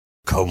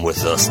Come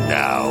with us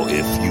now,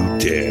 if you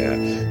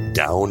dare,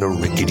 down a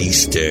rickety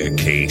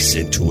staircase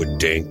into a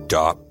dank,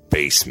 dark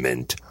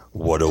basement.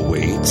 What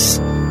awaits?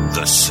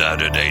 The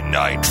Saturday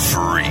Night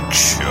Freak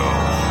Show.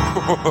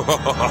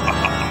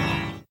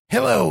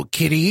 Hello,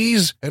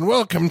 kiddies, and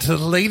welcome to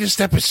the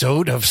latest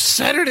episode of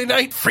Saturday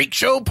Night Freak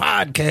Show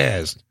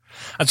podcast.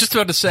 I was just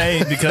about to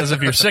say, because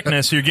of your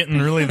sickness, you're getting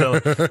really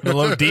the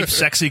low, deep,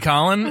 sexy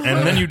Colin,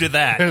 and then you did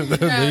that.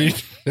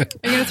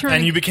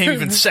 And you became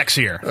even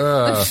sexier.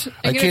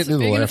 I can't do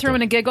the Are you going to laughter. throw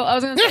in a giggle? I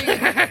was going to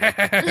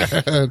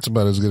say. That's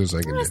about as good as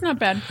I can That's do. not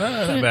bad.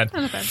 Not bad.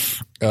 Not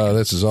bad.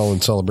 This is all in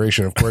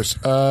celebration, of course.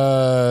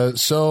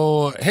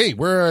 So, hey,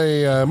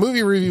 we're a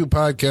movie review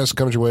podcast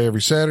comes your way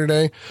every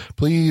Saturday.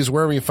 Please,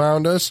 wherever you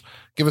found us,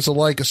 give us a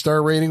like, a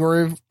star rating,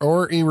 or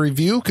a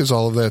review, because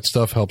all of that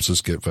stuff helps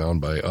us get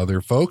found by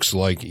other folks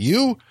like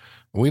you.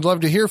 We'd love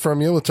to hear from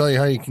you. We'll tell you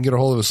how you can get a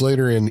hold of us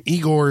later in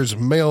Igor's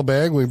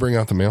mailbag when we bring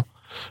out the mail.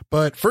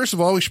 But first of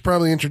all, we should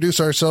probably introduce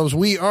ourselves.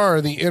 We are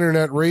the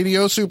Internet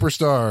Radio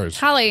Superstars.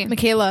 Holly.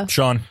 Michaela.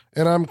 Sean.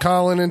 And I'm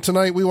Colin, and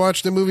tonight we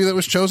watched a movie that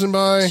was chosen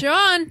by...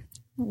 Sean.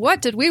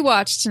 What did we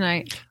watch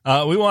tonight?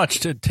 We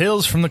watched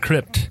Tales from the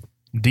Crypt,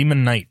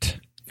 Demon Knight,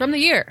 From the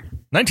year.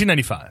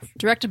 1995.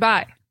 Directed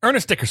by.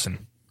 Ernest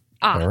Dickerson.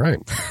 All right.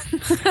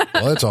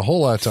 Well, that's a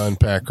whole lot to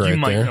unpack right you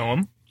might there. know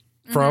him.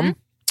 From?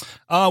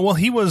 Well,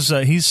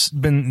 he's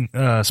been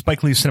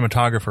Spike Lee's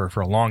cinematographer for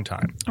a long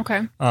time.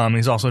 Okay.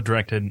 He's also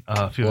directed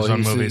a few of his Well,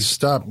 own he movies.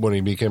 stopped when he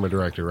became a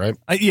director, right?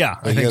 Yeah,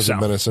 I he think hasn't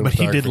so. been a But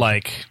he did cinematographer.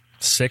 like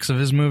 6 of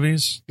his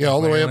movies. Yeah,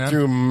 all the way Something up like that.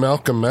 through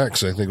Malcolm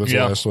X, I think was the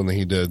Yeah. last one that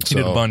he did. He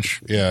did a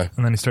bunch. Yeah.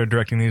 And then he started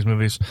directing these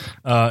movies.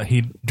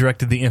 He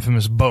directed the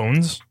infamous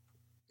Bones,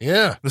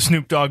 Yeah. the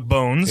Snoop Dogg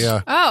Bones.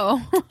 Yeah.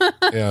 Oh.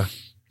 Yeah.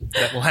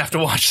 That we'll have to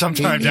watch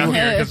sometime down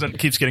here because it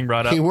keeps getting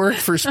brought up. He worked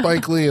for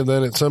Spike Lee, and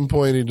then at some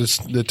point he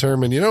just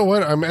determined, you know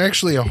what, I'm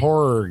actually a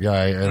horror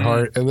guy at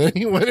heart. And then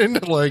he went into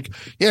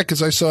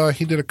because I saw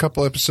he did a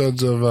couple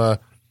episodes of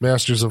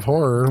Masters of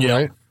Horror, Yeah.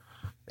 right?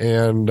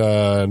 And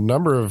a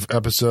number of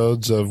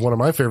episodes of one of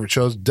my favorite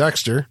shows,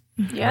 Dexter.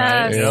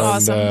 Yes. Right.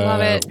 Awesome.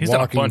 Love it. He's done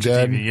a Walking bunch of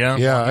Dead. TV, yeah.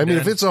 Yeah, Walking I mean,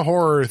 Dead. if it's a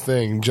horror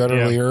thing,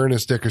 generally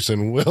Ernest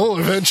Dickerson will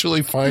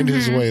eventually find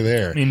his way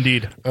there.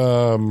 Indeed.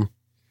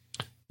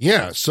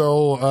 Yeah,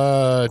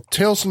 so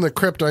Tales from the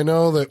Crypt, I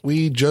know that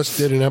we just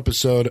did an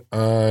episode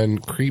on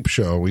Creep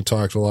Show. We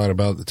talked a lot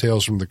about the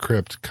Tales from the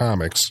Crypt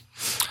comics.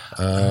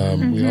 We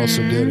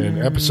also did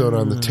an episode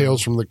on the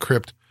Tales from the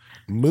Crypt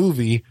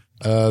movie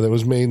that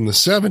was made in the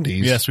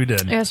 70s. Yes, we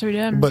did. Yes, we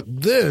did. But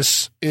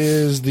this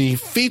is the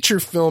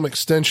feature film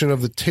extension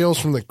of the Tales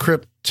from the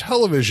Crypt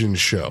television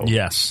show.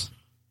 Yes.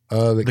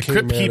 That The came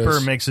Crypt at Keeper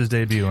us- makes his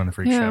debut on the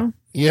Freak Yeah. Show.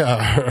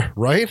 Yeah,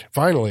 right?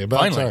 Finally, about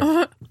Finally.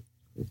 time.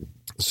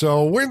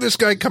 So where'd this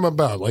guy come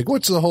about? Like,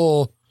 what do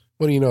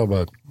you know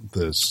about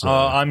this?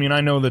 I mean,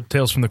 I know that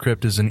Tales from the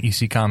Crypt is an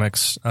EC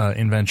Comics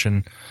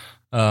invention,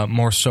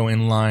 more so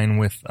in line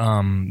with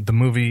the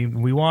movie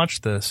we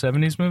watched, the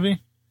 70s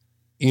movie.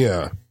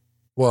 Yeah.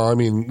 Well, I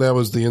mean, that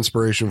was the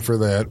inspiration for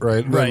that,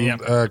 right? Right,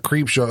 Then,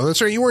 Creep Show.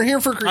 That's right. You weren't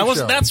here for Creep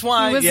Show. That's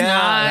why. He was not.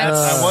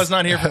 I was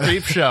not here for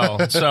Creep Show,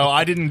 so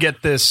I didn't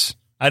get this.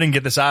 I didn't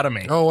get this out of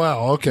me. Oh,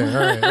 wow. Okay. All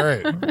right. All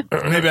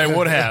right. Maybe I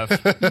would have,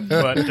 but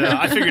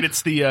I figured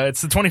it's the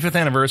 25th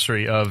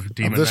anniversary of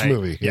Demon this Knight.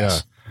 movie,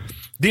 Yes.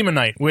 Demon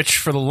Knight, which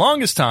for the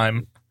longest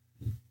time,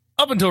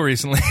 up until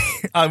recently,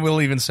 I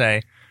will even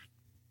say,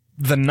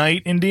 the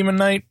Knight in Demon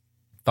Knight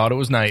thought it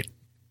was Night.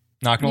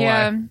 Not gonna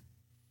yeah. lie.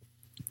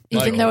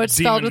 Even though it's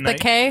spelled Demon with a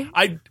K?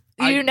 I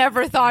You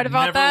never thought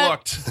about never that?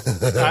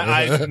 looked.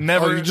 I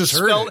never Oh, you just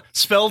heard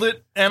spelled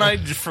it, and I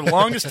for the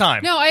longest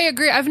time. No, I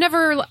agree. I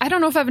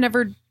don't know if I've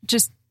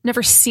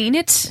never seen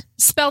it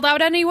spelled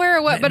out anywhere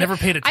or what, I but never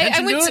paid attention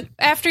I went to it?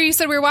 after you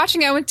said we were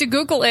watching, I went to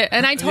Google it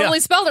and I totally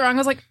Yeah. spelled it wrong. I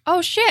was like,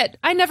 oh shit,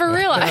 I never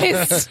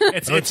realized.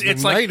 It's the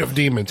like Night of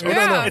Demons. Oh,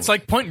 Yeah. no, no. it's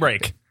like Point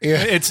Break.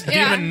 Yeah. It's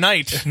Yeah. Demon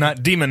Knight,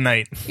 not Demon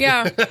Knight.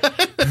 Yeah.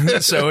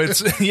 So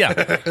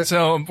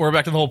So we're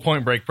back to the whole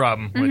Point Break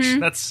problem, which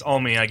that's all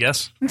me, I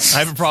guess. I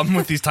have a problem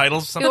with these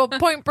titles. Well,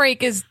 Point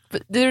Break is,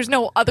 there's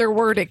no other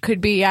word it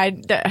could be.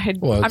 I'm it's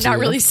not the-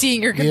 really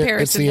seeing your Yeah, it's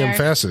comparison the there.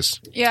 emphasis.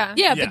 Yeah.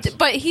 Yeah, Yes.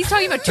 but he's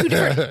talking about two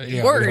different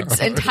Yeah. words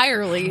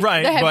entirely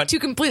Right, that have but- two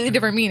completely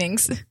different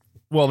meanings.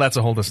 Well, that's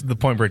a whole the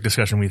Point Break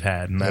discussion we've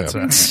had, and that's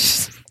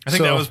I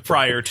think So- that was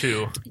prior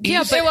to.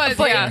 Yeah, It was,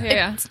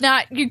 yeah. It's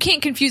not. You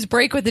can't confuse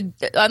break with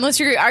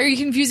unless are you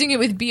confusing it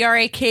with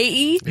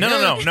BRAKE?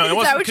 No. It Is that wasn't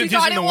what you confusing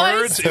thought the it was?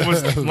 words. It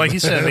was like you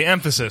said, the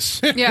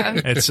emphasis. Yeah.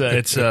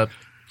 It's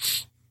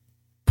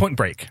Point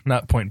Break,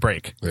 not Point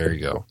Break. There you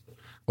go.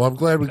 Well, I'm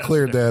glad we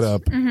cleared that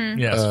up.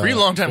 Yes, for you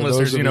long-time for those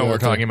listeners, of you know you what we're out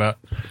there. talking about.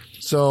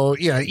 So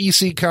yeah,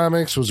 EC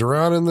Comics was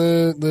around in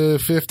the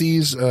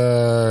 50s,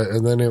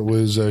 and then it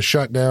was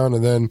shut down.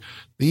 And then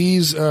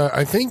these,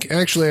 I think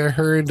actually I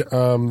heard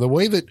the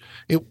way that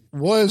it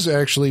was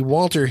actually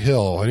Walter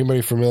Hill.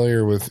 Anybody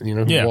familiar with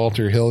who Yeah.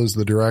 Walter Hill is,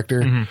 the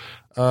director?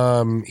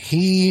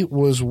 He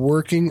was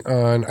working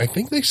on, I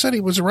think they said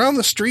he was around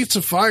the Streets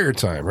of Fire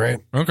time, right?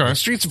 Okay.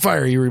 Streets of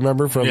Fire, you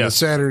remember from the Yes.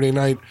 Saturday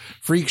Night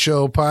Freak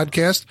Show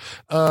podcast.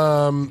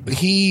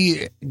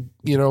 He,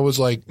 was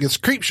like, it's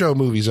Creep Show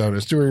movies on.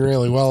 It's doing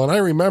really well. And I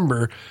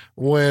remember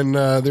when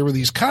there were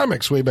these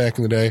comics way back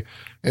in the day.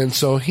 And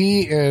so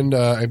he and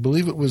I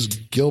believe it was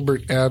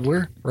Gilbert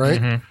Adler,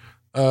 right?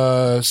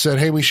 Said,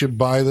 hey, we should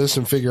buy this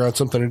and figure out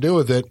something to do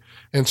with it.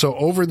 And so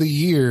over the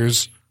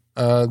years,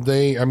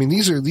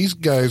 these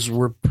guys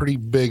were pretty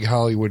big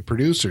Hollywood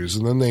producers,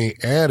 and then they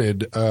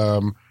added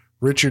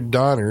Richard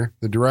Donner,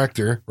 the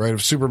director, right,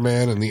 of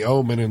Superman and The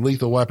Omen and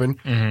Lethal Weapon,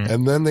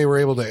 and then they were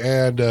able to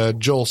add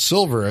Joel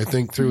Silver, I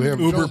think, through him.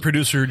 Uber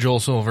producer Joel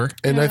Silver.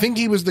 And I think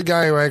he was the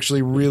guy who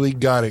actually really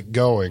got it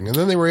going. And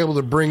then they were able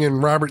to bring in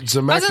Robert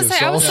Zemeckis. I was going to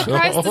say, I was also.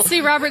 surprised to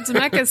see Robert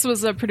Zemeckis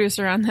was a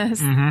producer on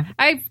this.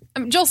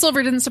 Joel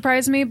Silver didn't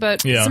surprise me,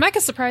 but Yeah.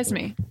 Zemeckis surprised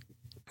me.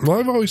 Well,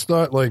 I've always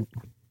thought, like,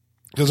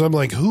 because I'm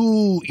like,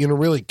 who,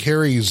 really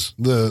carries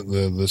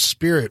the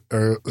spirit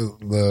or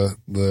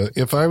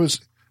if I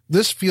was,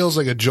 this feels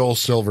like a Joel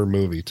Silver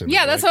movie to me.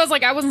 Yeah, that's right? what I was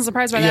like. I wasn't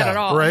surprised by that at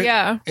all. Right?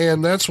 Yeah.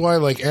 And that's why,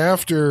 like,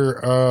 after,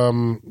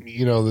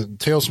 the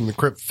Tales from the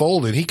Crypt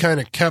folded, he kind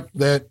of kept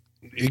that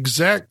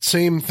exact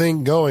same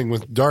thing going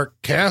with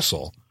Dark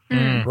Castle,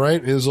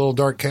 right? His little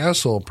Dark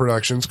Castle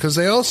productions, because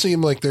they all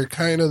seem like they're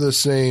kind of the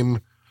same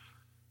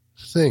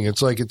thing.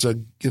 It's like it's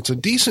a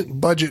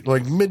decent budget,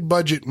 like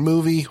mid-budget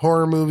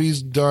horror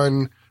movies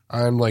done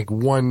on like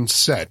one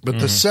set, but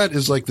the set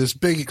is like this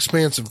big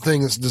expansive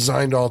thing that's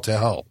designed all to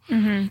hell.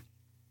 In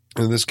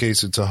this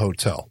case, it's a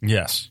hotel,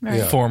 Yes. Right.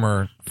 Yeah.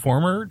 Former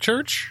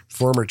church.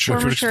 former church.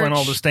 Former Would explain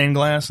all the stained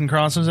glass and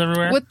crosses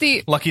everywhere. With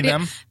the Lucky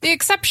them. The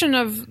exception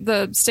of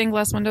the stained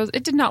glass windows,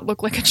 it did not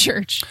look like a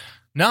church.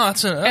 No,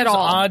 that's an At all.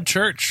 odd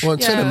church. Well,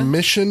 it's in Yeah. a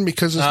mission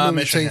because this movie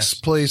Mission, takes yes.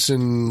 place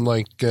in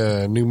like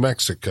New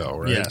Mexico,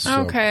 right? Yes.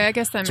 So- Okay, I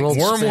guess that an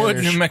makes old sense. Wormwood,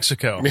 Spanish. New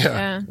Mexico. Yeah,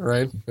 Yeah.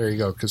 right. There you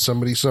go. Because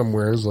somebody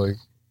somewhere is like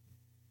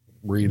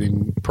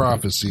reading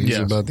prophecies Yes.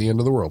 about the end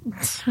of the world.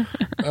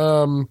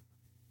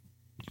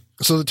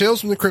 So the Tales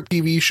from the Crypt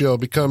TV show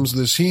becomes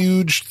this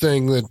huge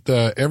thing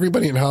that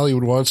everybody in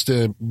Hollywood wants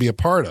to be a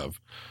part of.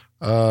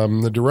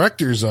 The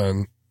directors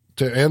and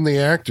the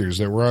actors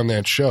that were on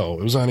that show.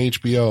 It was on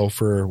HBO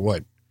for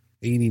what,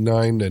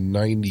 89 to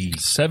 90.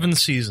 7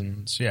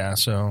 seasons. Yeah,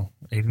 so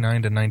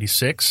 89 to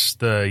 96.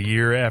 The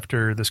year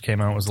after this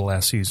came out was the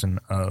last season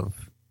of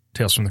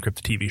Tales from the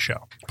Crypt TV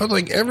show. But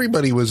like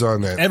everybody was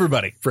on that.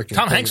 Everybody. Frickin'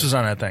 Tom thing. Hanks was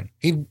on that thing.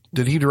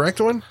 Did he direct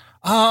one?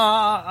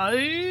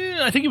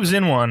 I think he was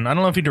in one. I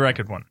don't know if he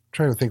directed one. I'm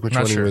trying to think which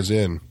Not one sure. he was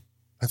in.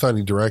 I thought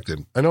he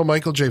directed. I know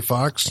Michael J.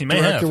 Fox He may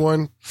directed have.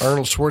 one.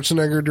 Arnold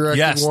Schwarzenegger directed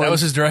Yes, one. that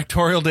was his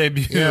directorial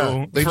debut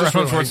Yeah, they for just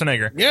Arnold were like,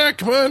 Schwarzenegger. Yeah,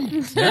 come on.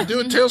 We'll do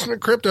a Tales from the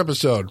Crypt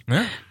episode.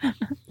 Yeah.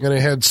 And it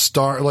had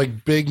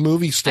big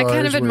movie I stars.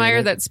 kind of were admire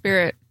in it. that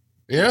spirit.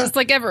 Yeah. Just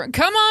like everyone,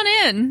 come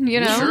on in,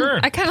 Sure.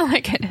 I kind of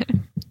like it.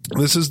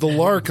 This is the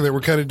lark that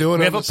we're kind of doing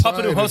We on have a the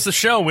puppet who side. hosts the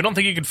show. We don't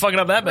think you can fuck it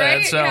up that bad.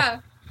 Right? So Yeah.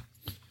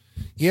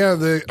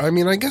 Yeah,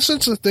 I guess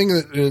that's the thing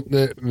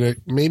that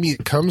maybe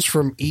it comes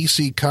from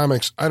EC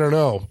Comics. I don't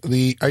know.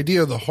 The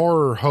idea of the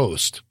horror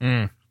host, we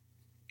have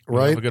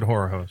right? a good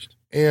horror host.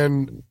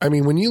 And I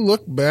mean, when you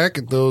look back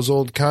at those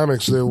old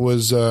comics, there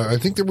was, I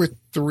think there were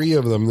 3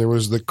 of them. There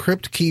was the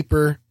Crypt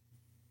Keeper,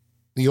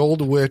 the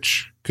Old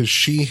Witch, because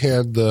she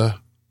had the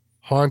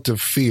Haunt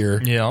of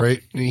Fear, Yeah.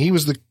 right? He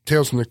was the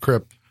Tales from the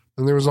Crypt.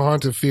 And there was the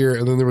Haunt of Fear,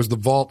 and then there was the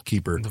Vault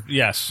Keeper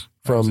Yes.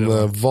 from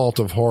the Vault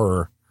of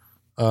Horror.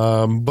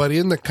 But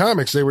in the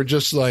comics, they were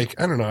just like,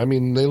 I don't know. I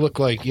mean, they look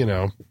like,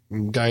 a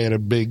guy had a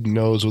big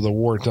nose with a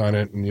wart on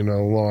it and,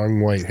 long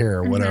white hair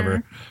or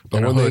whatever. But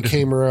And a when they hood.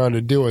 came around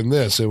to doing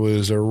this, it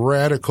was a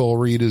radical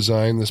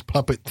redesign, this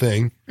puppet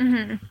thing,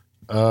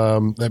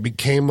 that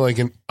became like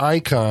an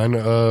icon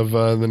of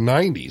the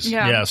 90s.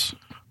 Yeah. Yes.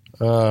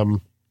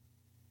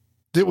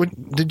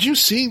 Did you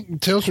see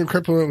Tales from the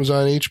Crypt when it was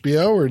on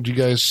HBO, or did you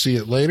guys see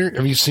it later?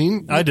 Have you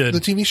seen I did. the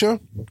TV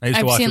show? I used to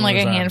I've watch seen it like when a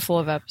it was on. handful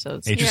of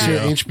episodes. HBO. Did you see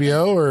it on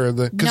HBO or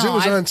because No, it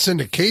was I've- on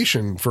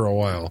syndication for a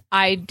while?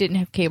 I didn't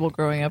have cable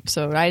growing up,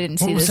 so I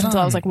didn't What see was this it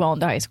until I was on? like well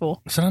into high school.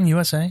 Was it on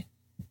USA?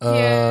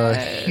 Yeah.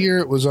 Here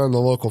it was on the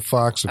local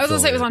Fox. I was gonna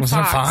say it was on Was it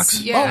on Fox.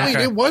 Fox? Yeah. Oh wait,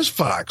 Okay. it was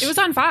Fox. It was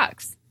on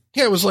Fox.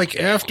 Yeah, it was like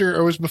after,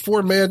 or it was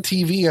before Mad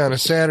TV on a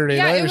Saturday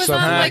Yeah, night it or was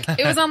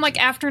something. on like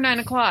after 9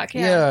 o'clock.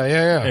 yeah,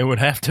 yeah. It would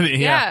have to be.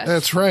 Yeah.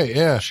 That's right.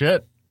 Yeah,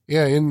 Shit.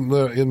 yeah. In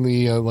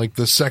the like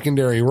the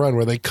secondary run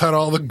where they cut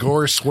all the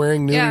gore,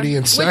 swearing, nudity,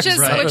 and sex. which is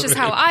out of which is it.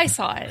 how I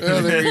saw it.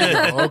 Oh, there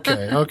you go.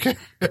 Okay.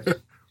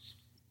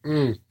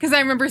 Because I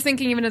remember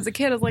thinking, even as a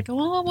kid, I was like,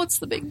 "Well, what's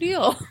the big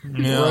deal?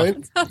 Yeah. Right?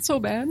 It's not so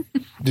bad."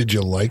 Did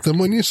you like them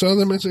when you saw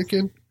them as a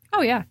kid?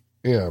 Oh yeah,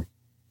 Yeah.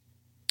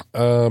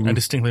 I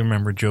distinctly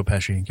remember Joe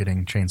Pesci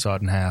getting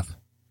chainsawed in half.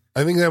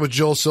 I think that was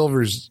Joel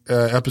Silver's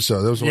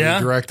episode. That was when Yeah?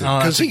 he directed. Oh,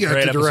 Because that's a he got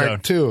great to direct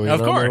episode. too.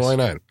 Of course. Why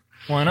not?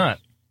 Why not?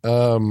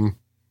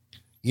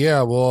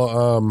 Yeah,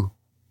 well,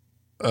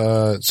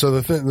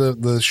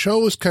 the show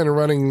was kind of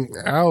running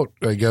out,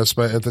 I guess,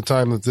 but at the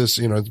time that this,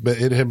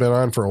 it had been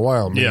on for a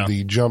while. Made Yeah.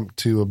 the jump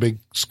to a big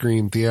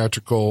screen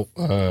theatrical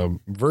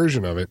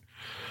version of it.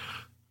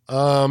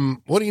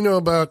 What do you know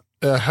about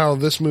how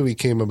this movie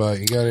came about?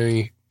 You got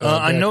any?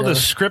 I know the background?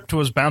 script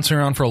was bouncing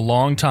around for a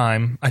long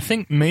time. I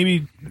think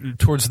maybe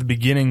towards the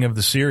beginning of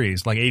the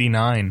series, like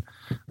 89.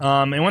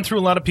 It went through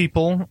a lot of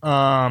people.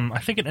 I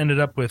think it ended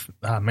up with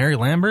Mary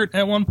Lambert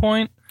at one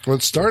point. Well,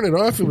 it started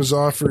off. It was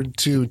offered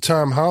to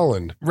Tom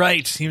Holland.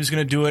 Right. He was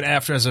going to do it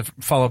after as a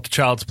follow-up to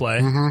Child's Play.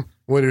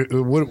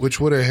 Which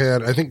would have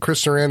had, I think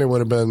Chris Sarandon would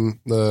have been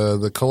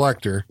the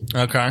collector.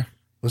 Okay.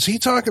 Was he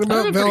talking about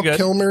That'd be Val pretty good.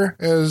 Kilmer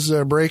as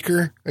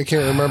Breaker? I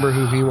can't remember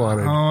who he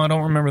wanted. Oh, I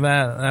don't remember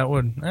that.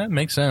 That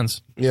makes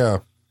sense. Yeah.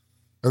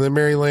 And then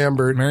Mary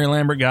Lambert. Mary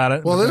Lambert got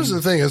it. Well, this is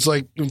the thing. It's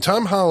like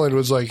Tom Holland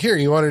was like, here,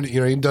 you wanted,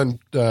 he'd done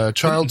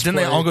Child's Didn't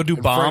they Play all go do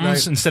and Fright Bombs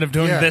Night. instead of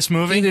doing Yeah. this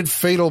movie? He did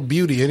Fatal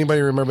Beauty.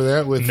 Anybody remember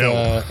that with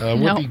No.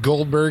 Whoopi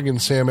Goldberg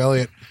and Sam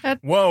Elliott?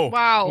 Whoa.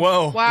 Wow.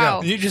 Whoa.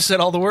 Wow. You just said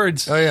all the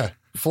words. Oh, yeah.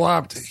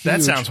 Flopped. That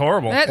huge. sounds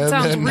horrible. That And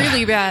sounds then-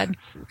 really bad.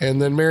 And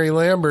then Mary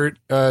Lambert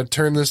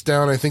turned this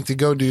down, I think, to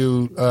go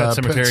do Pet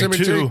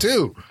Sematary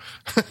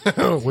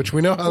 2, which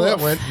we know how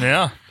that went.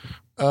 Yeah.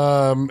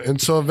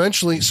 And so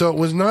eventually, it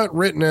was not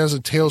written as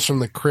a Tales from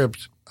the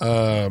Crypt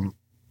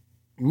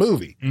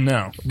movie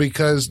No.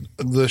 because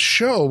the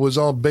show was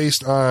all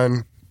based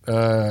on,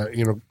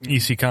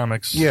 EC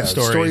Comics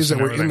stories that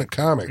and were in everything. the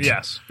comics.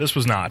 Yes. This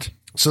was not.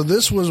 So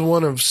this was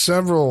one of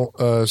several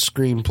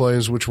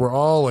screenplays, which were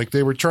all like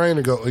they were trying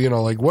to go,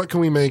 like what can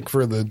we make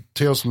for the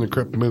Tales from the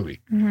Crypt movie?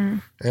 Mm-hmm.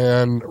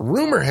 And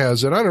rumor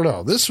has it, I don't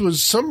know. This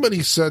was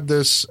somebody said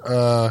this.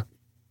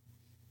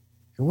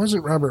 It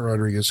wasn't Robert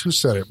Rodriguez who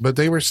said it, but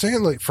they were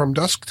saying like From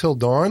Dusk Till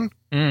Dawn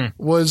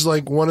was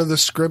like one of the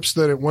scripts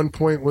that at one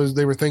point was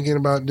they were thinking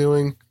about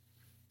doing.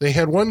 They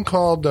had one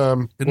called.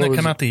 Didn't that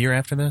come out the year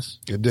after this?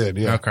 It did,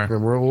 yeah. Okay.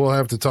 And we'll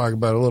have to talk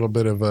about a little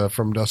bit of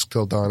From Dusk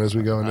Till Dawn as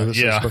we go into this.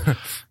 Yeah.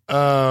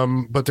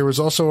 But there was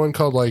also one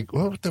called like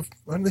what did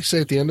they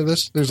say at the end of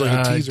this? There's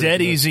like a teaser.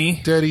 Dead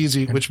Easy. Dead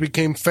Easy, which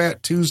became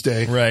Fat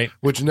Tuesday, Right.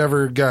 which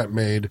never got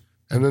made.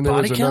 And then there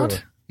Body was another Count?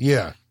 one.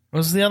 Yeah. What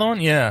was the other one?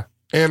 Yeah.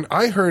 And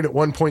I heard at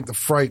one point The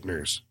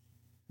Frighteners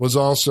was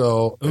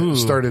also Ooh.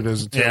 started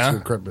as a Tales Yeah. from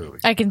the Crypt movie.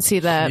 I can see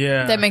that.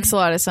 Yeah. That makes a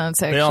lot of sense,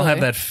 actually. They all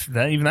have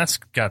that. Even that's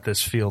got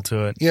this feel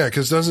to it. Yeah,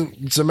 because doesn't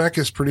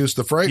Zemeckis produce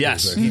The Frighteners?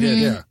 Yes, I think? he did.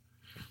 Yeah.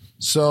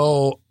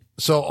 So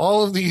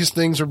all of these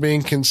things were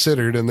being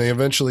considered, and they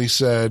eventually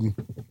said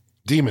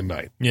Demon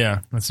Knight. Yeah,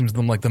 that seems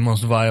like the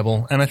most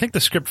viable. And I think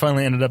the script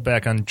finally ended up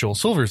back on Joel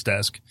Silver's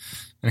desk,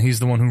 and he's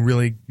the one who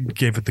really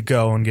gave it the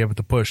go and gave it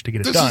the push to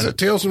get it This done. is a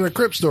Tales from the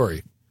Crypt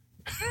story.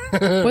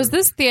 Was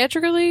this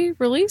theatrically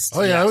released?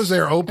 Oh yeah, I was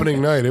there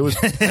opening night. It was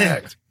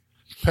packed.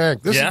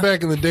 This Yeah? is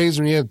back in the days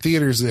when you had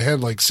theaters that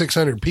had like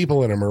 600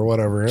 people in them or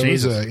whatever. It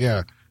Jesus. was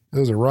it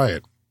was a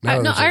riot. Now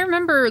it's I like-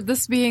 remember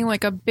this being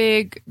like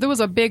there was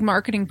a big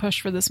marketing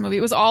push for this movie.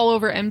 It was all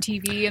over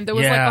MTV, and there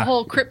was like Yeah. the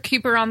whole Crypt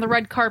Keeper on the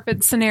red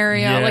carpet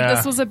scenario. Like Yeah.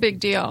 this was a big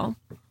deal.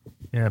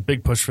 Yeah,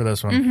 big push for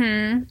this one.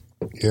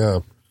 Mm-hmm. Yeah.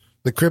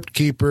 The Crypt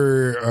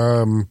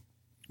Keeper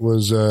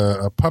was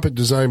a puppet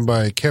designed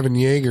by Kevin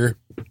Yeager,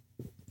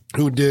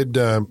 who did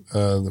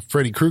the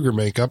Freddy Krueger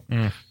makeup,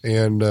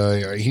 and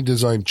he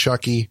designed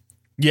Chucky.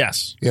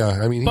 Yes. Yeah,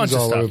 I mean, Bunch he's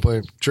of all stuff. over the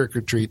place. Trick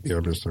or Treat. Yeah,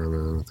 I'm just throwing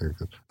that out there.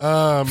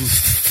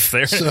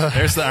 There's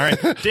the all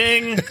right.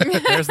 Ding.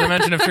 There's the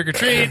mention of Trick or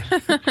Treat.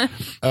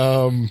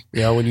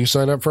 Yeah, when you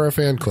sign up for our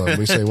fan club,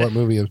 we say what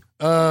movie is.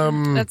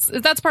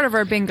 That's part of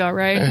our bingo,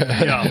 right?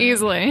 Yeah.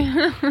 Easily.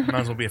 Might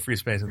as well be a free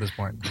space at this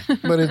point.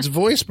 But it's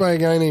voiced by a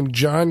guy named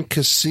John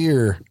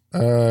Kassir.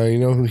 You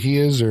know who he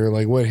is, or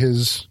like what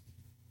his?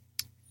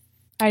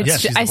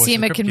 Yes, he's the I voice see of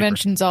him the at Crypt Keeper.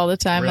 conventions all the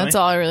time. Really? That's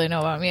all I really know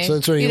about me. So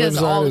that's what he lives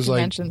does all on. the Is like,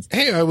 conventions.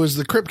 hey, I was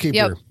the Crypt Keeper.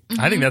 Yep.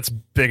 I think that's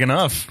big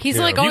enough. He's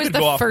Yeah. like You always could go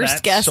the off first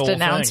that guest sole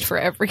announced thing. for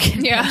every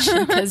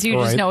convention because you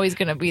just Right. know he's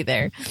going to be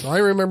there. I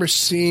remember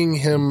seeing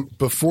him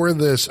before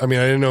this. I mean,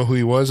 I didn't know who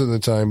he was at the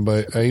time,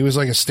 but he was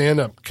like a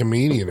stand-up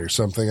comedian or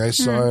something. I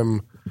saw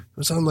him. It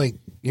was on like,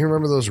 you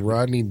remember those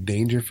Rodney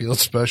Dangerfield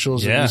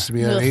specials that Yeah. used to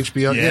be on Ugh.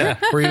 HBO? Yeah.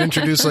 Where he'd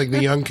introduce like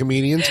the young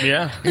comedians.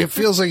 Yeah. It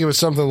feels like it was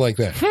something like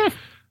that.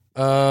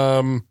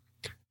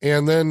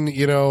 And then,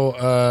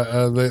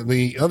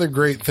 the other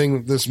great thing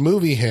that this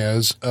movie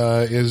has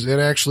is it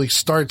actually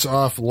starts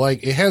off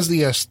like it has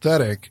the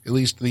aesthetic, at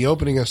least the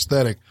opening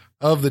aesthetic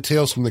of the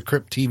Tales from the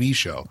Crypt TV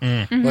show.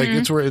 Like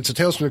it's a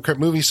Tales from the Crypt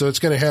movie, so it's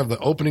going to have the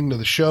opening to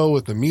the show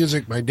with the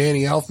music by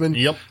Danny Elfman.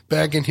 Yep.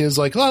 Back in his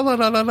like la la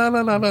la la la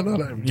la la la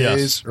la days,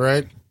 Yes.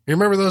 right? You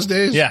remember those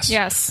days? Yes.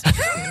 Yes.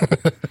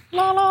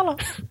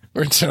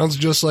 Where it sounds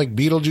just like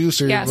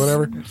Beetlejuice or Yes.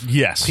 whatever.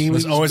 Yes.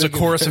 Pee-wee's There's always a Big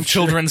chorus of Adventure.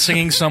 children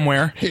singing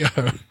somewhere. Yeah.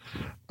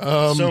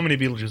 So many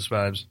Beetlejuice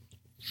vibes.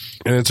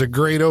 And it's a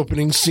great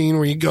opening scene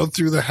where you go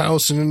through the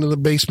house and into the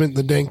basement,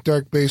 the dank,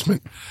 dark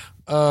basement.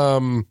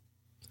 And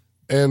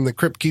and the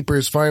Crypt Keeper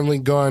has finally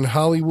gone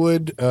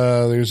Hollywood.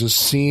 There's a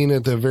scene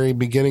at the very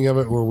beginning of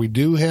it where we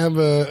do have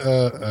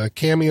a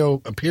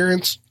cameo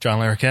appearance. John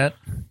Larroquette.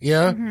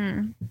 Yeah,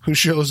 who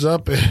shows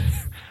up,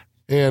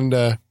 and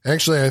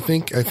actually, I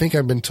think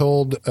I've been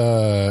told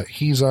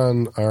he's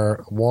on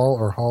our wall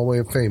or hallway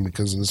of fame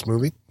because of this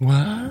movie.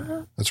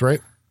 What? That's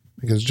right,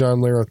 because John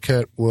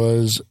Larroquette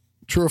was,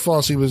 true or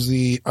false, he was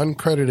the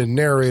uncredited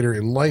narrator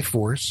in Life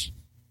Force.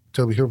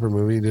 Toby Hooper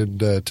movie. He did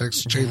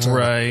Texas Chainsaw.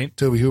 Right.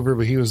 Toby Hooper,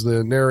 but he was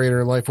the narrator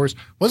in Life Force.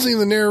 Wasn't he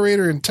the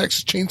narrator in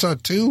Texas Chainsaw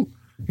 2?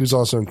 He was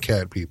also in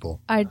Cat People.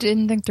 I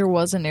didn't think there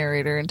was a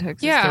narrator in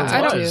Texas. Yeah,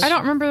 was. I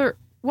don't remember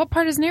what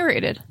part is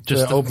narrated.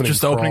 Just The opening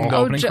the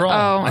opening crawl.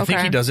 crawl. Oh, I think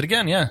okay. he does it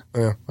again. Yeah.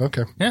 Yeah,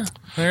 okay. Yeah.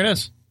 There it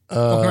is.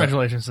 Well,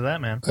 congratulations to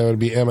that, man. That would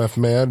be MF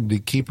Mad, the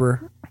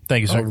keeper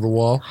Thank you, sir. over the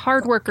wall.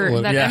 Hard worker,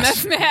 Well, that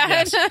yes. MF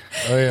man.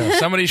 Oh, yeah.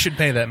 Somebody should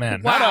pay that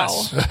man. Not Wow.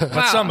 us, but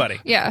Wow. somebody.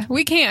 Yeah,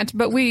 we can't,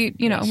 but we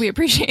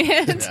appreciate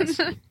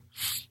it.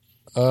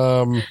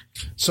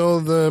 So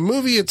the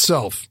movie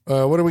itself,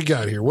 what do we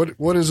got here?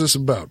 What is this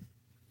about?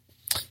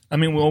 I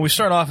mean, well, we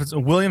start off. It's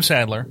William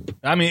Sadler.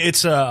 I mean,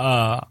 it's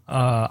can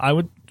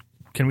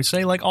we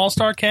say like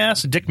all-star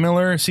cast? Dick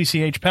Miller,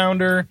 CCH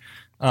Pounder,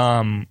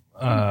 Jada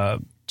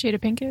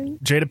Pinkett.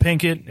 Jada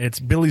Pinkett. It's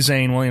Billy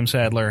Zane, William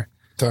Sadler,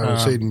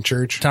 Thomas Hayden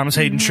Church. Thomas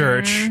Hayden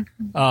Church,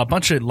 a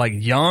bunch of like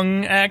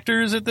young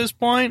actors at this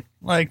point.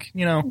 Like,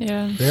 you know,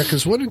 Yeah. Yeah,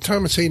 because what did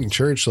Thomas Hayden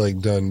Church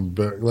done?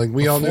 But like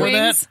we all Before know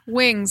that?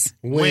 Wings.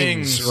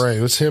 Wings, right?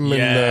 It was him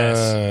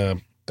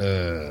Yes.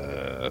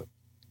 and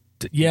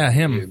yeah,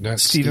 him, not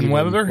Stephen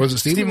Weber. Was it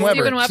Stephen Weber?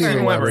 Stephen Weber.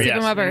 Stephen Weber. Stephen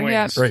Yes. Weber,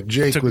 Wings. yeah. right?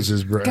 Jake was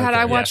his brother. God,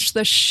 I Okay. watched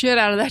the shit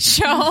out of that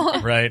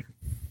show. Right.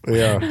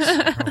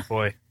 Yeah. Oh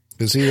boy.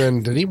 Is he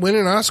then? Did he win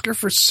an Oscar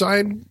for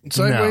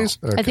Sideways?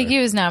 I Okay. think he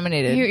was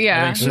nominated.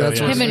 Yeah. I think so, That's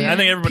yeah. what- Him and I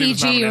think everybody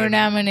was PG were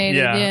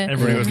nominated. nominated. Yeah.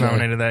 Everybody was Okay.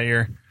 nominated that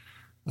year.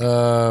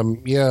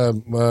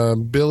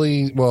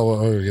 Billy.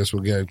 Well, I guess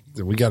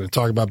we got to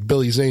talk about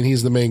Billy Zane.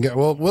 He's the main guy.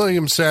 Well,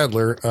 William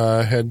Sadler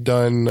had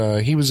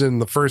done. He was in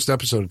the first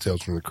episode of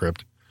Tales from the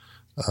Crypt,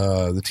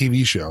 the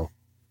TV show.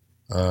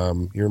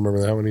 You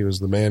remember that one? He was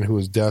the man who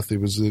was death. He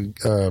was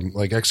the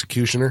like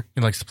executioner.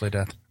 He likes to play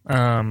death.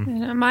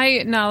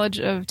 My knowledge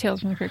of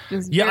Tales from the Crypt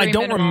is Yeah, very I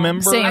don't minimal.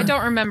 remember. Same. I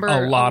don't remember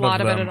a lot of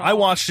of it them. at all. I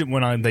watched it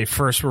when they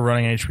first were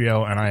running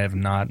HBO, and I have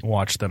not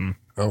watched them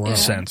Oh, wow.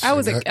 since. I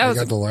was I got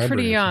the library.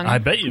 pretty young. I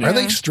bet you did. Are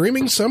they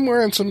streaming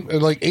somewhere on some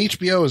like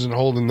HBO isn't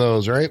holding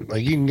those, right?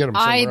 Like you can get them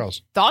I somewhere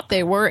else. thought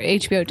they were.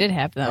 HBO did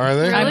have them. Are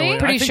they? Really? I'm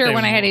pretty I think sure they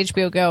when I had were.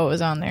 HBO Go, it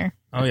was on there.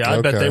 Oh yeah, I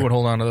bet Okay. they would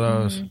hold on to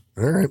those.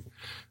 All right,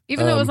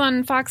 Even though it was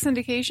on Fox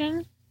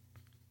syndication.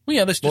 Well,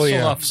 yeah, they just Well, sold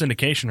yeah. off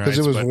syndication rights. because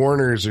it was but-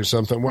 Warner's or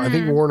something. Well, I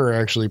think Warner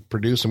actually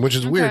produced them, which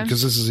is weird Okay.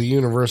 because this is a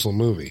Universal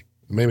movie.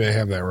 Maybe I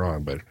have that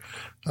wrong, but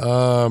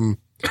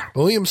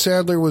William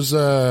Sadler was.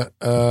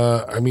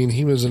 I mean,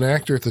 he was an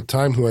actor at the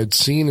time who I'd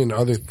seen in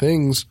other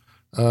things.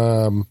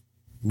 One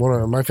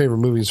of my favorite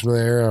movies from the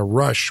era,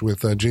 Rush,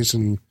 with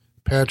Jason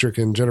Patrick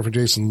and Jennifer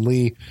Jason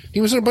Leigh. He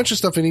was in a bunch of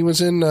stuff, and he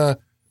was in Bill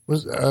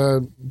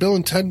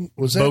and Ted.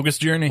 Was that Bogus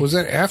Journey. Was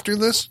that after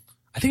this?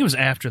 I think it was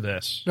after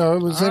this. No,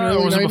 it was that Or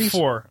early was it 90s?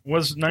 before?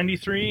 Was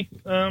 93?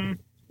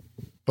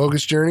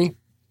 Bogus Journey.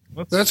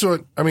 That's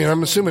what I mean.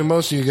 I'm assuming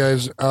most of you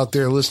guys out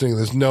there listening to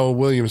this know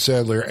William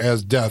Sadler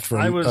as Death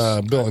from I was-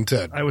 Bill and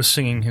Ted. I was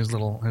singing his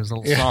little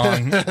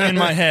song in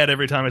my head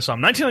every time I saw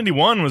him.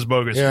 1991 was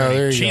Bogus Yeah, Journey.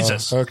 there you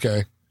Jesus. go.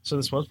 Okay, So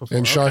this was before.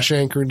 and Okay.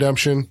 Shawshank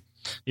Redemption,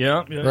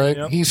 Yeah, right?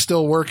 Yeah. He's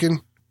still working.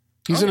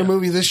 He's Oh, in a yeah.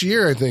 movie this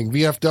year, I think.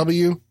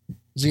 VFW.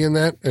 Is he in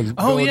that? And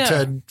Oh, Bill yeah. and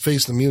Ted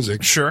Face the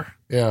Music. Sure.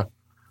 Yeah.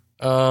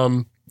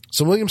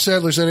 So William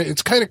Sadler's in it.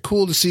 It's kind of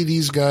cool to see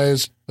these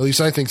guys. At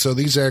least I think so.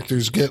 These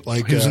actors get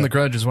like. He was in The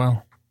Grudge as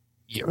well.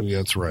 Yeah,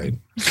 that's right.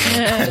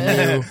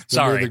 The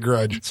Sorry. The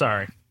Grudge.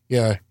 Sorry.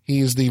 Yeah,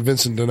 he's the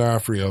Vincent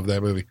D'Onofrio of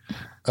that movie.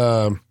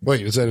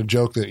 Wait, is that a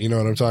joke that you know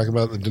what I'm talking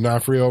about? The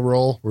D'Onofrio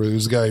role, where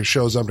there's a guy who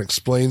shows up and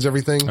explains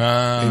everything in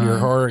your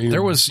horror. Your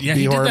There was, yeah,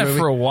 he did B-horror that movie.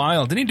 for a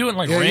while. Didn't he do it in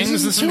like Yeah, Rings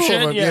he's in and some two of shit?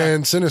 them. Yeah,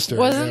 and Sinister.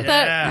 Wasn't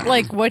that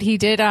like what he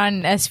did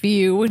on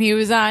SVU when he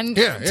was on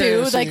Yeah, yeah,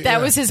 too? so, Like that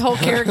yeah. was his whole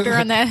character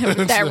on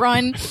that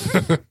run.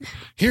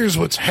 Here's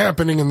what's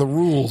happening in the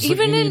rules.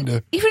 Even that you in need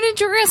to. even in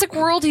Jurassic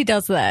World, he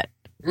does that.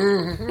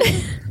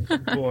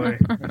 Boy,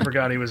 I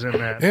forgot he was in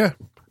that. Yeah,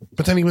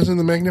 but then he was in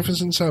the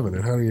Magnificent Seven,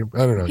 and how do you? I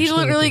don't know. He Just-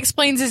 literally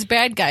explains his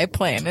bad guy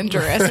plan in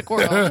Jurassic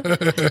World.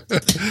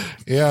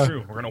 yeah.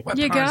 True. We're going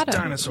to You weaponize gotta.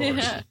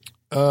 dinosaurs.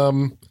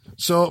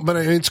 So, but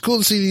it's cool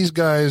to see these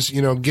guys,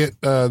 you know, get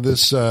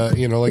this,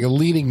 you know, like a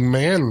leading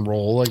man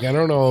role. Like, I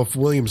don't know if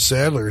William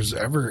Sadler's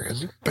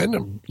has it been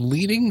a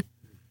leading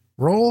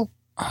role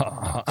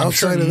I'm outside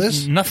sure of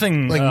this,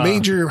 nothing like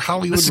major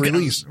Hollywood this is gonna-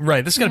 release.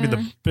 Right. This is going to be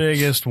the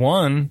biggest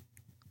one,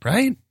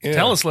 right? Yeah.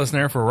 Tell us,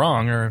 listener, if we're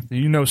wrong or if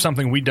you know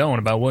something we don't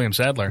about William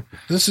Sadler.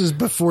 This is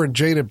before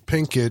Jada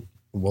Pinkett.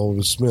 Well, it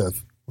was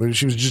Smith. When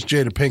she was just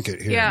Jada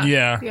Pinkett here. Yeah.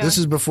 Yeah. This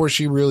is before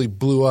she really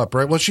blew up,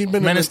 right? Well, she'd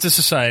been Menace in to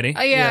Society.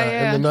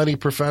 and the Nutty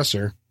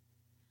Professor.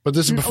 But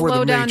this is before Low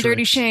the down, Matrix.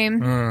 dirty shame.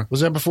 Was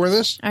that before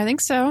this? I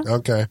think so.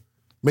 Okay.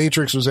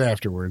 Matrix was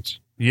afterwards.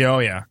 Yeah, oh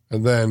yeah.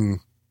 And then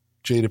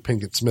Jada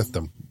Pinkett Smith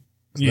them.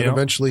 And then Yeah.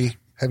 eventually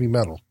heavy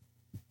metal.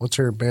 What's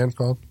her band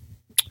called?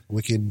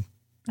 Wicked.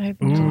 I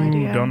have no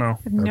idea. don't know.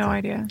 I have no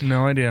idea.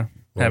 No idea.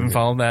 Haven't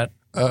followed that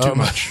too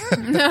much.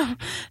 No,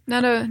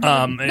 not a.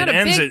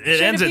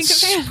 It ends at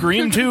fan.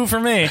 Scream 2 for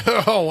me.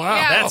 Oh, wow.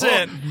 Yeah. That's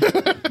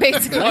it.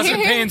 Basically,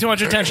 Wasn't paying too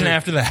much attention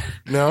after that.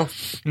 No?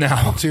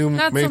 No. 2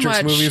 Not so Matrix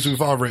much. movies,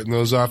 we've all written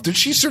those off. Did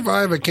she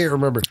survive? I can't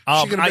remember. Is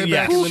she going to be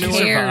yeah, back in the new Who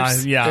one?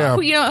 cares? Yeah.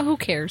 Yeah. Who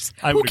cares?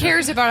 I Who would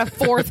cares about a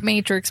 4th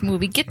Matrix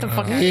movie? Get the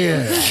fuck out of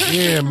here.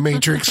 Yeah,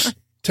 Matrix.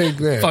 Take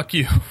that. Fuck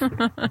you.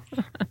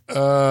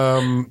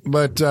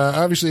 But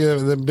obviously,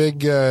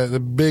 the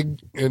big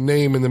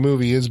name in the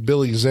movie is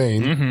Billy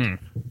Zane.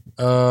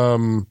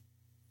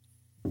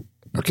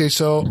 Okay,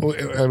 so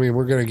I mean,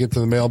 we're going to get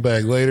to the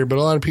mailbag later, but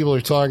a lot of people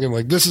are talking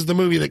like this is the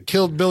movie that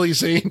killed Billy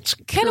Zane's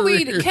Can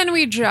career.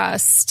 we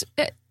just?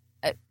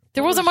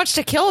 There wasn't much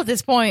to kill at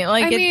this point.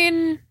 Like, I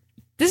mean,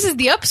 this is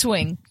the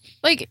upswing.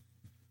 like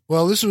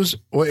Well, this was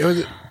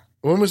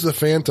when was the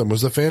Phantom?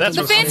 Was the Phantom? That's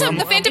the what Phantom. The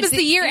someone- Phantom is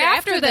the year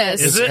after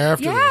this. Is it?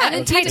 After Yeah, this. and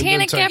And Okay.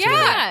 Titanic And then after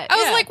that. I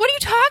was Yeah. like, what are you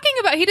talking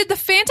about? He did the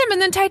Phantom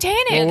and then Titanic.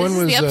 Well, when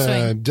this is was the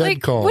upswing. Dead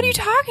like, Calm? what are you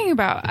talking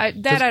about? I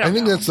don't I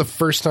think know. that's the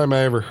first time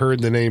I ever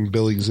heard the name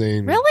Billy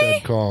Zane. was Really?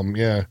 Dead Calm.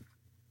 Yeah.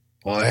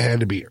 Well, it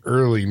had to be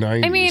early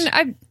 90s. I mean,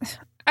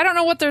 I don't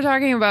know what they're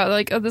talking about.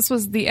 Like, oh, this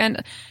was the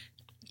end.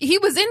 He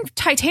was in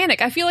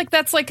Titanic. I feel like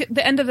that's like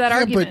the end of that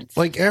argument.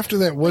 but like after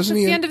that, wasn't that's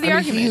he? the In, end of the I mean,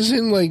 argument. He's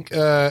in like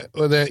that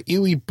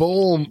Uwe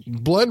Boll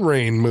Blood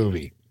Rain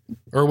movie,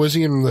 or was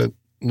he in the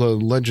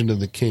Legend of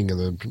the King of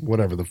the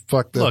whatever the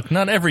fuck? The, Look,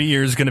 not every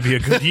year is going to be a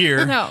good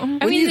year. No,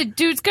 I mean, the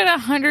dude's got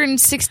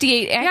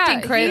 168 acting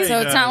Yeah, credits,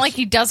 so he it's not does. like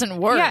he doesn't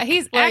work. yeah,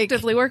 he's Like,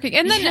 actively working.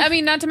 And then, I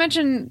mean, not to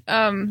mention,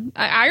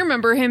 I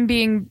remember him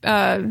being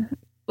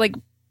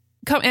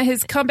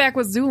his comeback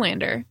was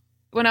Zoolander.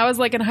 When I was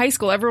like in high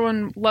school,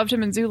 everyone loved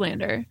him in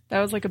Zoolander. That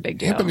was like a big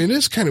deal. yeah, but it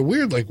is kind of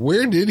weird. Like,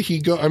 where did he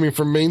go? I mean,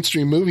 from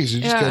mainstream movies, he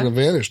just Yeah. kind of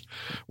vanished.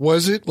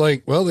 Was it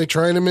like, well, they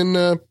tried him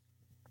in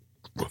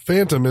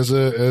Phantom as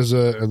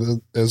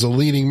a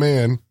leading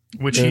man?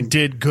 Which he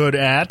did good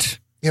at.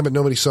 Yeah, but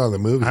nobody saw the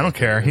movie. I don't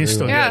care. He's They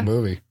still didn't Yeah. like the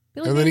movie.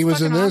 Billy And then he Zane's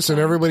was in fucking this, and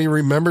awesome. everybody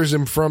remembers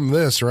him from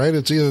this, right?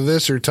 It's either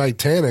this or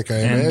Titanic, I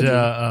And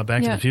imagine.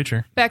 Back to Yeah. the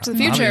Future. Back to the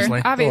Future,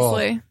 Obviously.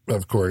 obviously.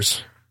 Of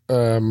course.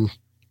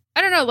 I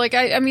don't know. Like,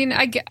 I mean,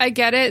 I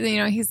get it. You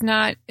know, he's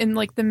not in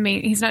like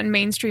he's not in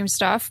mainstream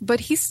stuff,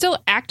 but he's still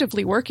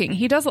actively working.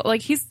 He does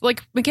he's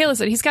like Michaela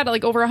said, he's got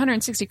like over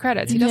 160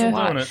 credits. He does a Yeah.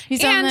 lot. Doing it.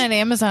 He's on And- that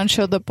Amazon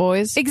show, The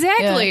Boys.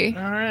 Exactly.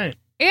 All right.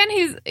 And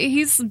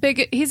he's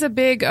big. He's a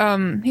big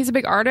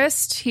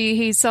artist.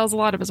 He sells a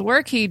lot of his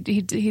work.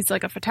 He's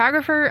like a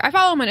photographer. I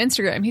follow him on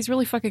Instagram. He's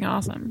really fucking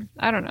awesome.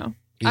 I don't know.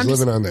 He's I'm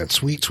living just, on that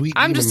sweet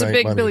I'm just a Demonite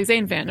big money. Billy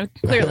Zane fan,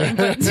 clearly.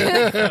 But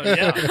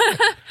Yeah.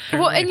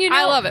 Well, and you know,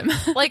 I love him.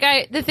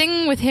 Like the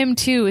thing with him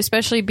too,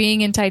 especially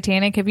being in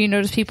Titanic, have you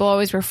noticed people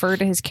always refer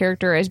to his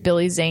character as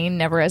Billy Zane,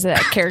 never as that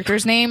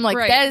character's name? Like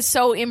Right. that is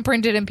so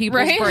imprinted in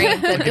people's Right.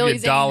 brains that give Billy you a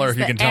Zane dollar is if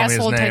you the can tell me his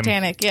asshole name.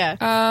 Titanic. Yeah.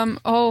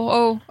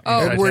 Oh.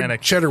 Edward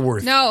Titanic.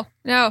 Cheddarworth.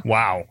 No.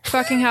 Wow.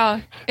 Fucking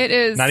hell. It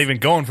is. Not even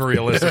going for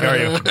realistic, are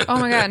you? Oh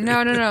my god.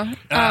 No.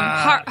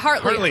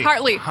 Hartley.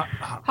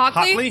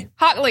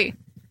 Hockley.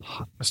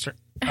 Mr.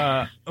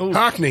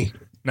 Hockney.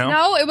 No.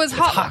 No, it was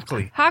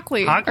Hockley.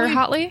 Hockley. Hockley? Or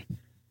Hotley.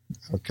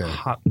 Okay.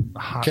 Hot.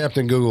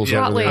 Captain Google's Yeah,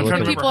 over Hotly. there. I'm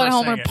trying to looking- remember. People at her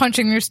home saying are it.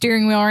 punching their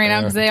steering wheel right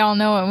now because they all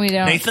know it and we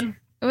don't. Nathan?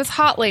 It was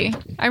Hotley.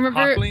 I remember.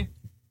 Hockley?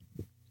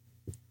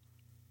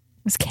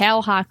 It's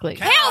Cal Hockley.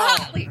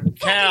 Cal. Right,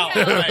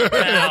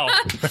 Cal.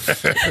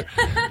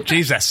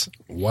 Jesus.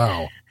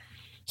 Wow.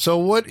 So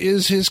what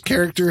is his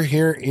character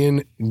here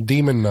in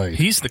Demon Knight?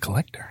 He's the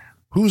collector.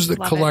 Who's the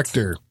Love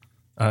collector?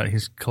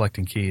 He's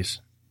collecting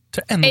keys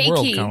to end the A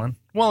world, key. Colin.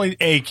 Well,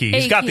 a key.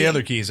 He's A got key. the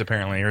other keys,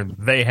 apparently, or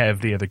they have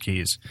the other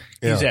keys.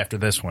 He's Yeah. after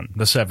this one,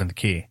 the seventh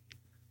key,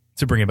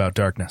 to bring about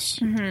darkness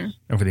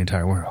over the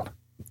entire world.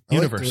 I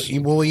like Universe.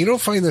 well, you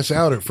don't find this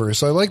out at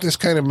first. I like this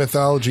kind of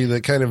mythology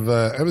that kind of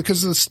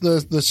because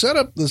the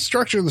setup, the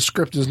structure of the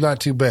script is not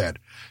too bad.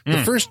 The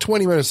first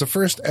 20 minutes, the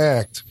first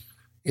act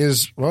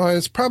is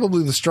it's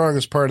probably the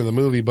strongest part of the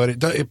movie, but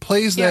it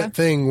plays Yeah. that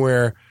thing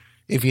where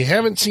if you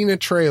haven't seen a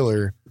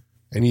trailer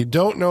and you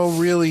don't know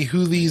really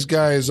who these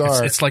guys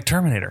are, It's like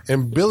Terminator.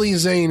 and Billy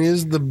Zane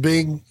is the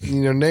big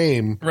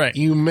name, Right.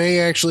 You may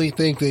actually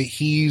think that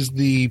he's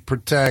the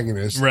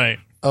protagonist, Right.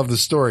 of the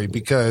story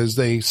because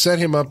they set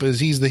him up as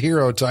he's the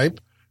hero type,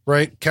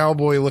 right?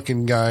 Cowboy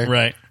looking guy,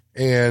 Right.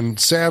 and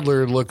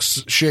Sadler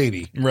looks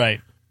shady,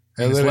 Right.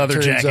 and His then leather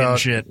it turns jacket and out,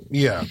 shit.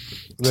 yeah,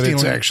 that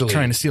it's actually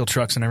trying to steal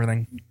trucks and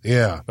everything.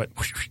 yeah. But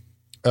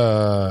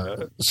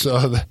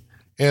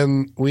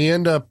And we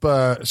end up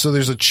so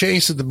there's a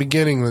chase at the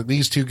beginning that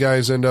these two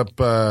guys end up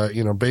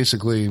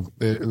basically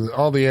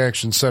all the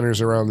action centers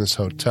around this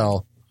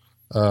hotel.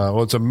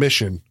 It's a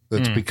mission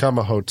that's become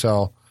a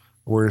hotel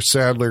where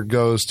Sadler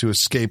goes to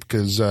escape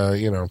because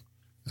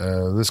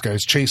this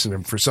guy's chasing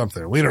him for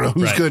something. We don't know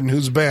who's Right. good and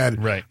who's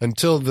bad Right.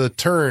 until the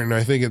turn,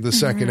 I think, at the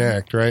second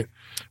act, right?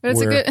 But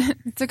Where-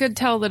 it's a good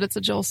tell that it's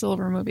a Joel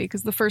Silver movie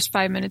because the first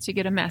 5 minutes you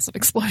get a massive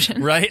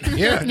explosion. Right?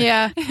 Yeah.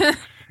 Yeah.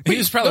 He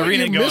was probably Don't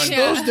reading you it miss going,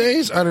 those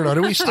days? I don't know.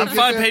 Do we still I'm get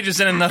 5 that? pages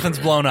in and nothing's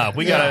blown up.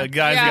 We gotta,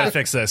 guys, we Yeah. gotta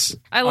fix this.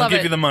 I love I'll it.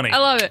 give you the money. I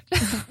love it.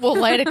 We'll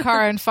light a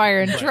car on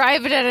fire and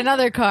drive it at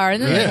another car.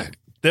 And then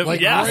Yeah.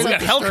 Like yeah, right we at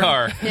got the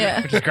Hellcar,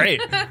 Yeah. which is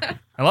great.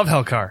 I love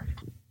Hellcar.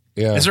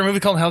 Yeah. Is there a movie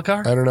called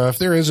Hellcar? I don't know. If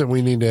there isn't,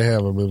 we need to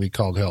have a movie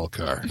called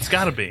Hellcar. It's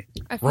got to be.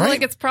 I feel Right?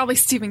 like it's probably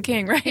Stephen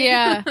King, right?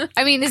 Yeah.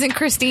 I mean, isn't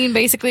Christine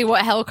basically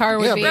what Hellcar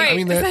would Yeah, be? but I Right,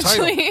 mean, that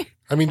title. essentially.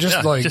 I mean,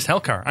 just like, just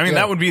Hellcar. I mean, Yeah.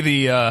 that would be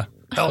the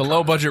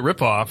low budget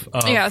ripoff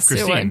of Yes, it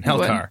Christine. would. It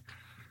Hellcar.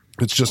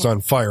 it's just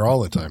on fire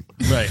all the time.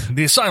 Right.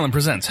 The Asylum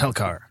presents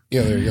Hellcar.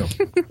 Yeah, there you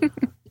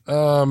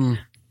go.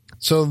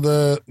 So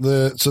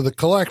the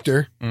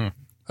collector,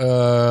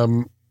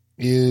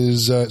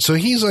 is, so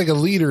he's like a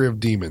leader of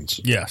demons.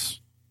 Yes.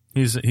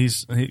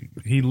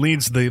 He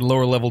leads the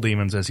lower level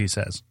demons, as he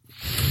says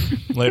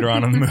later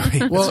on in the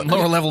movie. Well, Some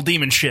lower level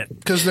demon shit.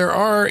 Because there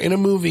are, in a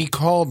movie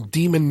called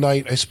Demon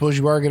Knight, I suppose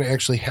you are going to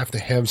actually have to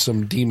have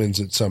some demons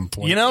at some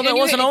point. You know, that Anyway.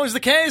 wasn't always the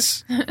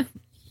case.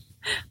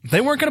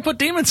 They weren't going to put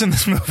demons in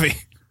this movie.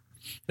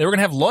 They were going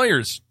to have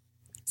lawyers.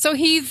 So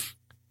he's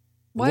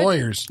what?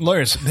 Lawyers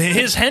Lawyers.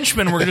 His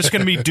henchmen were just going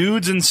to be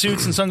dudes in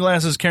suits and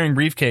sunglasses carrying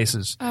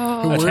briefcases.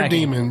 Oh, who were attacking-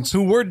 demons.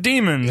 Who were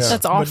demons. Yeah.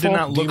 That's But awful. did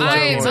not look Demons like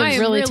are lawyers. lawyers. I am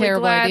Really really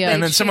terrible glad idea. they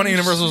And then someone at changed-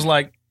 Universal was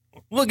like,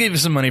 we'll give you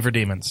some money for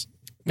demons.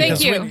 Thank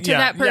Because you we- to yeah,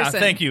 that person. yeah,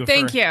 thank you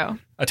Thank for- you.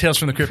 A Tales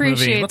from the Crypt movie.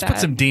 Appreciate Let's put that.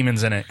 some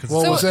demons in it. 'cause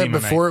Well, it's was that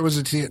Demon before Night. it was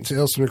a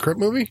Tales from the Crypt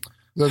movie?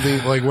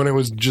 Like when it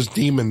was just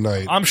Demon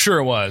Night. I'm sure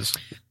it was.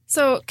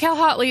 So Cal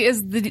Hotley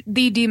is the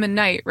Demon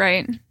Knight,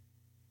 right?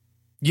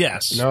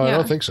 Yes. No, I Yeah.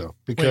 don't think so.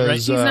 Because right.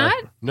 He's not?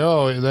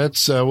 No,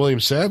 that's William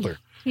Sadler.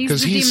 He's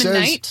 'Cause the he Demon says-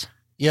 Knight.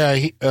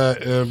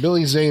 Yeah,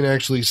 Billy Zane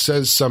actually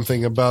says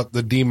something about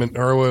the demon,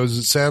 or was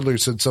it Sadler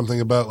said something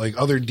about like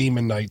other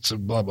demon knights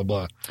and blah blah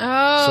blah.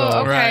 Oh, So-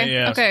 okay. Right,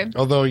 yes. Okay.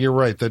 Although you're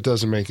right, that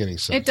doesn't make any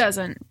sense. It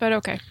doesn't, but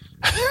okay.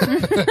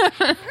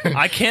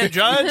 I can't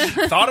judge.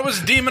 Thought it was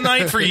Demon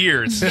Knight for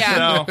years.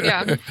 Yeah. So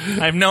Yeah.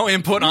 I have no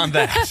input on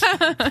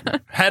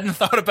that. Hadn't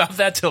thought about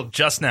that till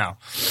just now.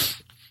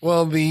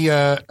 Well,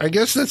 I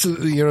guess that's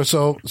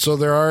so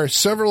there are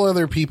several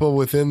other people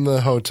within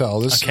the hotel.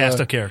 This A cast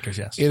of characters,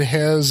 yes. it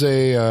has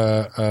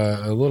a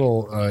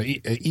little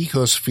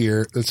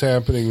ecosphere that's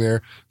happening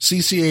there.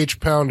 CCH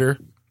Pounder,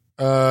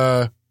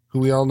 who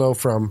we all know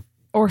from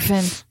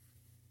Orphan.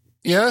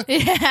 yeah.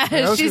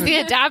 Yeah, was she's gonna- the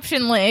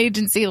adoption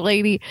agency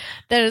lady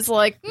that is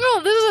like,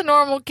 no, this is a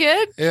normal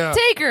kid. Yeah.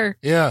 Take her.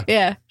 Yeah.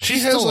 Yeah. She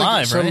She's has still like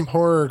alive, some right?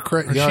 horror.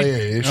 Or Yeah,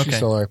 she- she's okay.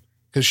 still alive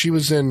because she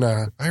was in.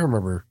 I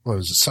remember what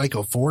was it,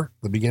 Psycho 4,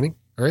 the beginning.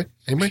 Right?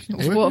 Anybody?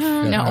 Woof.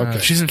 No. okay.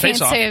 She's in Can't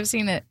Face Off. say I've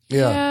seen it.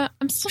 Yeah.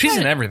 I'm still She's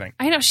not- in everything.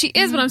 I know she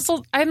is, but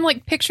I'm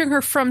like picturing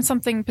her from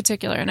something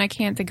particular, and I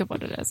can't think of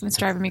what it is. It's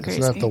driving me It's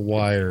crazy. not The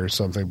Wire or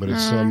something, but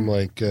it's some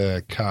like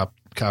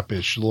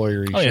copish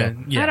lawyery Oh, yeah. show.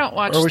 yeah. I don't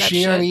watch. Or was that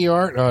she shit. on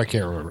ER? No, I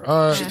can't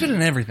remember. She's been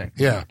in everything.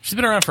 Yeah. She's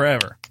been around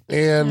forever.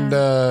 And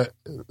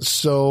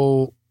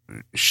so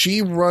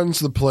she runs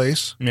the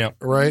place, Yeah.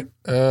 right?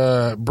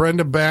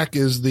 Brenda Back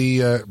is the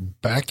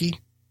Bakke,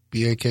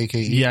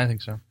 Bakke. Yeah, I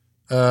think so.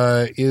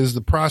 Is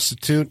the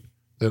prostitute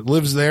that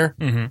lives there.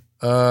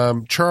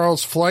 Mm-hmm.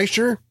 Charles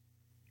Fleischer,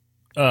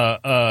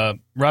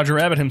 Roger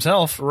Rabbit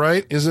himself.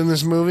 right, is in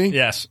this movie.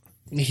 Yes.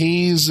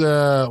 He's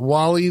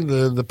Wally,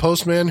 the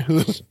postman,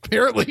 who's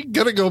apparently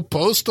going to go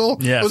postal.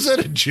 Yes. Was that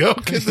a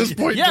joke at this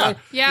point? in Yeah. time?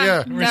 Yeah, Yeah.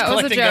 that He's was a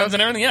collecting guns joke.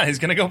 and everything. Yeah, he's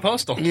going to go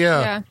postal.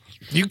 Yeah. Yeah.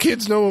 You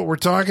kids know what we're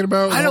talking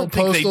about? The I whole don't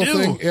think they postal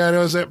do. thing? Yeah, I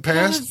know. Is that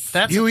past?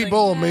 That's the Huey thing.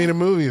 Boll made a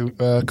movie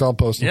called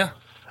Postal. Yeah.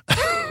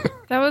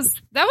 That was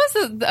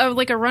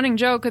like a running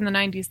joke in the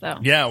 90s, though.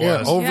 Yeah, it Yeah,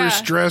 was.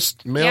 overstressed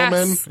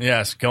mailmen Yes.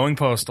 Yes, going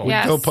postal.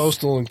 Yeah. go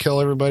postal and kill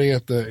everybody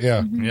at the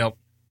Yep.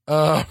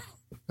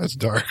 That's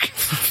dark.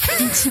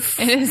 It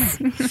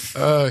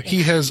is.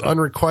 He has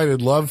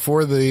unrequited love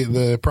for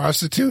the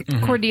prostitute.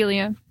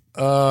 Cordelia.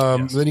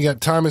 Then you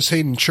got Thomas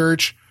Hayden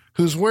Church,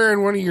 who's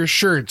wearing one of your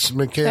shirts,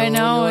 Michaela. I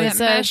know. Like, It's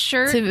That mesh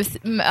shirt? it's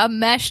a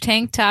mesh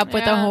tank top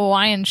with a Yeah.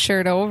 Hawaiian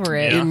shirt over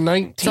it. in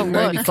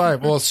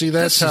 1995. Well, see,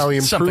 that's This how he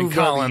is something improved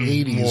on Colin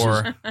the 80s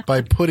wore. is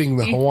by putting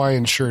the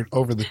Hawaiian shirt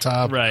over the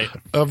top Right.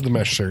 of the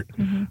mesh shirt.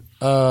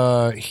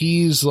 Mm-hmm.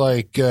 He's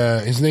like,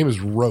 his name is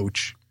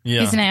Roach.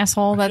 Yeah. He's an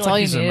asshole. That's all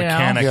you he's need a to know.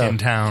 mechanic Yeah. in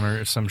town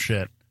or some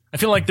shit. I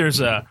feel like there's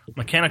a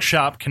mechanic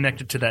shop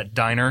connected to that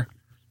diner,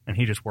 and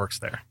he just works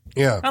there.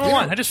 Yeah. I don't know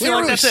why. I just we feel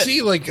don't like really that's it.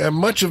 see like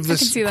much of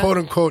this see that. quote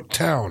unquote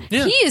town.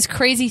 Yeah. He is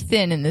crazy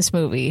thin in this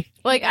movie.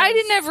 Like, I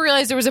didn't ever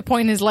realize there was a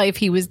point in his life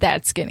he was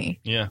that skinny.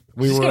 Yeah.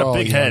 We He's were got all a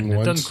big young head. and It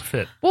once. doesn't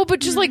fit. Well, but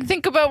just like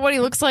think about what he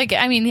looks like.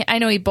 I mean, I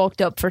know he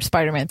bulked up for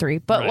Spider-Man 3,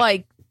 but Right.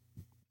 like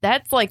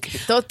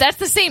that's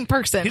the same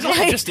person. He's also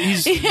Like,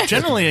 he's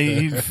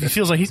generally he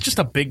feels like he's just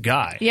a big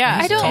guy. yeah,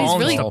 I don't- tall he's and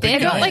really stuff. thin. I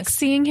don't Yes. like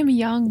seeing him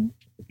young.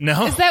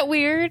 No. Is that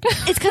weird?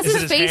 It's because Is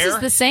it his his face hair? is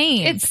the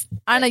same. It's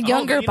on a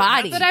younger but you don't have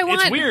body. that. But I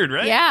want- It's weird,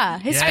 right? Yeah,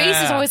 his face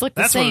has always looked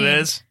the That's same. what it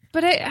is.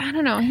 But I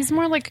don't know. He's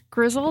more like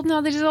grizzled now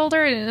that he's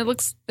older, and it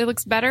looks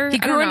better. He I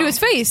don't grew into know. his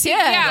face. Yeah.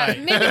 Yeah, Right.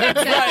 maybe that's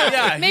it. Right,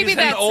 yeah. Maybe He's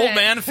had that's an old it.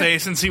 man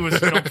face since he was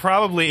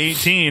probably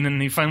 18,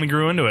 and he finally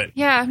grew into it.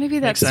 Yeah, maybe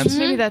that's Makes sense.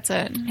 maybe that's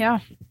it. Yeah.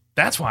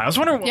 That's why I was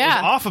wondering what Yeah.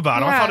 was off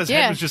about him. I Yeah. thought his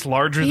Yeah. head was just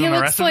larger He than the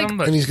looks rest like- of them.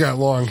 But And he's got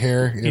long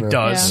hair. he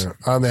does.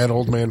 On that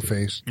old man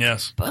face.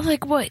 Yes. But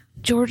like what?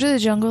 George of the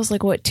Jungle's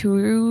like what,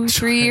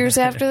 2-3 years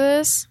after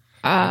this?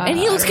 And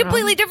he looks I don't know.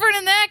 completely different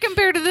in that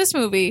compared to this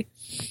movie.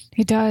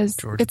 He does.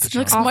 George It's the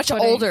Looks Jungle. much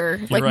off-putting.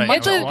 older. Like right.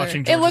 much I was older.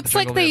 watching It George looks the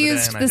like Jungle they the other day,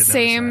 used and I the did notice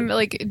same that.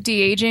 like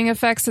de-aging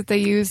effects that they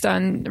used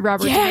on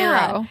Robert De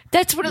Niro.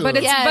 That's what it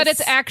But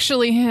it's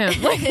actually him.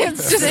 Like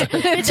it's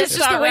just the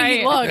not way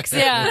he right. looks.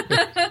 Yeah.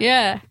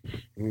 Yeah.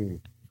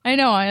 I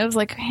know. I was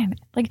like, man,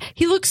 like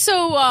he looks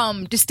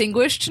so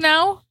distinguished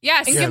now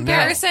Yes. in Yeah,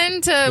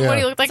 comparison to Yeah. what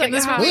he looked like It's in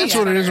this like, movie. Well, that's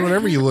what it is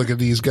whenever you look at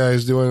these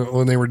guys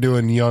when they were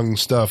doing young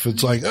stuff.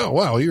 It's like, oh,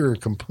 wow, you're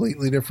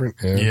completely different.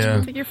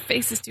 Yeah. Like your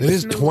face is too It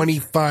is smooth.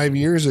 25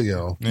 years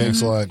ago.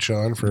 Thanks a lot,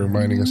 Sean, for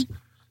reminding us.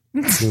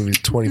 This movie's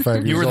 25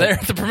 years You were old. there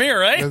at the premiere,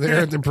 right? They're there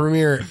at the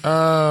premiere.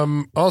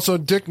 Also,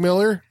 Dick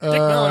Miller.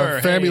 Miller,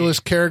 Fabulous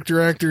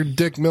character actor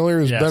Dick Miller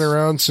has Yes. been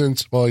around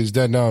since, well, he's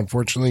dead now,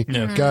 unfortunately.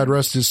 Yeah. God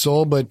rest his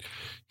soul. But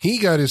he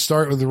got his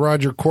start with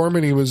Roger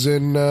Corman. He was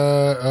in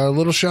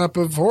Little Shop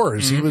of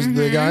Horrors. He was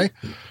the guy.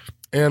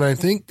 And I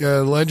think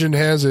legend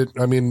has it,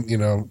 I mean, you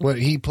know,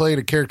 he played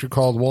a character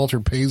called Walter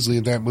Paisley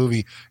in that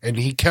movie, and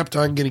he kept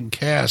on getting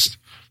cast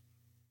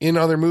in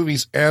other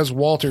movies as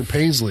Walter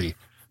Paisley.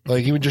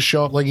 Like, he would just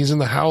show up like he's in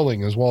The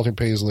Howling as Walter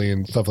Paisley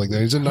and stuff like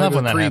that. He's in Night Love of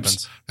when the that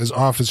Creeps happens. as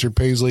Officer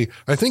Paisley.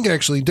 I think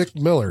actually Dick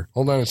Miller.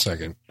 Hold on a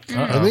second.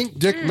 I think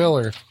Dick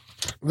Miller,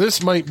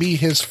 this might be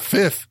his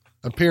 5th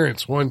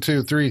appearance. 1,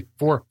 2, 3,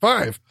 4,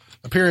 5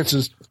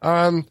 appearances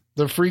on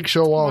the Freak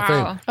Show Wall of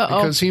Wow. Fame.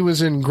 Uh-oh. Because he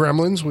was in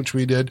Gremlins, which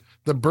we did,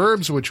 The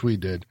Burbs, which we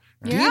did,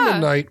 Yeah.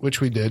 Demon Knight, which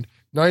we did,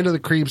 Night of the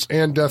Creeps,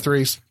 and Death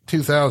Race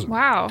 2000.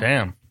 Wow.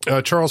 Damn.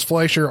 Charles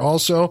Fleischer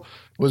also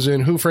was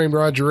in Who Framed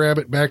Roger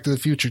Rabbit, Back to the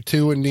Future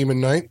 2, and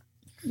Demon Knight.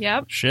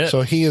 Yep. Shit.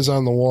 So he is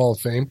on the Wall of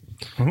Fame.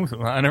 Ooh,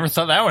 I never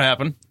thought that would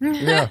happen.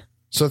 Yeah.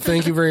 So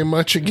thank you very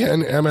much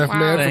again, MF Wow.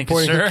 Man, Thank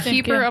for you, pointing. sir.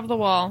 Keeper you. of the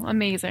Wall.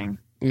 Amazing.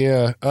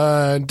 Yeah.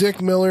 Dick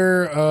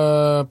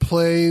Miller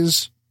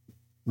plays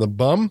the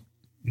bum,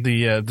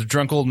 The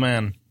drunk old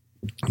man.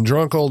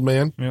 drunk old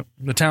man. Yep.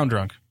 The town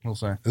drunk, we'll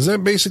say. Is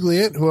that basically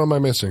it? Who am I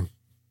missing?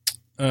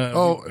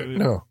 No. Did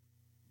Well,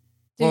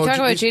 you talk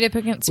about we- Jada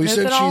Pinkett We Smith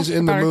said at all? she's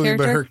in the About movie,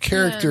 but her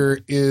character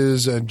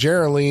is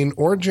Geraldine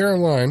or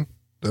Geraldine,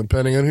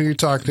 depending on who you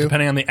talk to,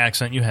 Depending on the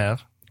accent you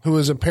have. who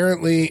is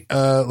apparently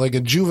like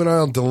a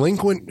juvenile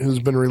delinquent who's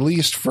been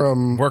released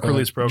from Work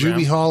release program.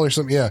 juvie hall or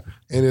something. Yeah,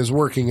 and is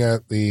working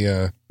at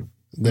the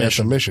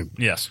mission.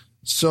 Yes.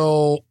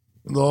 So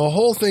the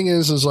whole thing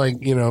is like,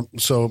 you know,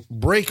 so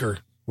Breaker,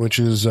 which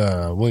is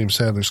William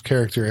Sadler's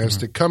character, has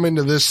to come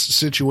into this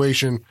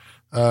situation.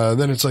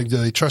 Then it's like, do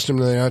they trust him?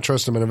 Do they not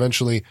trust him? And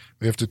eventually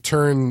we have to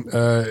turn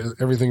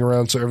everything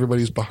around so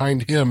everybody's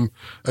behind him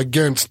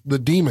against the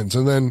demons.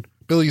 And then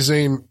Billy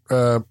Zane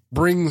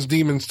brings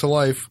demons to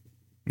life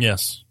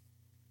Yes.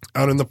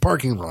 out in the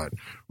parking lot.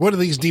 What are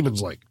these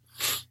demons like?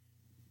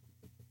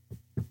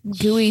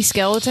 Gooey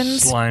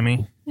skeletons.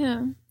 Slimy.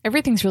 Yeah.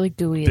 Everything's really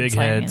gooey. Big and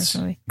slimy in this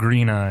heads. movie.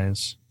 Green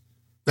eyes.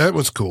 That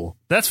was cool.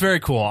 That's very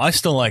cool. I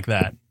still like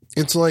that.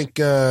 It's like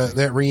that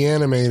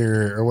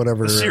Reanimator or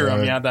whatever. The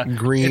serum, yeah. That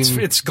green.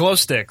 It's glow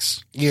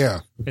sticks. Yeah.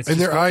 It's in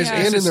their just- eyes yeah, and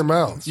it's in just- their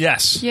mouths.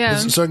 Yes. Yeah.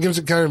 So it gives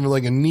it kind of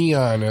like a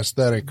neon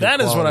aesthetic. That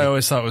is what I quality.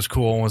 always thought was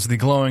cool, was the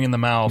glowing in the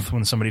mouth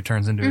when somebody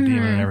turns into a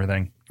demon and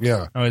everything.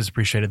 Yeah. I always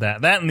appreciated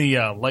that. That and the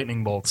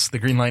lightning bolts, the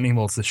green lightning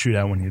bolts that shoot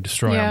out when you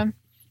destroy Yeah. them.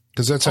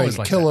 Because that's how you Always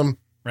like kill that. them.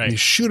 Right. You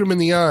shoot them in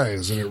the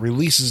eyes and it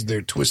releases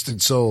their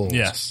twisted souls.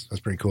 Yes.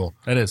 That's pretty cool.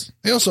 That is.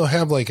 They also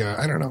have like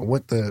I don't know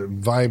what the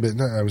vibe is.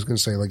 No, I was going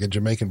to say like a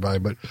Jamaican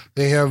vibe, but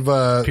they have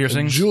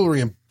Piercings?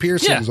 jewelry and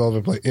piercings all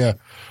over the place. Yeah.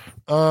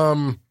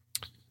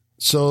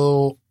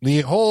 So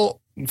the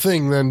whole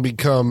thing then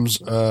becomes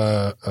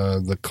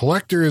the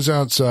collector is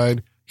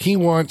outside. He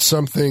wants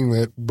something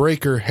that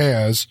Breaker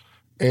has,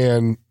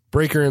 and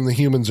Breaker and the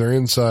humans are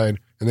inside,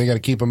 and they got to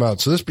keep him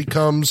out. So this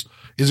becomes,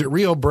 is it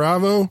Rio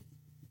Bravo?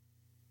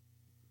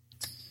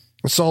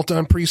 Assault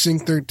on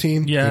Precinct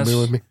 13? Yes. Anybody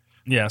with me?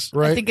 Yes.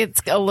 Right? I think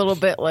it's a little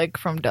bit like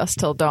From Dusk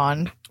Till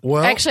Dawn.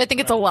 Well, Actually, I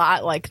think it's a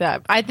lot like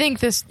that. I think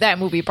that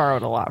movie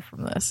borrowed a lot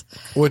from this.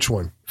 which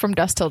one? From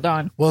Dusk Till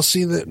Dawn. Well,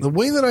 see, the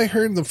way that I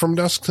heard the From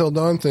Dusk Till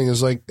Dawn thing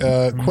is like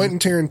Quentin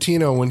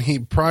Tarantino, when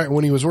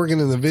he was working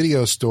in the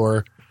video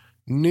store,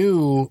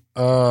 knew,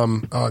 oh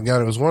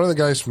God, it was one of the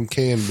guys from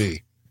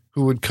K&B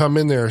who would come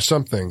in there or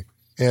something,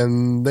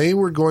 and they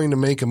were going to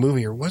make a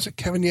movie, or was it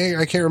Kevin Yeager?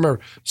 I can't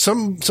remember.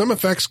 Some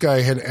effects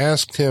guy had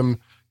asked him,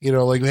 you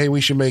know, like, hey,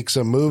 we should make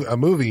a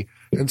movie.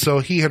 And so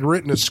he had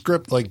written a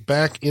script like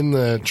back in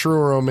the True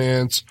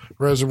Romance,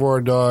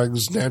 Reservoir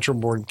Dogs, Natural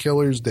Born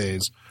Killers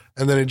days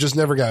and then it just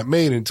never got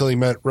made until he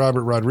met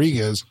Robert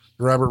Rodriguez.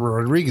 Robert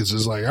Rodriguez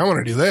is like, I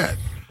want to do that,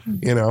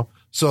 you know.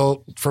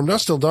 So From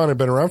Dusk Till Dawn had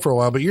been around for a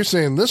while, but you're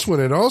saying this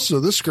script had also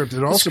The script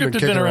been had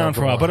kicking been around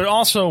for a while, but it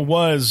also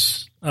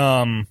was.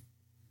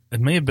 It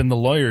may have been the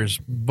lawyers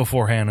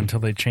beforehand until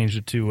they changed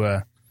it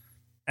to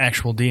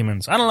actual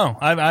demons. I don't know.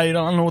 I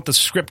don't know what the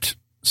script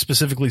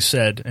specifically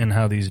said and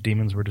how these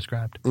demons were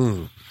described.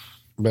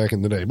 Back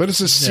in the day, but it's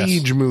a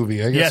siege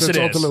movie. I guess Yes, that's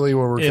it is. ultimately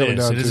what we're coming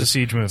down to. It is a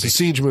siege movie. It's a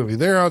siege movie.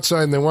 They're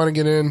outside and they want to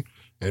get in,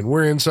 and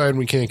we're inside and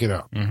we can't get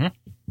out.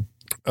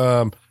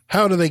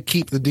 How do they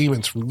keep the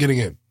demons from getting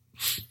in?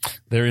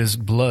 There is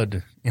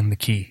blood in the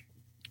key.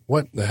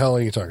 What the hell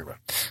are you talking about?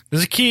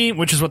 There's a key,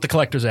 which is what the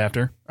collector's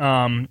after,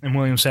 and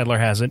William Sadler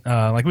has it.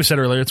 Like we said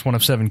earlier, it's one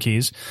of 7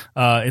 keys.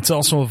 It's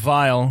also a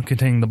vial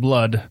containing the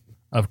blood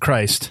of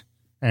Christ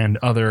and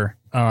other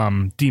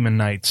demon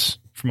knights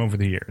from over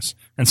the years.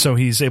 And so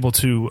he's able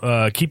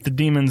to keep the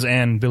demons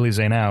and Billy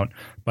Zane out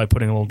by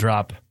putting a little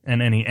drop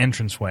in any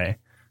entranceway,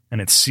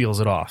 and it seals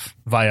it off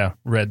via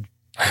red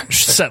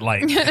set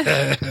light,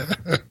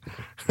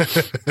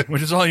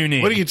 which is all you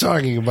need. What are you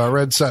talking about,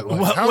 red set light?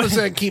 Well, How does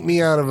that keep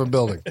me out of a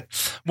building?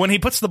 When he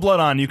puts the blood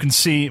on, you can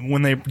see,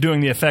 when they're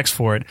doing the effects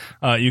for it,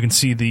 you can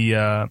see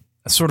the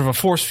sort of a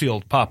force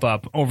field pop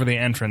up over the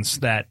entrance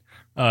that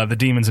the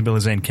demons and Billy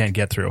Zane can't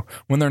get through.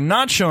 When they're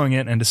not showing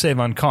it, and to save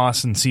on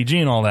costs and CG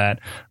and all that,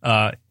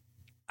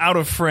 out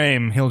of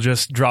frame, he'll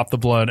just drop the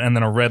blood, and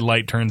then a red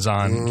light turns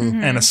on,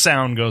 and a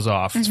sound goes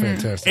off. It's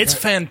fantastic. It's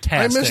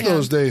fantastic. I miss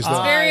those days,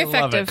 though. Very I love it.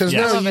 effective. Because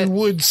Yes. now Love you it.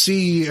 would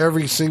see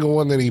every single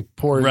one that he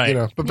poured, Right. you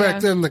know. But back Yeah.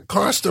 then, the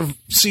cost of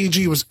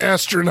CG was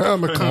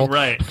astronomical.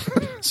 Right.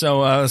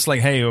 So it's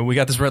like, hey, we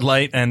got this red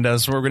light, and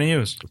that's what we're going to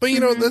use. But,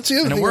 you know, that's the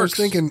other And it thing I was works.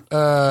 thinking,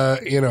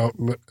 you know,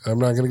 I'm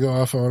not going to go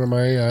off on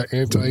my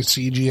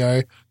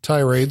anti-CGI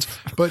tirades,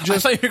 but I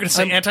just, thought you were going to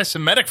say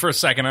anti-Semitic for a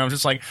second. I was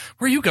just like,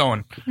 where are you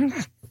going?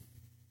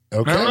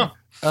 okay. I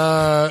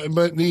don't know.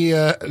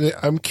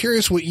 But I'm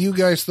curious what you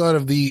guys thought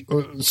of the,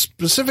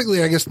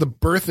 specifically, I guess, the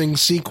birthing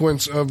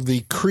sequence of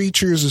the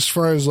creatures as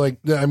far as, like,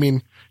 I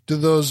mean, do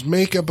those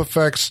makeup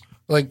effects,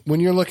 like, when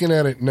you're looking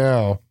at it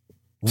now,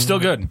 Still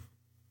good.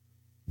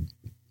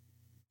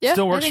 Yeah,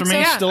 Still I works for think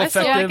me. so. Yeah, Still I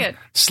still effective. like it.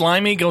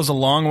 Slimy goes a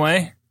long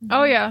way.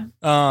 Oh yeah.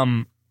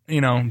 You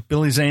know,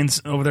 Billy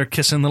Zane's over there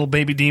kissing little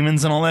baby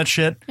demons and all that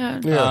shit.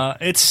 Yeah. Yeah.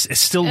 It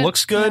still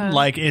looks good. yeah.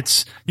 Like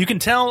you can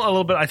tell a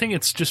little bit. I think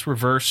it's just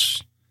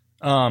reverse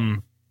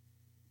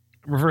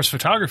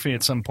photography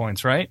at some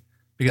points, right? I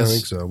Because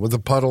think so, with the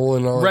puddle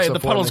and all that right, stuff.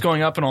 the puddle's on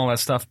going up and all that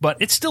stuff, but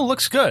it still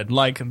looks good.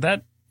 Like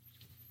that.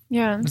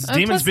 Yeah. It's And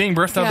demons plus- being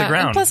birthed out of the and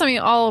ground. plus, I mean,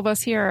 all of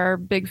us here are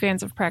big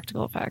fans of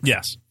practical effects.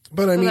 Yes.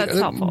 But I So mean, that's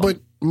helpful. but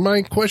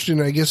my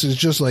question, I guess, is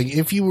just like,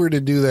 if you were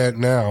to do that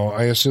now,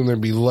 I assume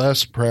there'd be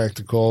less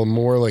practical and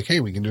more like, hey,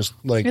 we can just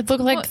like, It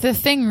looked like the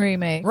Thing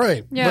remake.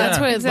 right. Yeah, But That's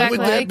what it exactly.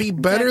 would that be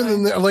better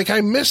than that? Like, I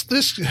missed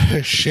this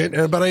shit,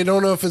 but I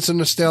don't know if it's a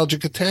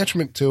nostalgic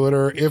attachment to it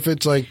or if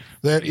it's like,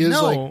 that is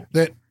No. like,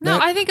 that. No,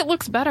 that- I think it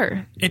looks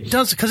better. It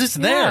does because it's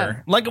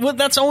there. Like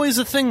that's always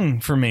a thing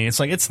for me. It's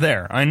like it's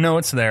there. I know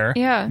it's there.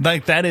 Yeah.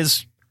 Like that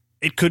is.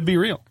 It could be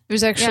real. It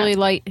was actually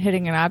light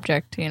hitting an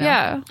object, you know?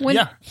 Yeah. When,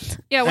 Yeah.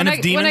 Yeah. When And I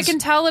if demons- can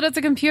tell that it's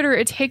a computer,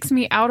 it takes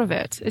me out of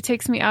it. It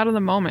takes me out of the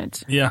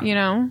moment. Yeah. You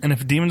know. And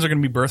if demons are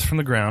going to be birthed from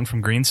the ground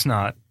from green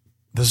snot,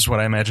 this is what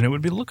I imagine it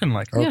would be looking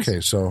like.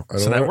 Okay, so I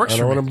So don't, that wanna, works I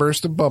for don't me. want to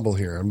burst a bubble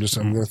here. I'm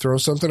going to throw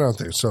something out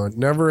there. So it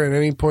never at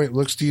any point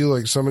looks to you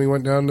like somebody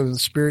went down to the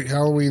Spirit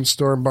Halloween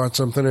store and bought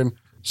something and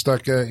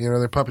stuck, they're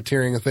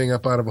puppeteering a thing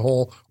up out of a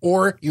hole,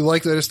 or you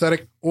like that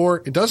aesthetic,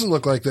 or it doesn't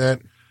look like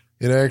that.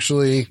 It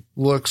actually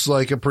looks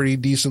like a pretty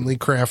decently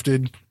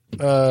crafted,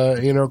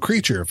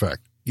 creature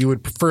effect. You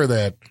would prefer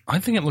that. I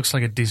think it looks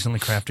like a decently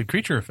crafted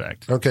creature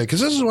effect. Okay, because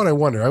this is what I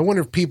wonder. I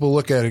wonder if people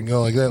look at it and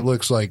go, like, that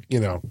looks like,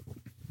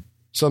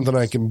 something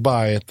I can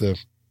buy at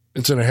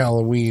it's in a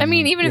Halloween. I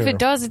mean, even if it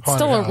does, it's haunted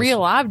still a house.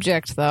 real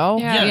object, though.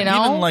 Yeah. You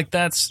know? Even like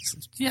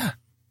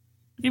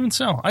even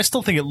so, I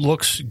still think it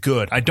looks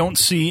good. I don't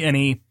see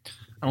any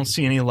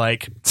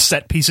like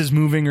set pieces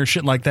moving or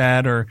shit like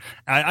that, or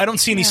I don't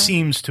see any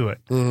seams to it.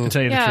 To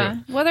tell you the Yeah.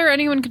 truth. Whether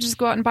anyone could just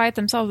go out and buy it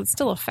themselves, it's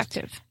still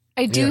effective.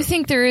 I do Yeah.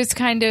 think there is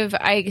kind of,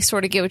 I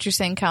sort of get what you're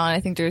saying, Colin. I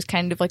think there's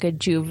kind of like a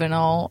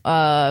juvenile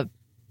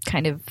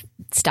kind of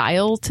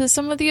style to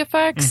some of the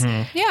effects.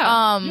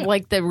 Yeah.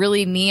 Like the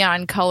really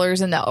neon colors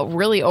and the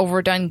really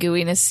overdone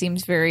gooiness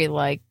seems very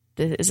like,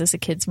 is this a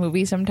kid's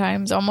movie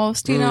sometimes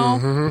almost, you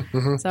know?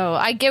 So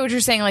I get what you're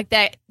saying. Like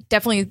that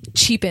definitely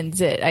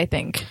cheapens it, I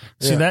think.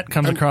 See, that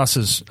comes across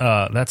as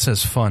that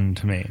says fun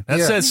to me. That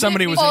Yeah. says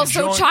somebody was Also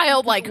enjoying.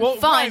 childlike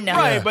fun.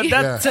 Right, but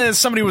that Yeah. says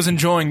somebody was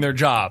enjoying their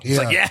job. It's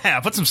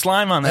like, put some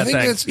slime on that I think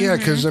thing. that's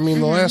because I mean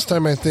the last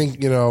time I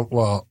think it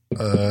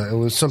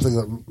was something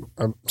that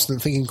I'm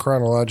thinking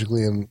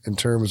chronologically in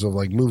terms of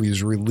like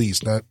movies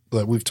released, not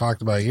that we've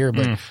talked about here,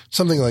 but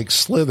something like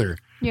Slither,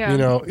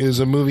 Yeah. is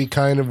a movie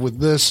kind of with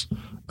this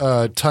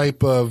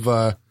type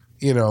of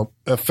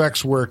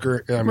effects work.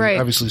 Right.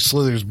 Obviously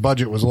Slither's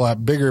budget was a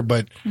lot bigger,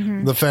 but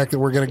the fact that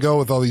we're going to go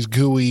with all these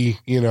gooey,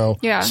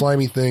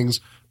 slimy things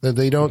that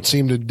they don't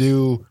seem to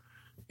do,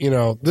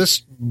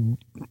 this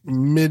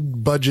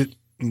mid-budget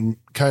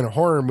kind of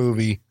horror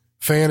movie,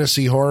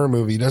 fantasy horror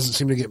movie doesn't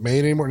seem to get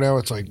made anymore. Now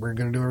it's like, we're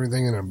going to do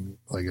everything in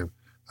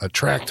a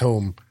tract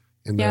home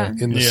in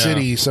the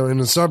city. So in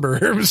the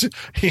suburbs,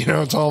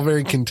 it's all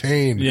very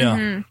contained.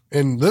 Yeah.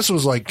 And this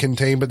was like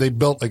contained, but they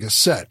built like a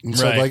set and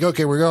said like,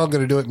 okay, we're all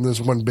going to do it in this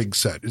one big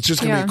set. It's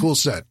just going to be a cool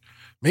set.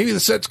 Maybe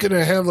the set's going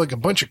to have like a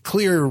bunch of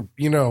clear,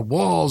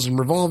 walls and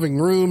revolving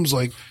rooms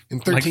like in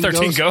 13, Like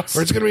 13 Ghosts.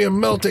 Or it's going to be a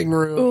melting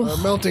room, a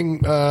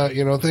melting,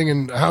 thing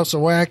in House of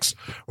Wax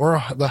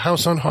or the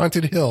House on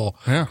Haunted Hill.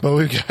 Yeah. But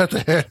we've got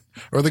that,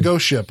 or the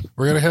Ghost Ship.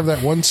 We're going to have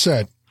that one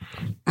set.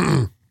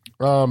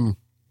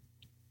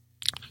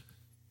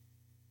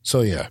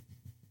 So yeah,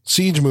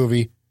 siege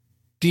movie,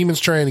 demons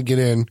trying to get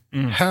in.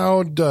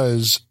 How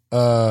does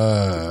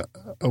what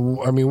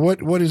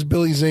is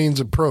Billy Zane's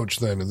approach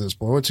then at this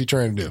point? What's he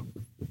trying to do,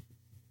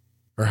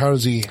 or how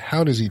does he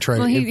try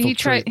to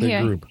infiltrate the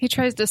group? He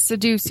tries to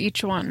seduce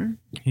each one.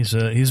 He's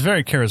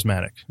very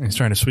charismatic. He's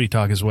trying to sweet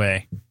talk his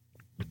way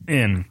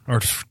in, or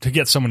to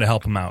get someone to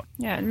help him out.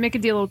 Yeah, and make a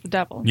deal with the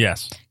devil.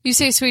 Yes. You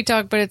say sweet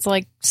talk, but it's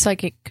like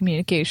psychic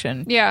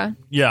communication. Yeah.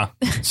 Yeah.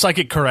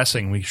 Psychic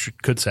caressing, we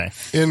could say.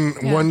 In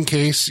one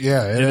case,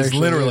 It is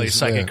literally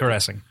psychic yeah.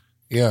 caressing.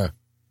 Yeah.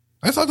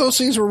 I thought those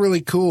scenes were really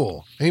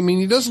cool. I mean,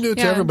 he doesn't do it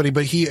to everybody,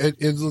 but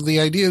the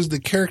idea is the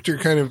character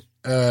kind of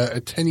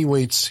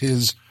attenuates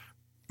his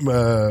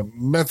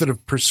method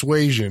of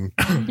persuasion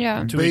Yeah.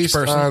 To each based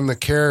person. on the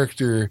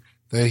character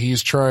that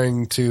he's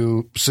trying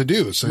to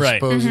seduce, I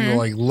suppose, and to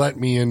like let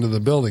me into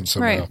the building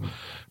somehow.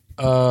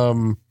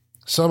 Right.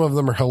 Some of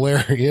them are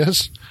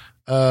hilarious.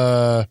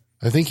 I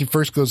think he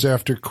first goes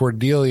after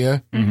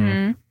Cordelia.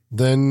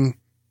 Then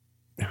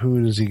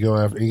who does he go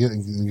after? He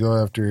go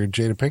after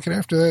Jada Pinkett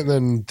after that.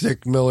 Then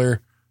Dick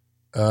Miller,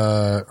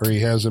 or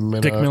he has him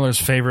in Dick Miller's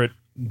favorite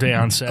day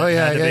on set. Oh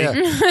had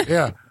to be.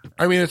 yeah.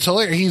 I mean, it's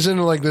hilarious. He's in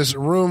like this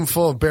room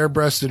full of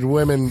bare-breasted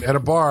women at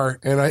a bar,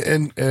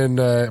 and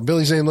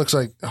Billy Zane looks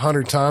like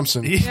Hunter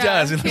Thompson. He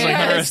does. He looks like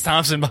Hunter S.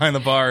 Thompson behind the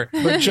bar.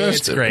 But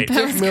just It's great.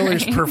 Dick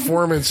Miller's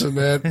performance in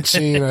that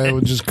scene, I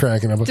was just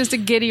cracking up. Just a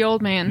giddy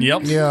old man.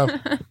 Yep.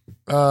 Yeah.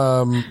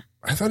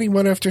 I thought he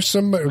went after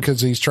somebody because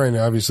he's trying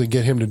to obviously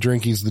get him to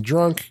drink. He's the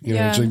drunk,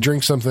 Yeah. so he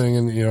drinks something,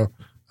 and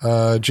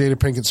Jada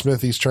Pinkett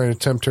Smith. He's trying to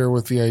tempt her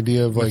with the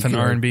idea of With like an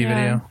R&B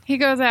video. He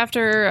goes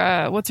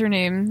after what's her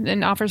name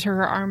and offers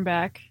her arm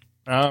back.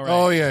 Oh, right.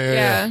 Oh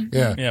yeah.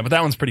 Yeah, but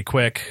that one's pretty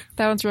quick.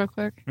 That one's real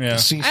quick. Yeah.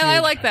 I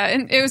like that,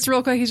 and it was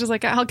real quick. He's just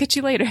like, "I'll get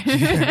you later."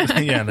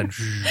 Yeah, then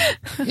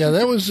Yeah,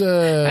 that was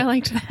I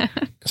liked that.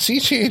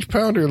 CCH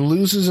Pounder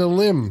loses a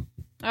limb.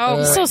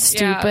 Oh, So yeah.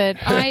 stupid.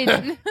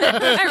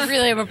 I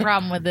really have a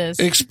problem with this.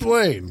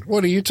 Explain.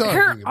 What are you talking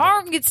Her about?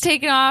 arm gets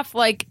taken off,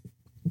 like,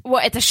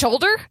 what, at the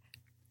shoulder?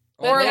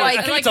 Or Yeah, like,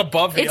 I think it's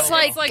above the it's elbow.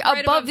 like, It's like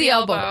right above the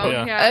elbow.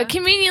 Yeah. Yeah.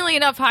 Conveniently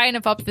enough, high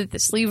enough up that the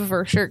sleeve of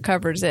her shirt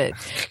covers it.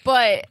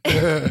 But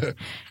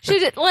she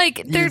did, like,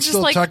 You they're can just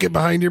still like, tuck it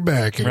behind your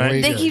back. And Right. away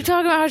you they go. keep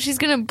talking about how she's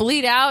gonna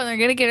bleed out and they're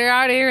gonna get her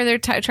out of here. And they're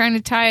trying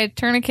to tie a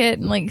tourniquet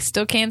and like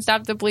still can't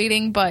stop the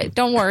bleeding. But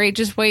don't worry,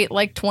 just wait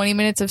like 20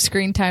 minutes of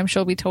screen time.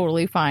 She'll be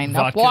totally fine.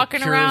 Vodka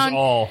Walking cures around,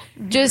 all.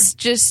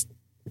 just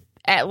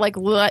at like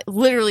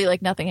literally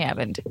like nothing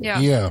happened. Yeah.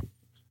 Yeah.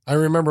 I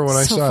remember when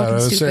I So saw it, I fucking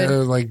was saying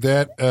stupid. like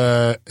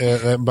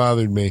that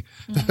bothered me.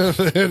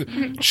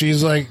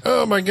 She's like,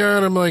 oh my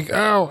God. I'm like,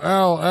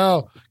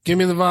 ow. Give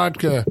me the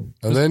vodka.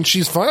 And then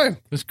she's fine.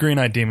 There's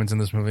green-eyed demons in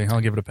this movie. I'll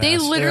give it a pass. They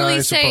literally Yeah,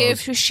 I say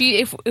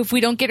suppose. if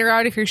we don't get her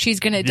out of here, she's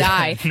gonna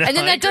die, no, and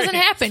then I that doesn't agree.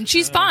 happen.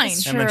 She's fine.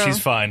 and then True. she's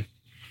fine.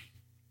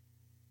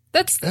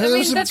 That's. I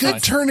There's mean, a that's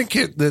good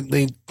tourniquet that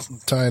they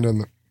tied on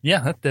the.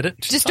 Yeah, that did it.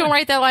 She's Just fine. don't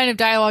write that line of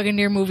dialogue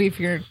into your movie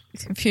if you're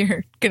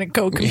gonna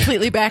go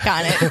completely back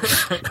on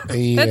it.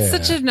 Yeah. That's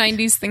such a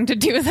 '90s thing to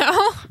do,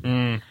 though.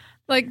 Mm.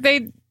 Like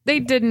they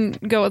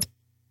didn't go with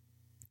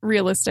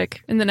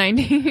realistic in the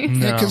 '90s.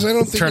 No. Because I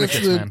don't think that's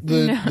Tourniquets,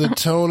 man. the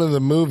tone of the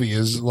movie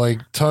is like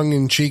tongue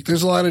in cheek.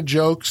 There's a lot of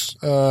jokes.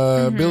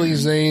 Billy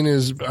Zane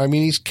is, I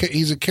mean, he's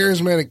a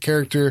charismatic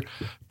character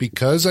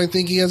because I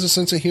think he has a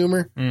sense of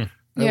humor.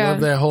 I Yeah.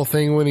 love that whole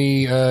thing when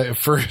he at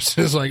first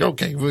is like,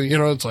 okay, well,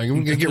 it's like,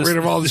 I'm going to get rid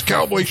of all this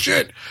cowboy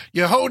shit.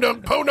 You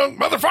ho-dunk, po-dunk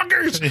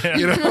motherfuckers.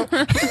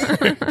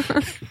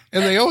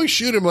 And they always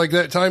shoot him like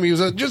that time he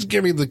was just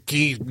give me the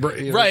key.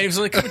 Right, he was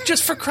like,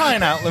 just for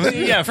crying out loud.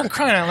 Yeah, for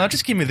crying out loud,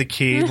 just give me the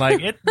key.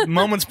 Like,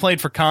 moments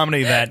played for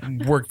comedy that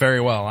work very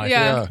well. I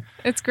Yeah, feel,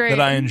 it's great. that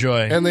I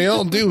enjoy. And they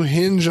all do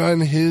hinge on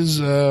his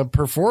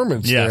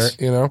performance Yes.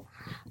 there,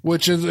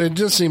 which is, it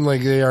just seemed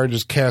like they are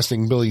just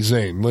casting Billy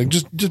Zane. Like,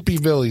 just be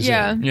Billy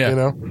Yeah. Zane,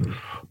 Yeah.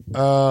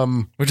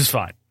 Which is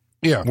fine.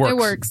 Yeah. Works. It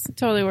works.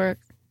 Totally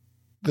works.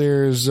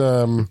 There's,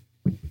 ultimately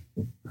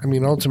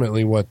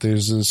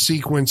there's the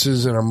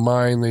sequences in a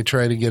mind they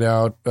try to get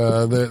out.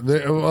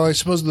 I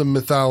suppose the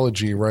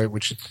mythology, right,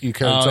 which you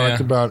kind of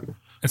talked about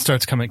It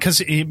starts coming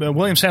because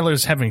William Sadler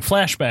is having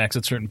flashbacks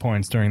at certain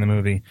points during the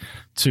movie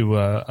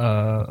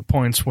to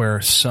points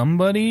where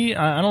somebody,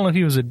 I don't know if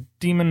he was a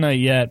demon knight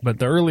yet, but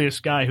the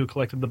earliest guy who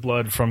collected the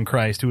blood from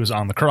Christ, who was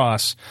on the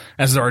cross,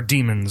 as there are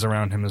demons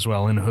around him as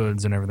well in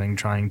hoods and everything,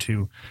 trying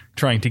to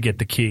get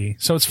the key.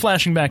 So it's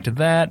flashing back to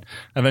that.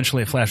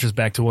 Eventually, it flashes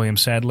back to William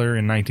Sadler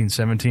in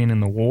 1917 in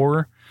the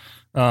war,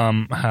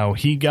 how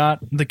he got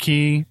the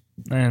key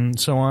and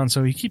so on.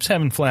 So he keeps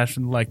having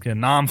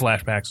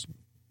non-flashbacks.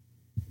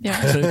 Yeah.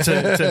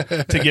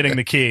 to getting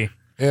the key.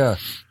 Yeah.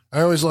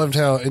 I always loved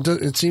how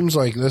it seems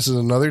like this is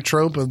another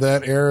trope of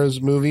that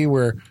era's movie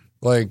where,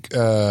 like,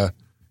 it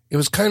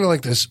was kind of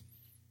like this.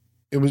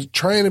 It was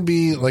trying to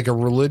be like a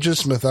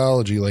religious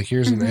mythology. Like,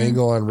 here's an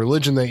angle on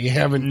religion that you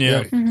haven't,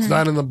 it's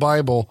not in the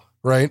Bible,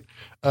 right?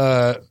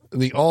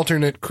 The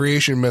alternate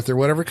creation myth or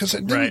whatever. Because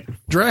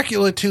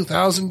Dracula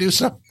 2000 do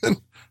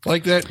something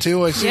like that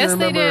too? I seem to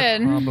remember. They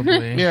did.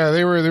 Probably. Yeah,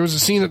 there was a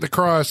scene at the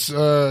cross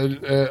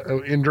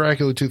in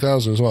Dracula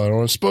 2000 as well. I don't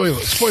want to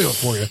spoil it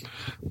for you.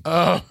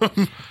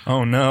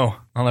 Oh no,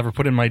 I'll never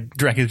put in my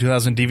Dracula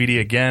 2000 DVD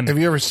again. Have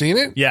you ever seen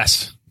it?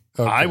 Yes.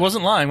 Okay. I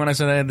wasn't lying when I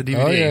said I had the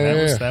DVD. Oh,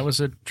 yeah, That was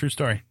a true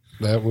story.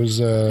 That was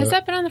Has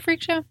that been on the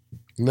Freak Show?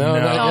 no.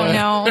 Oh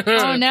no!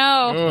 Oh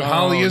no! Oh,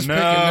 Holly is no.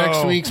 picking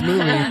next week's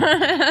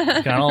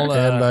movie, Got all,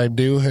 and I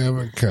do have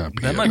a copy.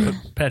 that might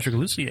put Patrick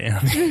Lussier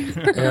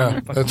on. Yeah,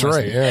 that's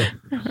right. Yeah,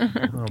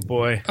 Oh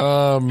boy.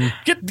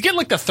 yeah, Get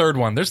like the third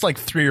one. There's like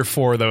 3 or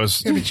 4 of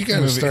those. but you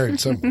got to start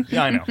something.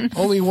 Yeah, I know.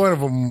 Only one of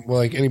them,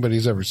 like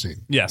anybody's ever seen.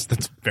 Yes,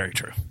 that's very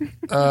true.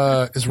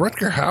 Is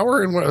Rutger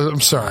Hauer in one?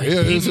 I'm sorry,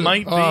 He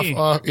might be.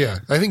 Yeah,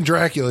 I think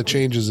Dracula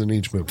changes in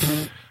each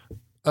movie.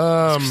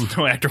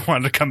 No actor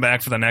wanted to come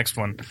back for the next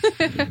one.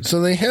 So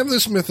they have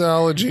this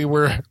mythology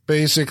where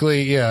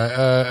basically,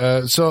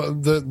 so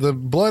the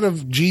blood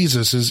of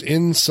Jesus is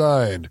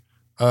inside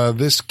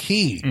this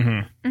key.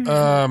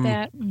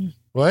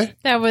 What?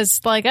 That was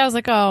like, I was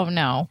like, oh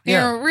no.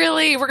 Yeah.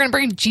 Really? We're going to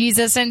bring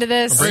Jesus into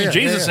this? Bring Yeah,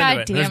 Jesus yeah.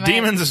 into it. God There's damn it.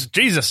 demons. It's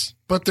Jesus.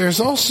 But there's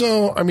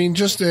also, I mean,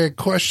 just a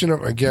question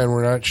of, again,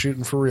 we're not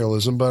shooting for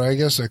realism, but I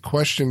guess a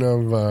question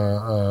of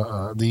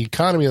the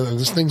economy of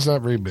this thing's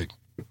not very big.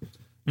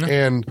 No.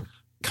 And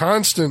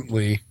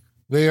constantly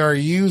they are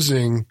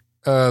using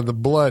the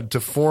blood to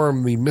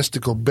form the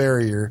mystical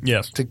barrier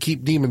Yes. to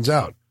keep demons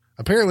out.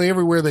 Apparently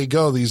everywhere they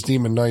go, these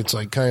demon knights,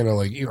 like, kind of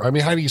like, I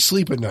mean, how do you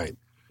sleep at night?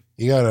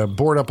 You got to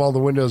board up all the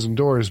windows and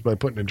doors by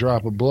putting a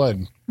drop of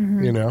blood,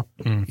 you know?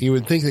 You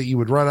would think that you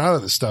would run out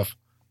of this stuff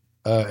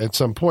at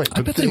some point.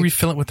 I bet they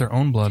refill it with their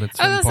own blood at I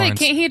certain was gonna say,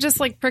 points. can't he just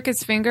like prick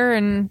his finger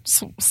and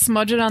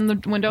smudge it on the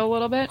window a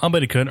little bit? I'll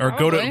bet he could. Or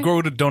Probably.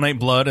 go to donate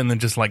blood and then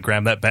just like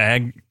grab that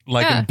bag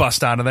Yeah. and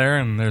bust out of there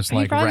and there's And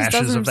he like probably just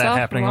does rashes it of that himself,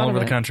 happening a lot all over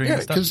of the it. country Yeah,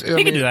 and stuff. because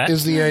He could do that.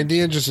 Is the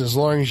idea just as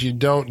long as you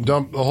don't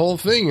dump the whole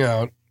thing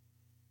out,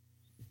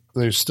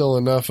 there's still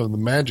enough of the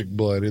magic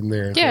blood in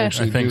there. to Yeah.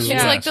 actually I think do so. the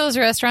It's Yeah. work. like those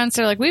restaurants.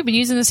 They're like, we've been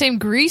using the same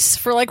grease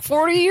for like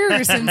 40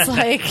 years. And it's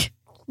like,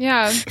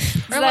 Yeah.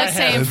 Or like that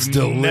same. It's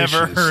delicious.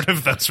 Never heard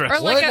of those Or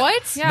restaurants. like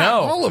What? Yeah. No.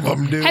 All of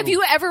them do. Have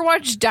you ever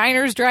watched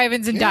Diners,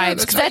 Drive-Ins, and Yeah,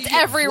 Dives? that's Because how you that's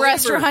get every flavor.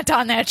 restaurant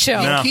on that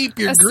show. You No. keep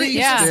your grease,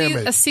 yeah. damn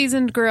it. A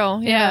seasoned grill.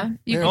 Yeah. You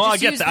Yeah. can Oh, I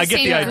just get use the- I get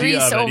same the idea grease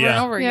of it, over yeah.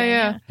 and over Yeah,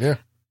 again. yeah. Yeah.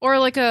 Or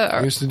like I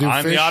a used to do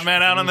I'm fish. the odd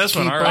man out on this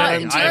one. Keep All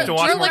right. on- I have to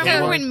watch Or more like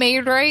people. when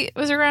Maid-Rite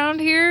was around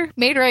here.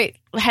 Maid-Rite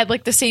had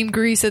like the same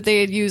grease that they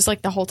had used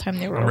like the whole time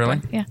they were Oh, really?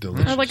 open. Yeah.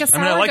 Delicious. or like a I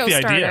mean, I sourdough like the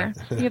idea.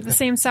 starter. You have the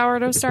same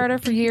sourdough starter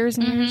for years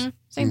and years.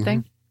 Same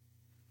thing.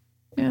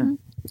 Yeah.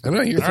 I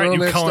know you're All right, throwing you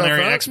that stuff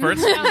culinary out.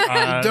 experts. Dump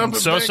it I'm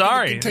so back in the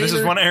sorry. This is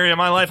container. one area of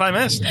my life I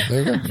missed.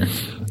 There you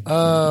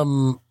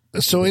go.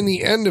 So in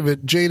the end of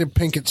it, Jada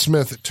Pinkett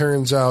Smith, it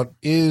turns out,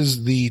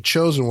 is the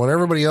chosen one.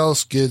 Everybody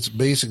else gets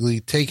basically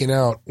taken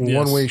out in Yes.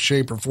 one way,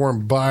 shape, or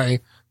form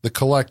by the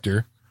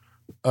collector.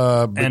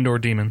 And or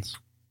demons.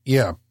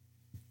 Yeah.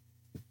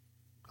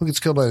 Who gets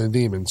killed by the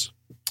demons?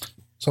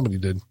 Somebody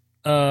did.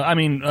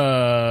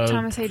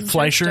 Thomas Hayden Church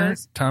Fleischer.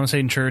 does. Thomas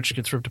Hayden Church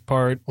gets ripped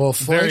apart. Well,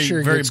 Very,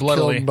 Fleischer very gets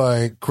bloodily. killed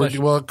by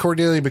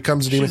Cordelia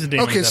becomes a demon. She's a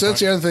demon Okay, at so that that's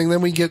the other thing.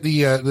 Then we get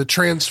the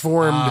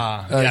transformed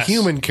yes.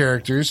 human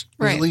characters.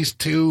 There's Right. at least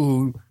 2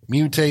 who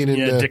mutate into.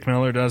 Yeah, Dick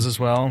Miller does as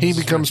well. He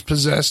becomes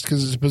possessed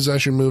because it's a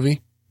possession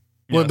movie.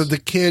 Well, Yes. but the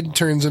kid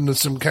turns into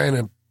some kind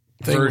of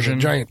thing Version. with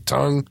a giant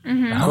tongue.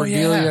 Oh,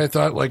 Cordelia, yeah. I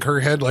thought like her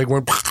head like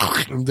went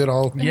and did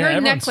all. And Yeah, her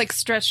everyone's- neck like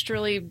stretched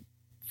really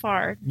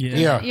far.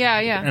 Yeah. Yeah,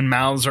 yeah. And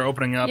mouths are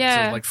opening up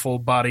Yeah. to like full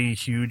body,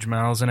 huge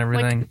mouths and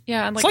everything. Like,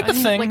 yeah, and It's like, like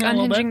The Thing like a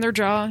little unhinging bit. their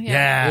jaw.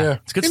 Yeah. Yeah.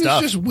 It's good and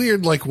stuff. It's just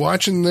weird, like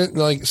watching that.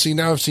 Like, see,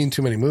 now I've seen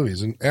too many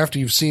movies, and after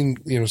you've seen,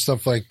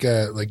 stuff like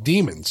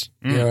Demons,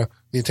 the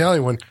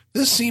Italian one,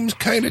 this seems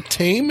kind of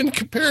tame in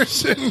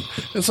comparison.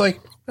 It's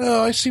like,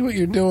 oh, I see what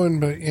you're doing,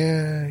 but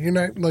yeah, you're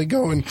not like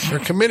going or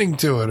committing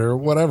to it or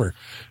whatever.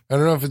 I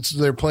don't know if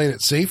they're playing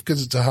it safe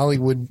because it's a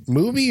Hollywood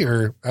movie,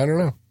 or I don't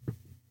know.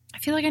 I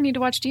feel like I need to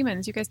watch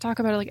Demons. You guys talk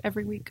about it like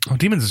every week. Oh,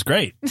 Demons is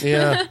great.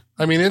 Yeah,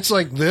 I mean, it's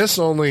like this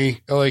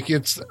only like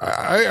it's.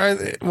 I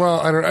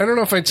don't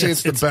know if I'd say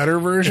it's the better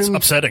It's version.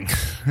 upsetting.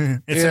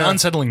 It's Yeah. an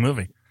unsettling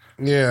movie.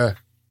 Yeah.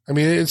 I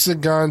mean, it's the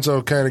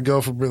Gonzo kind of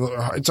go for.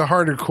 It's a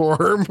harder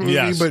core movie,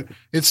 Yes. but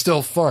it's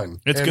still fun.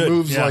 It's and good,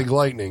 moves yeah. like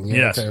lightning. You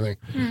Yes. know, kind of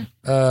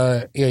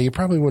thing. Yeah, you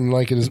probably wouldn't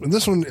like it.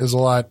 This one is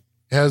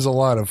has a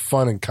lot of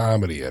fun and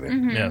comedy in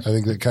it. Yes. I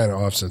think that kind of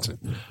offsets it.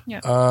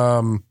 Yeah.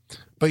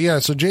 But yeah,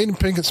 so Jaden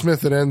Pinkett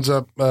Smith, it ends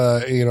up,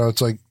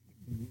 it's like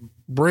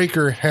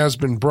Breaker has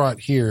been brought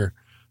here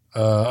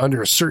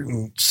under a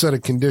certain set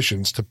of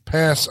conditions to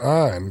pass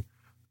on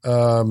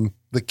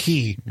the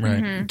key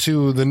Right.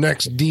 to the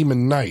next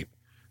Demon Knight.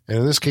 And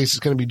in this case, it's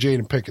going to be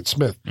Jaden Pinkett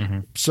Smith.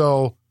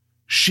 So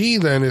she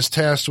then is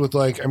tasked with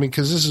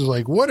because this is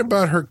what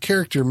about her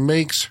character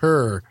makes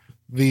her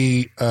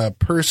the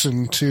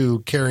person to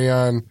carry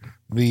on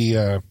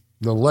the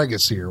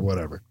legacy or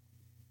whatever.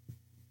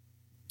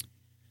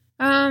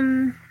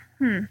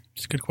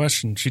 It's a good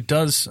question. She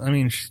does. I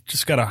mean, she's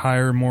just got a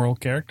higher moral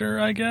character,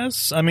 I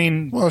guess. I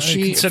mean, Well,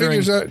 she considering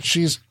figures out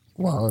she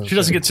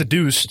doesn't get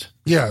seduced.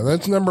 Yeah,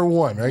 that's number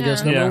one. I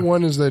guess number Yeah.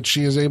 one is that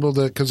she is able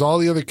to, because all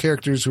the other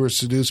characters who are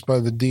seduced by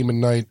the Demon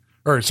Knight,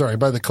 by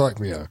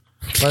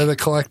the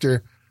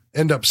Collector,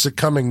 end up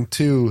succumbing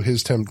to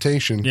his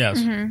temptation.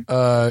 Yes.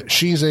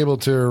 She's able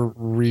to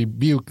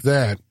rebuke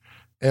that.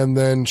 And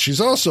then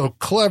she's also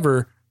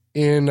clever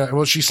in,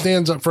 she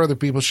stands up for other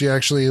people. She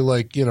actually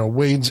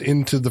wades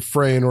into the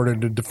fray in order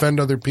to defend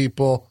other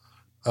people.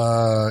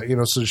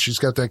 So she's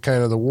got that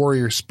kind of the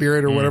warrior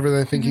spirit or whatever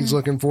they think he's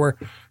looking for.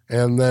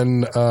 And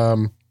then,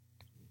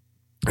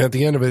 at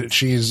the end of it,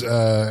 she's,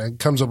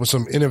 comes up with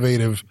some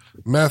innovative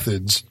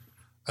methods,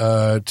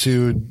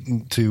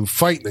 to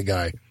fight the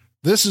guy.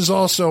 This is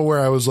also where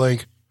I was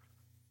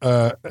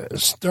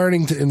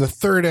starting to, in the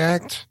third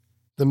act,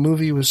 the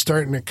movie was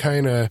starting to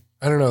kind of,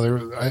 I don't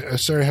know, I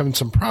started having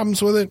some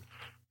problems with it.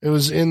 It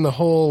was in the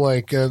whole,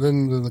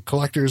 then the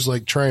Collector's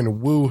trying to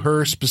woo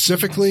her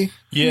specifically.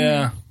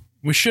 Yeah.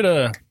 We should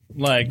have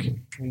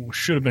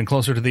been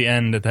closer to the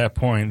end at that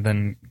point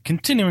than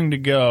continuing to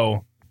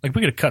go. We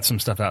could have cut some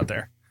stuff out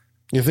there.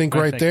 You think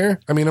I think- there?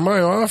 I mean, am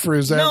I off, or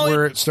is that No,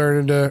 where it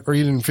started to, or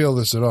you didn't feel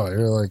this at all?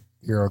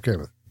 You're okay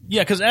with it?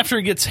 Yeah, because after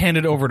it gets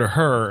handed over to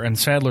her and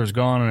Sadler's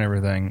gone and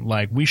everything,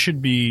 we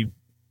should be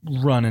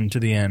running to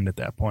the end at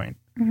that point.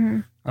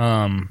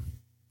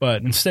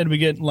 But instead we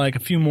get a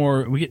few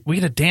more. We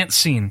get a dance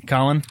scene,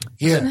 Colin.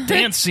 Yeah.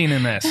 Dance scene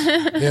in this.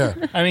 Yeah.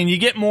 I mean, you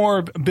get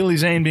more Billy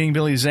Zane being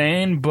Billy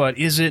Zane, but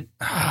is it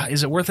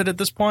worth it at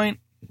this point?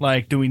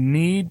 Do we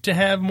need to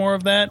have more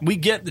of that? We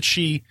get that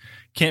she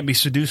can't be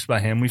seduced by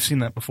him. We've seen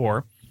that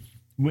before.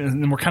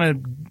 And we're kind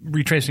of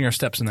retracing our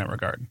steps in that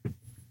regard.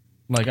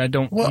 I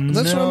don't Well,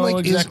 that's know what I'm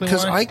exactly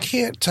because why. I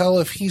can't tell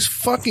if he's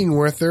fucking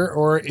with her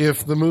or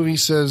if the movie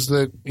says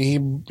that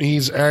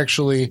he's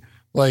actually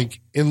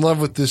in love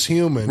with this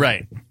human.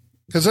 Right.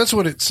 Because that's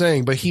what it's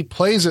saying, but he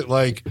plays it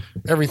like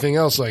everything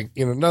else,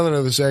 none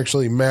of this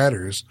actually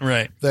matters.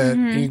 Right. That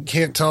you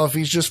can't tell if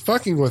he's just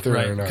fucking with her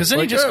Right. or not. 'Cause then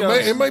he just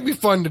goes- it might be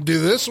fun to do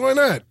this. Why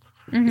not?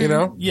 You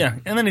know? Yeah.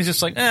 And then he's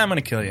just I'm going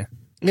to kill you.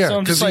 Yeah, So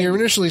I'm because just he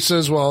initially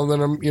says, well,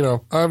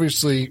 then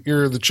obviously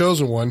you're the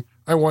chosen one.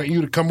 I want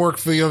you to come work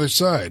for the other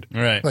side.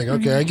 Right.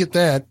 Okay, I get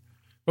that.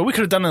 But we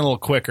could have done it a little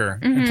quicker.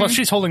 And plus,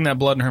 she's holding that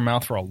blood in her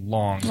mouth for a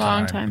long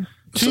time.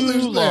 Too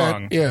there's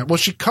long. that. Yeah, well,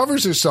 she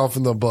covers herself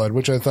in the blood,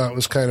 which I thought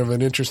was kind of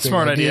an interesting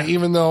Smart idea.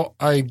 even though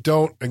I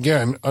don't,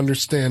 again,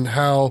 understand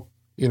how,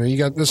 you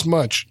got this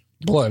much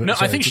blood. No,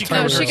 It's I like think it's she a tiny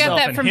covers she got herself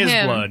that in from his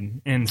him.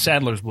 blood, in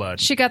Sadler's blood.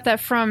 She got that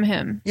from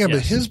him. Yeah, but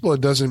Yes. his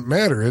blood doesn't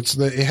matter. It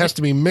has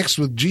to be mixed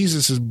with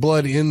Jesus's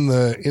blood in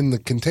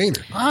the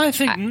container. I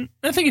think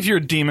if you're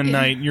a demon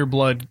knight, your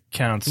blood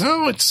counts.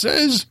 No, it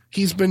says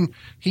he's been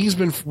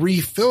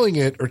refilling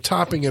it or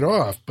topping it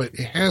off, but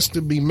it has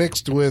to be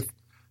mixed with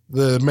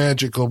the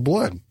magical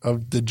blood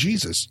of the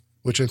Jesus,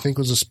 which I think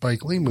was a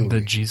Spike Lee movie. The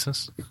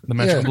Jesus? The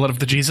magical Yeah. blood of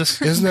the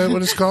Jesus? Isn't that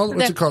what it's called?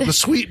 What's it called? The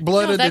Sweet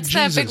Blood No, of the that's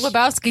that Jesus. Big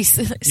Lebowski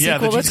sequel Yeah,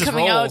 the that's Jesus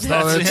coming rolls.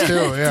 out. Oh, that's Yeah.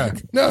 too, yeah.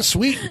 No,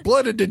 Sweet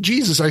Blood of the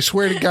Jesus. I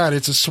swear to God,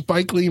 it's a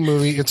Spike Lee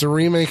movie. It's a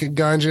remake of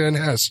Ganja and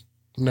Hess.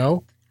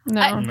 No? No.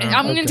 I'm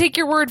going to take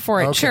your word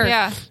for it. Okay. Sure.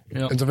 Yeah.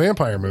 It's a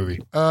vampire movie.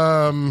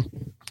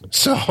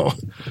 So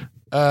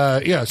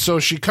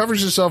she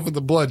covers herself with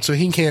the blood so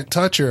he can't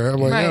touch her. I'm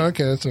like, Right. oh,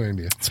 okay, that's an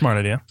idea. Smart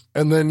idea.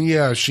 And then,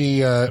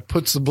 she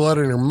puts the blood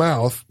in her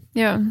mouth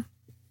Yeah.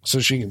 so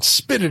she can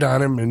spit it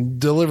on him and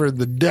deliver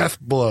the death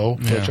blow,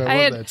 which I love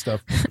had- that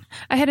stuff.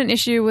 I had an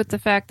issue with the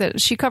fact that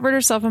she covered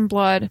herself in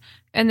blood,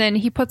 and then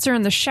he puts her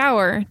in the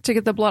shower to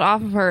get the blood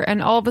off of her,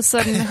 and all of a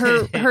sudden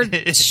her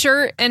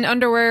shirt and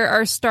underwear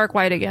are stark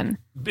white again.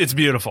 It's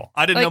beautiful.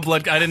 I didn't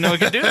know it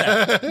could do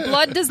that.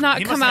 Blood does not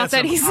He come must out have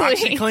that had some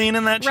easily. OxyClean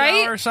in that shower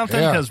Right? or something.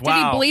 Yeah. Because Did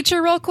wow, he bleach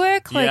her real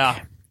quick? yeah,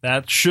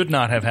 that should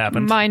not have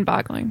happened.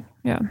 Mind-boggling.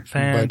 Yeah.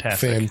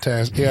 Fantastic. But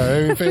fantastic.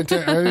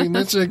 Yeah, I mean,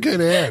 that's a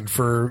good ad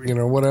for,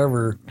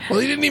 whatever. Well,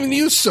 he didn't even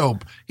use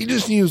soap. He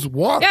just used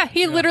water. Yeah,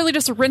 he literally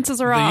just rinses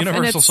her off, and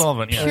universal it's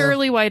solvent, yeah.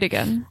 purely white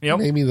again. Yep.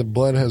 Maybe the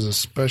blood has a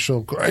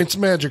special. It's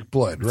magic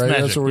blood, right?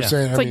 magic, That's what we're yeah.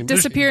 saying. It's like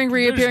disappearing,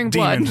 There's reappearing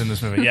blood. demons in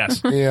this movie.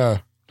 Yes. Yeah.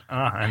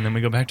 And then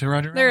we go back to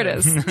Roger. There it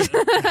Rabbit. is.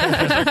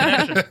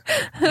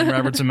 And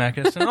Robert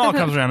Zemeckis, and it all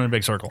comes around in a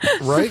big circle.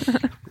 Right?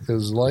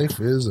 Because life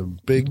is a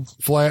big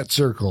flat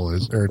circle,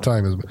 or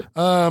time is.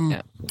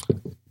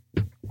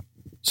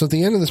 So at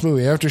the end of this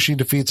movie, after she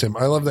defeats him,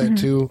 I love that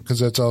too, because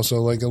that's also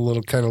like a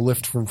little kind of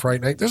lift from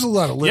Fright Night. There's a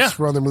lot of lifts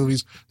from other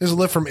movies. There's a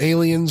lift from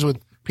Aliens with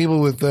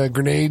people with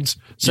grenades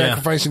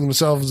sacrificing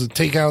themselves to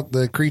take out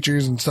the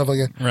creatures and stuff like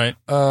that. Right.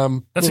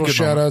 That's little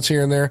shout outs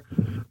here and there.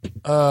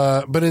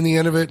 But in the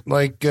end of it,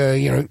 like,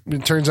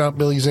 it turns out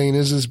Billy Zane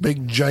is this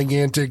big,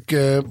 gigantic,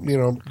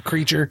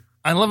 creature.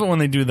 I love it when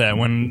they do that,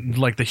 when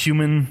like the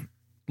human,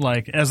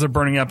 like as they're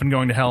burning up and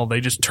going to hell, they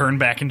just turn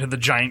back into the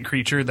giant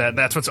creature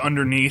that's what's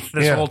underneath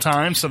this whole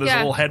time. So there's a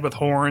little head with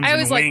horns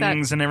and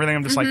wings and everything.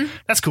 I'm just like,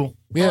 that's cool.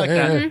 Yeah, I like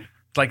that.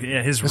 It's like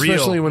his real.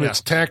 Especially when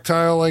it's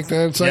tactile like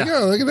that. It's like,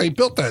 oh, look at they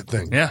built that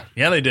thing. Yeah,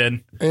 they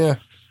did. Yeah.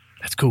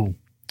 That's cool.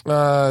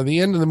 The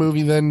end of the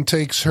movie then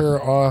takes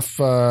her off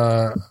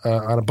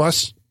on a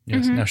bus.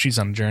 Yes, now she's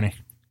on a journey.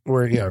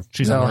 Where,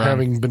 she's now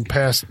having been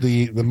past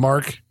the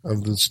mark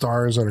of the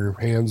stars on her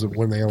hands of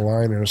when they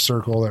align in a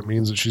circle. That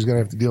means that she's going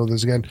to have to deal with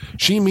this again.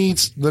 She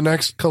meets the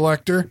next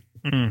collector.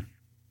 Mm.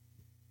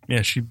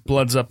 Yeah, she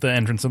bloods up the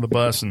entrance of the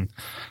bus, and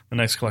the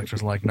next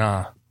collector's like,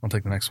 nah, I'll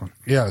take the next one.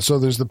 Yeah, so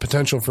there's the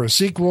potential for a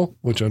sequel,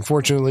 which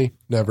unfortunately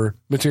never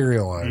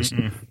materialized.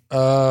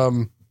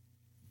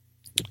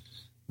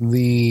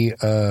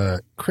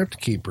 The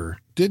Crypt Keeper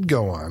did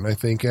go on, I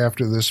think,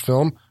 after this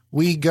film.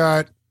 We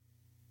got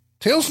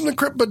Tales from the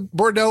Crypt, but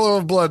Bordello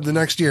of Blood the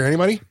next year.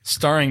 Anybody?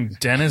 Starring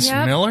Dennis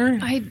Miller?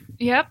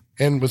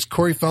 And was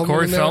Corey Feldman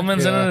Corey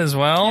Feldman's in it as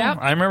well? Yep.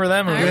 I remember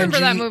that movie. I remember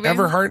that movie.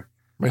 Everhart?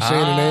 Am I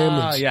saying a name?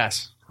 That's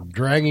yes.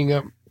 dragging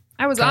up.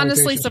 I was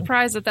honestly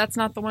surprised that that's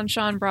not the one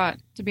Sean brought,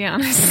 to be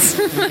honest.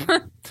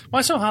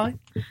 Why so, Holly?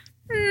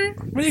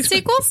 What do you expect?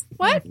 Sequels?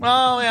 What?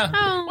 Oh, yeah.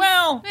 Oh,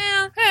 well,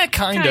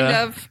 kind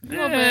of. A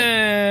little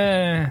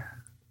bit.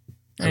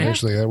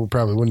 Actually, that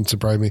wouldn't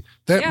surprise me.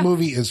 That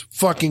movie is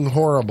fucking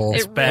horrible.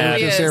 It's bad.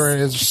 This era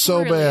is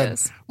so bad.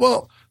 Is.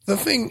 Well, the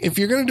thing, if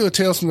you're going to do a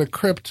Tales from the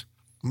Crypt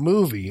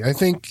movie, I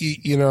think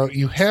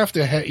you have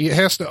to. It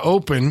has to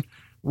open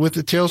with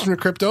the Tales from the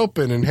Crypt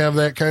open and have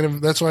that kind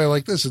of. That's why I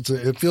like this.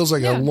 It feels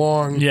like a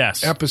long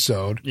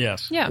episode.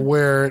 Yes. Yeah.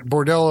 Where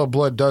Bordello of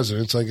Blood doesn't.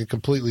 It's like a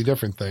completely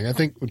different thing. I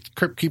think with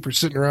Crypt Keeper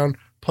sitting around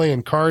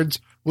playing cards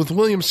with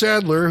William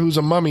Sadler, who's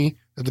a mummy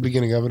at the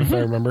beginning of it, if I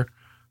remember.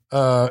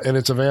 And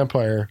it's a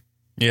vampire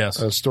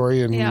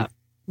story. And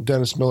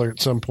Dennis Miller at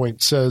some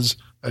point says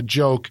a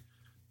joke.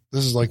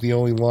 This is like the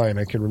only line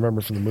I can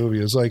remember from the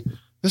movie. It's like,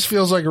 this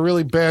feels like a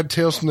really bad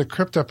Tales from the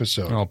Crypt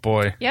episode. Oh,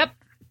 boy. Yep.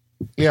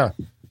 Yeah.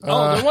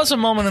 There was a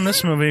moment in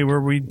this movie where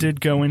we did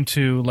go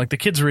into, like, the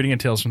kids reading a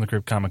Tales from the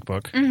Crypt comic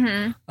book.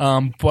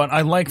 Mm-hmm. But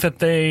I like that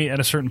they, at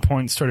a certain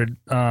point, started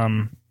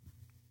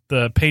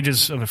the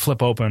pages of it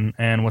flip open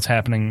and what's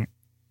happening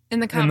in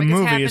the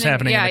movie is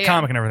happening in the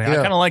comic and everything. I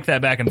kind of like that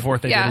back and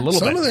forth they did a little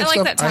Some bit. of that I like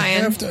stuff that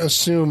tie-in. I have to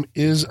assume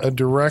is a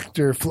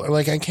director.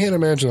 Like, I can't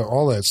imagine that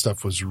all that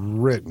stuff was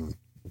written.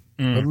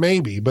 But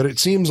maybe. But it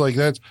seems like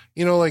that's,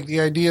 like the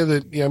idea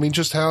that,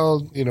 just how,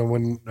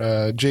 when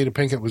Jada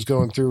Pinkett was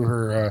going through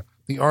her,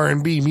 the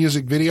R&B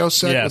music video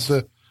set with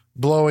the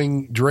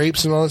blowing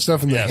drapes and all that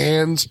stuff and the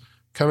hands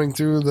coming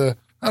through I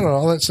don't know,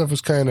 all that stuff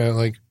was kind of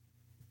like,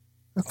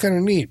 that's kind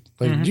of neat.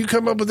 Like, did you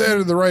come up with that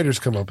or the writers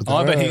come up with that? Oh,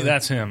 I bet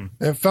that's him.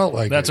 It felt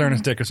like that's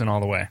Ernest Dickerson all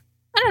the way.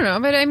 I don't know,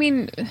 but I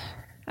mean,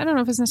 I don't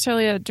know if it's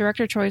necessarily a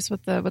director choice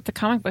with the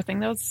comic book thing.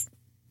 That was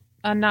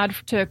a nod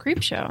to a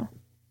Creep Show.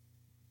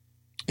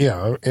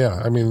 Yeah.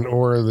 I mean,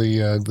 or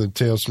the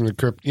Tales from the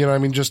Crypt.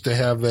 Just to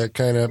have that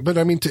kind of. But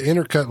I mean, to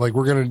intercut, like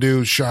we're going to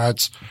do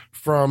shots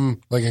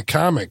from like a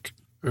comic,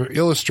 or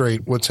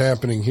illustrate what's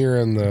happening here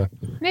in the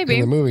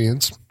movie.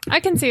 I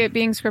can see it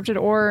being scripted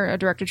or a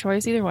director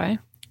choice. Either way.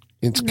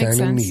 It's kind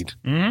of neat.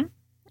 Mm-hmm.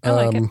 I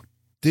like it.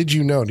 Did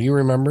you know? Do you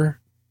remember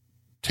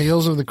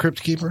Tales of the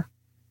Crypt Keeper?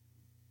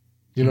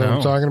 You know what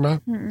I'm talking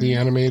about? The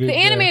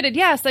animated.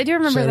 Yes, I do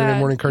remember Saturday that.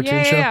 morning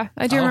cartoon show. Yeah,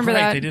 I do remember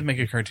that. They did make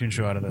a cartoon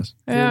show out of this.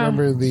 Do you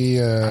remember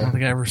the? I don't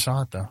think I ever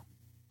saw it though.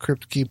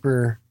 Crypt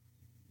Keeper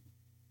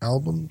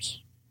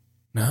albums?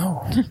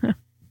 No.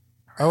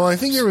 Oh, I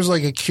think there was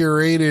like a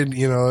curated.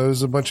 It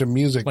was a bunch of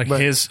music, like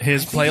his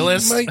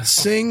playlist. He might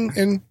sing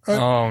and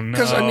oh no!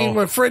 Because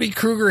when Freddy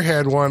Krueger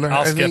had one,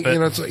 I'll skip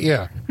it. It's like,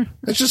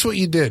 that's just what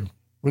you did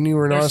when you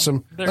were an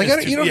awesome. Like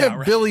you don't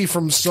have Billy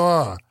from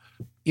Saw,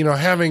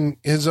 having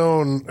his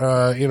own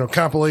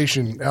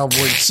compilation album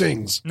where he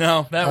sings.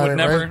 No, that would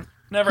never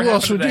Who happen. Who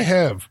else would today. you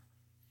have?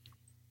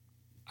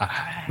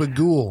 The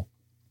Ghoul,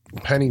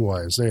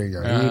 Pennywise. There you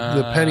go.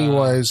 The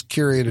Pennywise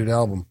curated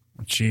album.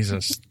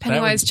 Jesus.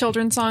 Pennywise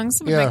children's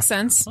songs would make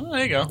sense. Oh,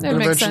 there you go. That would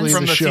make sense.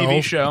 From the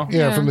TV show.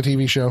 Yeah, from the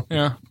TV show.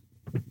 Yeah.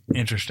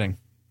 Interesting.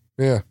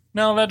 Yeah.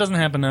 No, that doesn't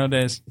happen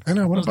nowadays. I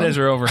know. Those days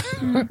are over.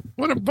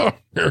 What a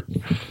bummer.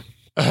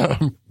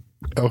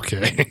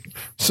 Okay.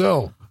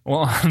 So, Well,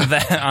 on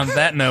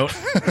that note,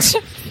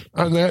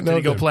 On that did note,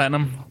 he go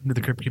platinum? Did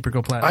the Crypt Keeper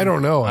go platinum? I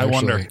don't know. I Actually.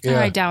 wonder. Yeah,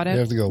 I doubt it. You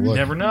have to go You look.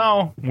 never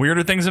know.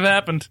 Weirder things have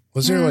happened.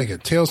 Was there like a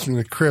Tales from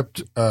the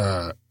Crypt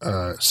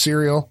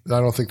cereal? I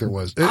don't think there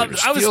was. It I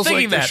was feels thinking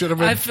like there that. should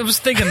have I been. was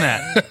thinking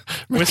that.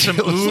 With some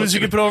ooze you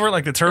could put over it,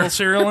 like the turtle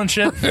cereal and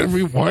shit.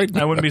 Rewind.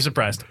 I wouldn't be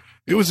surprised.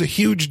 It was a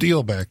huge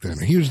deal back then.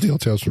 A huge deal,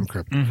 Tales from the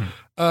Crypt.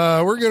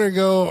 We're going to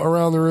go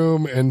around the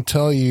room and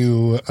tell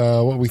you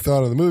what we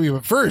thought of the movie.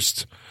 But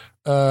first,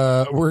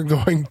 we're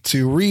going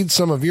to read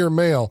some of your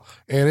mail.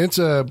 And it's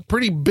a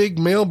pretty big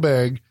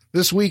mailbag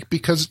this week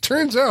because it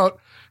turns out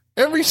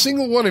every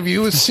single one of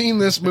you has seen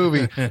this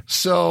movie.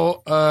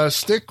 So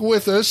stick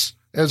with us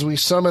as we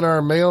summon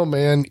our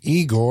mailman,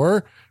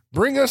 Igor.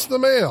 Bring us the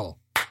mail.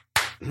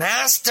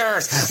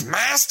 Masters,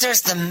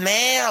 the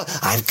mail.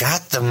 I've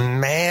got the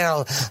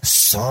mail.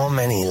 So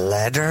many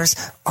letters.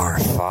 Our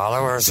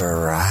followers are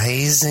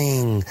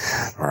rising.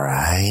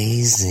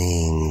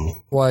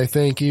 Why,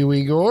 thank you,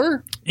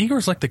 Igor.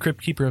 Igor's like the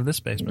Crypt Keeper of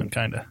this basement,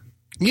 kind of.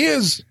 He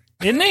is.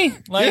 Isn't he?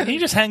 Like, Yeah. he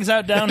just hangs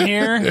out down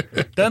here,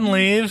 doesn't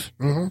leave.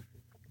 Mhm.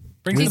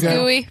 Brings He's his-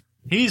 gooey.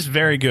 He's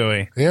very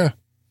gooey. Yeah,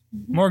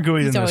 More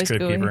gooey He's than this always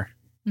Crypt gooey. Keeper.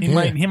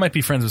 Yeah. He might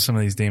be friends with some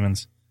of these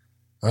demons.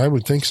 I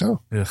would think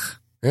so. Ugh.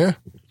 Yeah.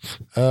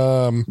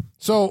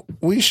 So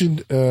we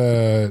should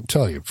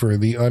tell you, for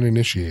the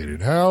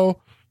uninitiated,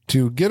 how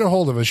to get a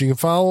hold of us. You can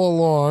follow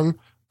along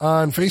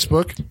on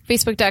Facebook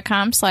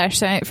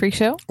Facebook.com/Silent Freak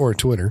Show. or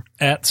Twitter.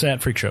 At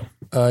Sat Freak Show.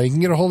 You can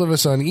get a hold of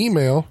us on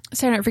email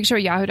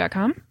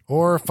SaturdayNightFreakShow@yahoo.com.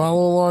 or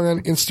follow along on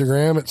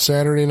Instagram at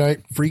Saturday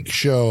Night Freak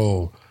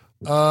Show.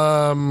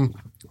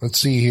 Let's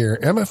see here.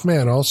 MF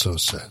Man also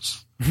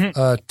says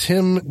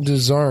Tim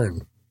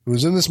DeZarn, who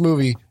was in this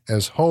movie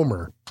as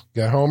Homer.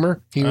 You got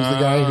Homer? He was the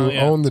guy who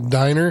yeah. owned the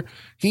diner.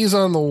 He's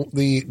on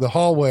the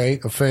hallway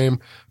of fame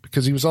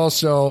because he was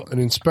also an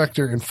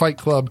inspector in Fight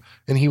Club,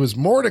 and he was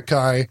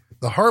Mordecai,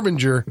 the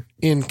Harbinger,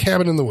 in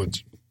Cabin in the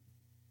Woods.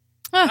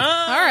 All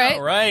right.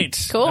 All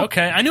right. Cool.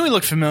 Okay. I knew he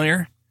looked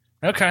familiar.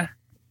 Okay.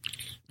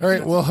 All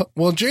right.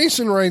 Well,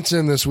 Jason writes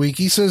in this week.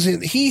 He says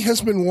he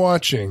has been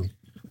watching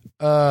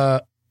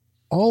all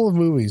the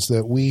movies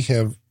that we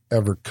have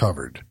ever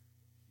covered.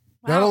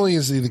 Not only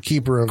is he the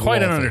keeper of Quite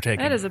the an Wall Thing, undertaking.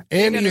 That is a big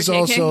and he has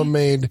undertaking. also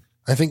made,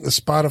 I think, the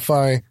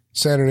Spotify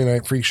Saturday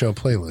Night Freak Show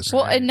playlist.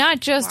 Well, and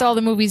not just all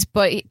the movies,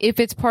 but if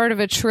it's part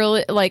of a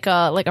like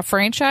a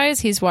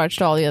franchise, he's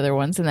watched all the other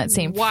ones in that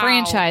same Wow.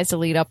 franchise to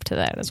lead up to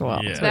that as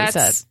well. Yeah. That's what he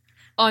That's said.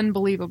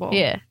 unbelievable.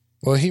 Yeah.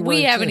 Well, he We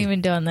writes haven't in.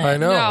 even done that. I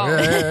know.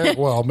 No. Yeah.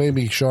 Well,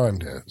 maybe Sean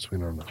has. We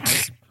don't know.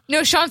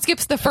 No, Sean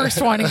skips the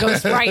first one and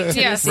goes right to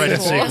Yes. the Right to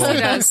sequel. sequel.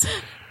 Yes, he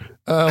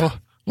does.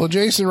 Well,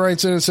 Jason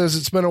writes in and says,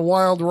 it's been a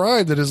wild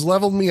ride that has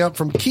leveled me up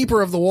from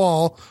keeper of the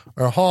wall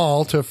or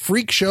hall to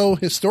freak show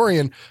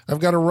historian. I've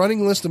got a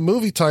running list of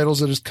movie titles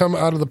that has come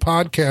out of the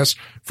podcast,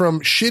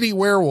 from Shitty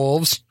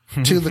Werewolves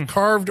to The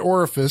Carved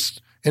Orifice,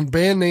 and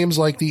band names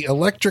like the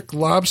Electric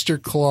Lobster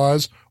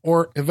Claws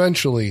or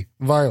eventually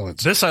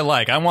Violence. This I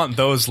like. I want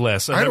those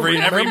lists. Of I don't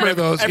remember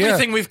those, yeah.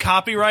 Everything we've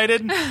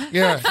copyrighted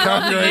Yeah. over the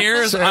copyright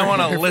years, I want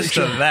a Saturday list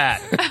Freak of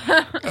that.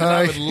 'Cause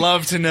I would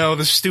love to know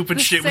the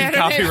stupid shit we've Saturday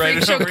Night copyrighted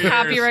Freak Show over years.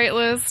 copyright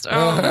list. Oh,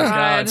 God,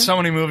 God. so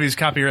many movies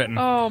copywritten.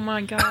 Oh,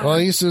 my God. Well,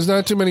 he says,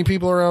 not too many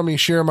people around me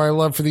share my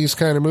love for these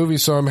kind of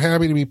movies, so I'm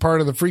happy to be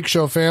part of the Freak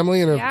Show family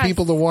and have Yes.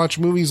 people to watch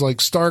movies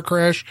like Star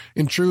Crash,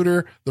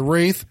 Intruder, The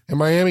Wraith, and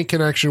Miami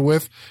Connection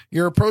with.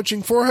 You're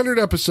approaching 400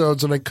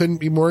 episodes, and I couldn't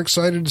be more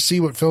excited to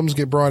see what films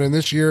get brought in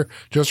this year.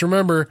 Just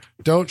remember,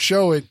 don't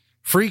show it,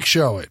 freak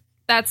show it.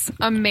 That's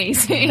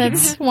amazing.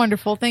 That's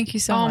wonderful. Thank you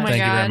so oh, much. my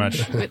Thank you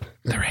very God.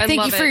 much. I Thank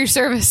love you for it. your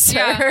service, sir.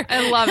 Yeah,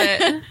 I love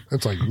it.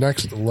 That's like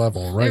next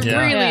level, right? It Yeah.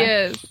 really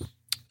Yeah.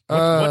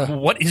 is.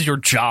 What is your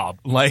job?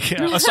 Like,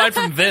 aside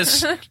from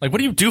this, like, what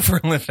do you do for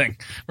a living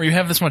where you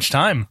have this much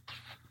time?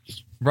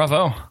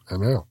 Bravo. I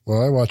know.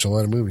 Well, I watch a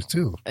lot of movies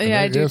too.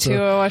 Yeah, I do so-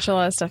 too. I watch a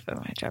lot of stuff at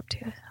my job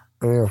too.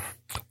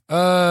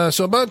 Yeah.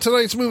 So about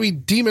tonight's movie,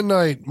 Demon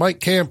Knight, Mike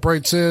Camp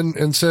writes in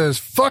and says,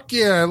 fuck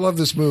yeah, I love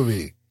this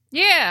movie.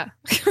 Yeah.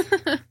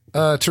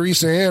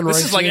 Teresa Ann writes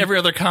This is like in, every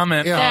other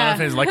comment Yeah. on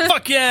his like,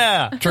 fuck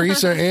yeah.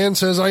 Teresa Ann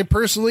says, I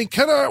personally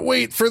cannot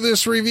wait for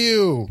this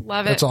review.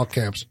 Love it. That's all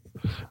caps.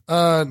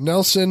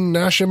 Nelson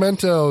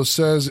Nascimento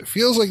says, it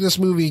feels like this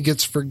movie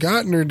gets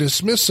forgotten or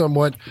dismissed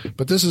somewhat,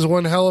 but this is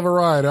one hell of a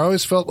ride. I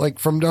always felt like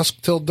From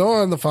Dusk Till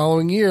Dawn the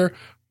following year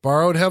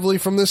borrowed heavily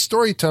from this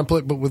story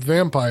template, but with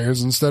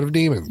vampires instead of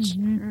demons.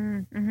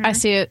 I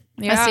see it.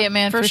 I see it,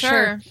 man, for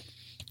sure.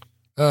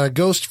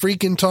 Ghost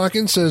Freakin'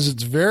 Talkin' says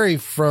it's very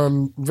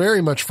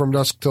much From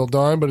Dusk Till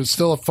Dawn, but it's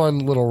still a fun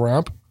little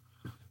romp.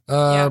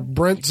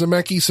 Brent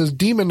Zemecki says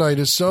Demon Knight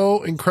is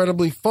so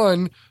incredibly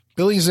fun.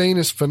 Billy Zane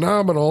is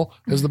phenomenal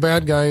as the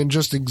bad guy and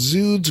just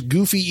exudes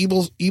goofy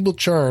evil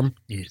charm.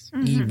 Yes.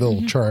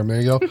 Evil charm. There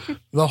you go.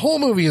 The whole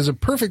movie is a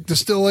perfect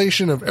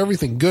distillation of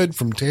everything good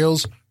from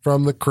Tales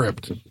from the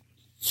Crypt.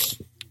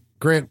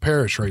 Grant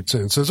Parrish writes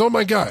in and says, oh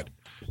my God.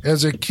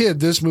 As a kid,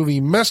 this movie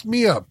messed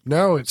me up.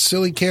 Now it's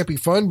silly, campy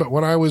fun, but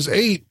when I was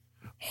 8,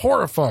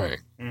 horrifying.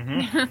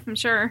 I'm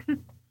sure.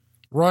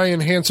 Ryan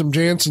Handsome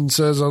Jansen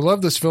says, I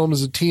love this film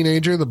as a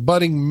teenager. The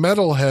budding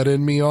metalhead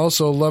in me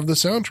also loved the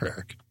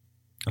soundtrack.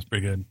 That's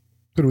pretty good.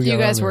 Who do we got You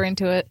guys on were there?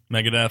 into it.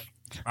 Megadeth.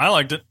 I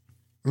liked it.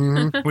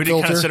 Mhm. We did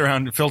kind Filter. of sit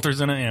around, filters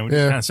in it. Yeah, we just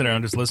Yeah. kind of sit around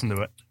and just listen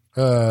to it.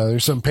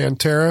 There's some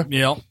Pantera.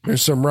 Yep.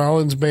 There's some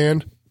Rollins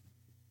band.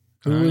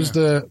 Who was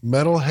the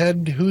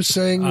metalhead who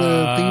sang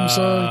the theme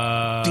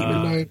song?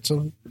 Demon Knight.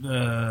 Some,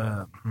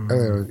 yeah,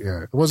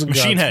 it wasn't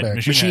Machine Godsmack. Head.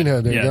 Machine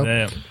Head. There you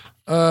go.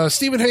 Yeah.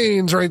 Stephen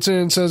Haynes writes in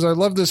and says, I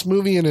love this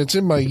movie and it's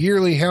in my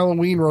yearly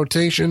Halloween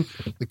rotation.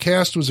 The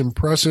cast was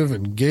impressive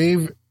and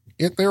gave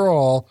it their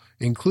all,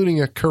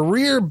 including a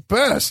career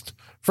best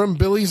from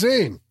Billy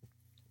Zane.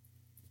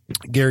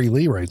 Gary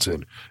Lee writes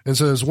in and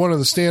says, one of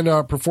the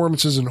standout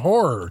performances in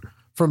horror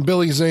from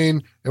Billy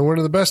Zane and one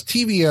of the best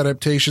TV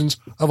adaptations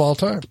of all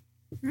time.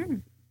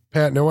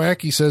 Pat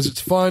Nowacki says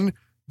it's fun.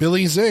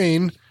 Billy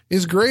Zane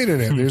is great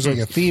in it. There's like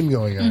a theme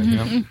going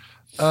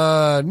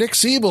on. Nick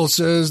Siebel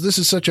says, this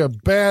is such a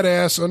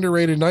badass,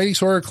 underrated 90s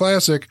horror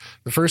classic.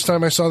 The first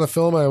time I saw the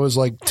film, I was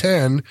like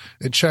 10.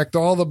 It checked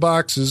all the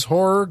boxes: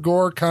 horror,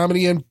 gore,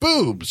 comedy, and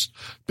boobs.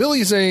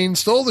 Billy Zane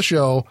stole the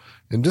show,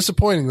 and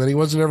disappointing that he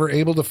wasn't ever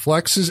able to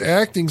flex his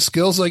acting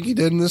skills like he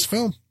did in this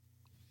film.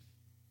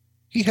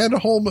 He had a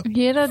whole,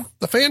 He had a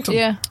the Phantom.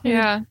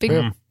 Yeah. big.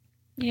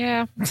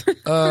 Yeah. He's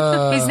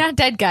not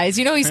dead, guys.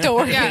 You know he's still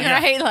working,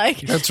 right?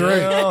 Like That's right.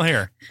 Well,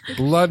 here.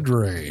 Blood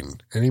Rain.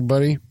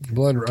 Anybody?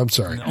 I'm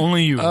sorry.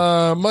 Only you.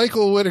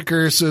 Michael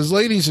Whitaker says,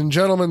 ladies and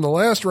gentlemen, the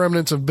last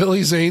remnants of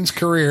Billy Zane's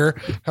career.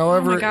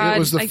 However, Oh my God. it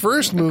was the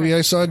first movie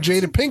I saw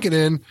Jada Pinkett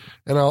in,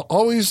 and I'll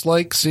always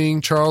like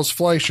seeing Charles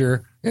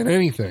Fleischer in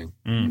anything.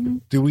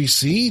 Do we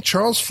see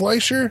Charles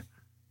Fleischer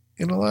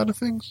in a lot of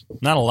things?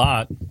 Not a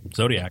lot.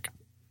 Zodiac.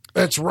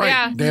 That's right.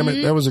 Yeah. Damn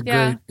it. That was a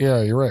Yeah. great.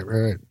 Yeah, you're right.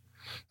 Right.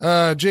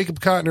 Jacob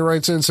Cotner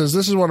writes in and says,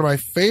 this is one of my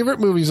favorite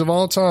movies of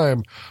all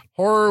time.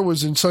 Horror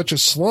was in such a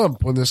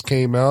slump when this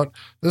came out.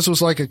 This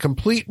was like a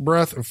complete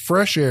breath of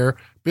fresh air.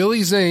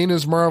 Billy Zane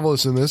is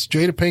marvelous in this.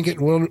 Jada Pinkett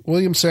and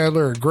William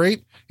Sadler are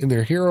great in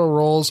their hero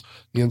roles.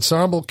 The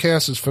ensemble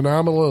cast is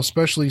phenomenal,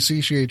 especially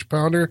CCH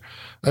Pounder.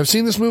 I've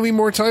seen this movie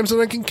more times than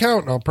I can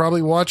count, and I'll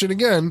probably watch it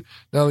again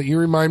now that you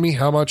remind me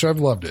how much I've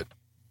loved it.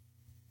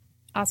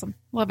 Awesome.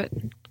 Love it.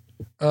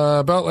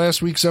 About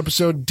last week's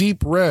episode,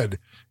 Deep Red.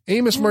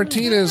 Amos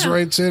Martinez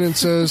writes in and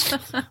says,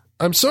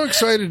 I'm so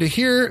excited to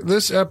hear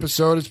this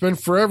episode. It's been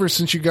forever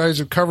since you guys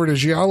have covered a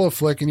giallo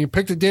flick, and you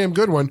picked a damn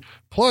good one.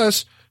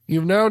 Plus,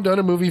 you've now done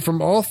a movie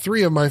from all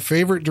three of my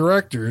favorite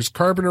directors,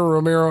 Carpenter,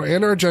 Romero,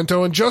 and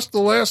Argento, in just the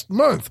last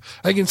month.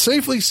 I can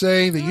safely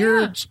say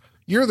that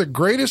you're the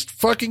greatest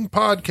fucking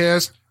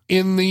podcast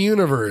in the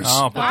universe.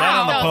 Oh, put that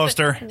on the Wow.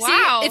 poster.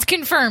 Wow. it's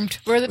confirmed.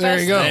 We're the There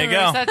best. you go. There you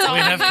go. That's all. We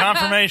have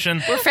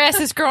confirmation. We're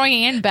fastest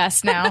growing and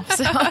best now.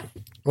 So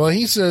Well,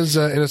 he says,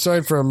 and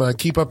aside from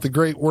Keep Up the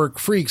Great Work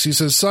Freaks, he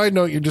says, side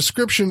note, your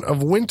description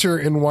of winter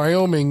in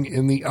Wyoming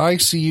in the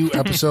ICU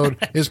episode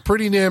is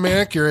pretty damn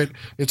accurate.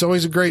 It's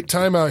always a great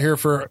time out here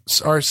for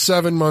our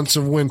 7 months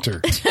of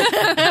winter.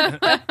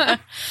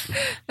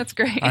 That's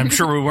great. I'm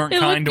sure we weren't It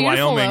kind to looked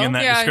beautiful, Wyoming though. in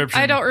that yeah,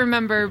 description. I don't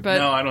remember, but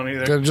No, I don't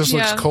either. It just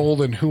looks Yeah.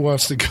 cold, and who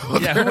wants to go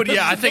Yeah, there? who would,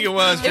 yeah, I think it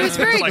was. it was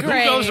very like,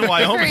 gray. Who goes to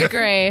Wyoming? Very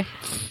gray.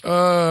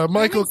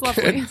 Michael That's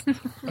lovely. Kent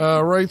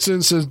writes in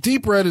and says,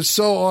 Deep Red is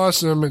so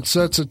awesome. It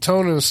sets a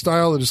tone and a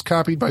style that is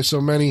copied by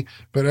so many,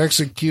 but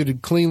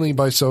executed cleanly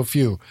by so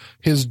few.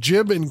 His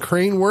jib and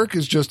crane work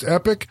is just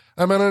epic.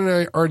 I'm on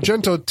an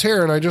Argento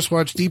tear, and I just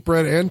watched Deep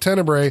Red and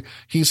Tenebrae.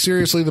 He's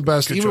seriously the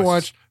best. Good Even choices.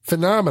 watched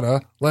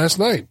Phenomena last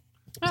night.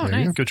 Oh,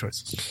 nice. Good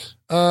choices.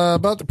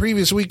 About the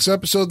previous week's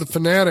episode, The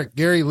Fanatic,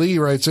 Gary Lee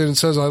writes in and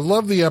says, I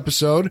love the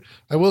episode.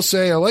 I will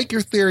say I like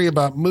your theory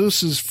about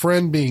Moose's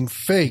friend being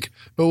fake,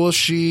 but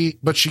she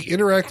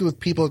interacted with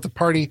people at the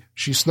party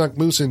she snuck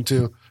Moose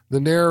into. The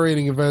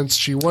narrating events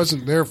she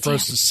wasn't there for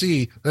us to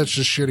see. That's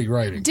just shitty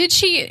writing. Did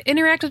she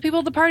interact with people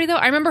at the party, though?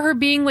 I remember her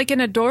being like in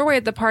a doorway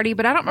at the party,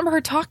 but I don't remember her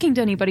talking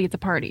to anybody at the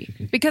party.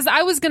 Because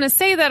I was going to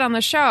say that on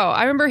the show.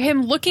 I remember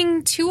him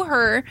looking to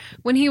her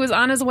when he was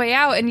on his way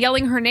out and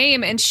yelling her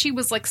name, and she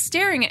was like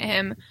staring at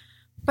him.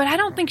 But I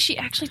don't think she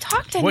actually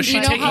talked to anybody. Was she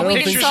You know taking how we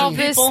can pictures solve of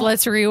this? people?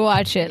 Let's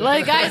rewatch it.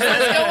 Like, guys,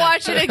 let's go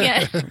watch it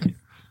again.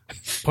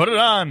 Put it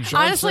on.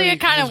 Honestly, I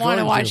kind of want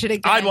to watch it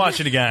again. I'd watch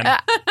it again.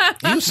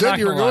 You said Not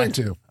you were gonna lie. going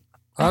to.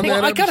 On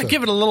Well, that I got to episode.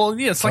 give it a little.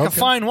 Yeah, it's like a Okay.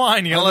 fine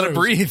wine. You got to let it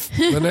breathe.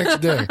 The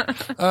next day.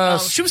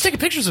 She was taking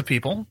pictures of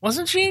people,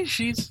 wasn't she?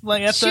 She's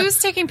like at She the. was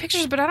taking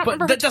pictures, but I don't But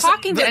remember her that doesn't,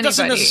 talking to that anybody.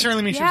 doesn't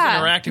necessarily mean she was Yeah.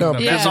 interacting No, with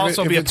them. because That's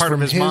also if be a it's part of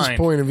from his mind.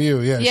 point of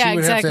view. Yeah, Yeah, she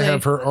would have exactly. to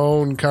have her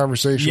own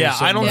conversation. Yeah,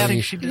 with I don't somebody.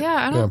 think she did.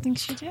 Yeah, I don't think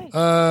she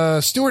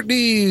did. Stuart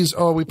Dees.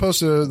 Oh, we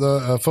posted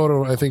the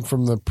photo, I think,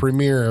 from the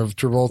premiere of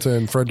Travolta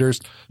and Fred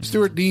Durst.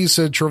 Stuart Dees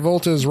said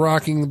Travolta is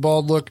rocking the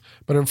bald look,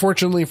 but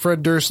unfortunately,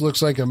 Fred Durst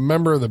looks like a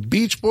member of the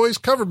Beach Boys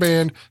cover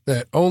band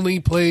that only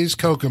plays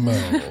Kokomo.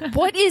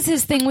 What is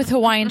his thing with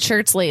Hawaiian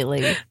shirts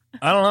lately?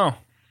 I don't know.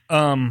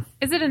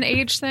 Is it an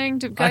age thing?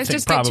 Do guys think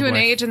just get to an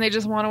probably. age and they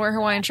just want to wear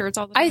Hawaiian shirts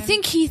all the time? I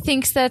think he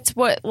thinks that's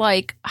what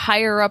like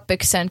higher up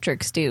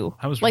eccentrics do.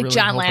 I was like really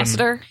John hoping-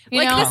 Lasseter. You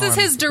like know? this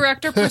is his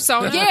director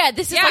persona. Yeah,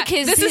 this is like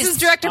his. This is his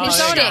director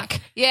persona.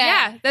 shtick.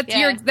 Yeah, that's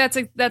Yeah. that's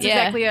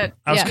exactly it.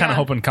 I was Yeah. kind of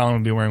hoping Colin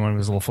would be wearing one of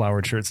his little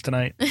flowered shirts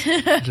tonight,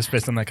 just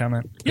based on that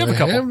comment. You have a I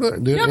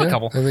couple. You have a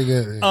couple. I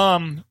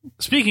think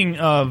Speaking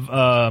of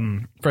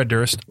Fred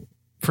Durst,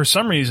 for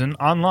some reason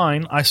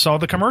online I saw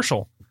the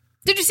commercial.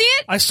 Did you see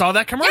it? I saw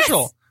that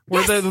commercial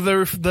where the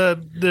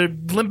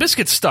Limp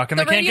Bizkit's stuck and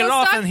The they can't get radio it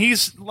off, stuck? and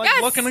he's like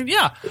Yes. looking.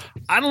 Yeah,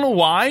 I don't know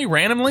why.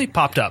 Randomly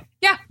popped up.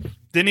 Yeah,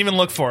 Didn't even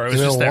look for it. It you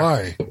was know just there.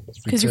 why?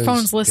 It's 'Cause your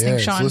phone's listening,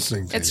 it's Sean.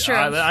 listening to it's you.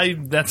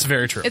 true. That's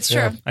very true. It's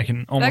true. Yeah. I can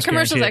That almost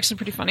commercial is guarantee it. actually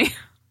pretty funny.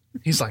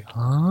 He's like,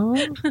 huh?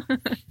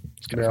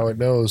 Now it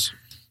knows.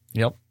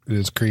 Yep. It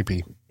is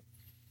creepy.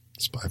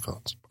 Spy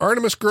phones.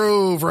 Artemis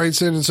Grove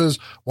writes in and says,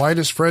 "Why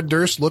does Fred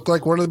Durst look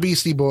like one of the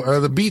Beach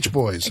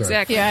Boys?" Sorry.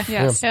 Exactly. Yeah.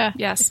 Yes. Yeah.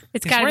 Yes.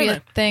 It's He's got to be wearing a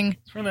it. thing.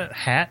 He's wearing that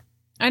hat.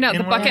 I know the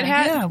And bucket we're-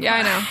 hat.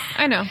 yeah.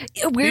 I know.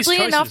 Weirdly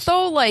choices. enough,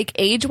 though, like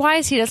age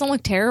wise, he doesn't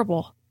look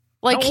terrible.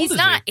 Like How old he's is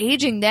not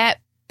aging that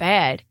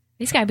bad.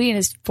 He's got to be in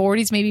his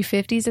 40s, maybe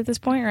 50s at this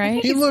point,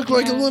 right? He looked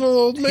like a little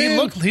old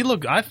man. He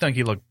looked. I think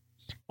he looked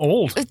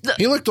old.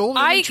 He looked older.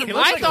 I- than He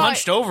looks I like thought-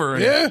 hunched over.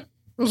 yeah. It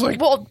was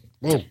like, Well,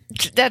 whoa.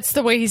 that's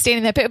the way he's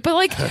standing that pit. But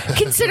like,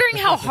 considering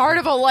how hard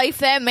of a life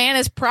that man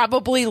has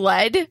probably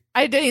led,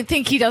 I didn't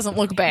think he doesn't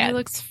look He bad.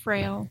 looks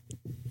frail.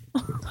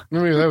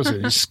 Maybe that was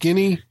it. He's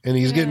skinny and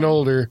he's getting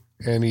older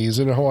and he's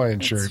in a Hawaiian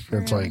shirt.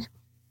 It's like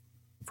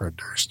Fred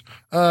Durst.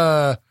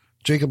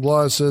 Jacob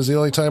Laws says the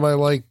only time I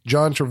liked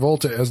John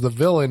Travolta as the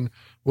villain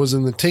was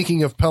in The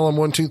Taking of Pelham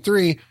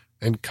 123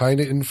 and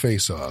kinda in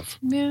Face Off.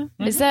 Yeah.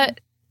 Is that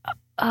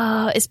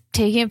is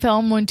taking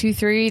film 1, 2,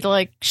 3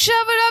 like shove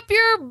it up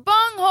your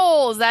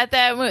bunghole? Is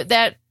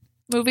that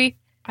movie?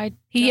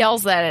 He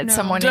yells that at know.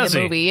 someone Does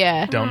in he? the movie.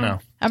 Yeah, Don't know.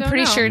 I'm Don't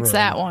pretty know. sure it's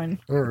that one.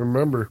 I don't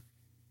remember.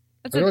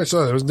 That's I know I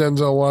saw that. It was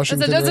Denzel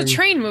Washington. that's a and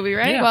train movie,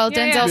 right? Yeah. Well,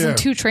 Yeah, Denzel's yeah. in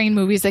 2 train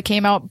movies that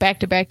came out back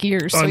to back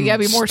years, so you got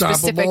to be more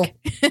Unstoppable.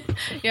 specific.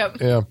 Yep.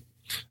 Yeah.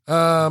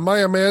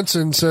 Maya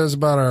Manson says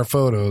about our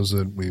photos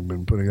that we've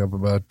been putting up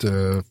about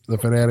the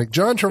Fanatic.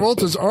 John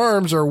Travolta's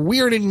arms are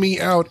weirding me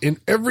out. In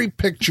every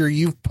picture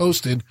you've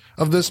posted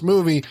of this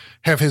movie,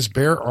 have his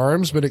bare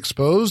arms been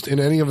exposed in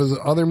any of his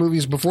other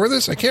movies before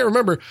this? I can't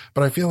remember,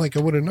 but I feel like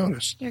I would have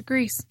noticed. Yeah,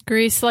 Grease.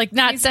 Grease, like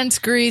not since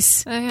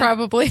Grease, Yeah.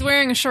 probably. He's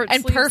wearing a short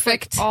And sleeves,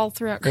 perfect. like, all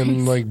throughout Grease.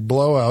 And like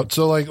Blowout.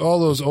 So like all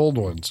those old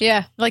ones.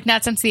 Yeah, like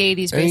not since the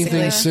 80s, basically.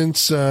 Anything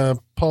since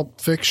Pulp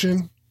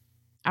Fiction?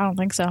 I don't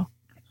think so.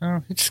 Oh,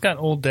 he just got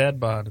old dad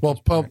bod. Well,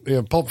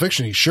 Pulp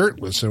Fiction, he's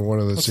shirtless in one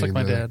of the Looks scenes.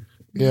 like my dad.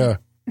 Yeah.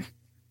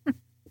 I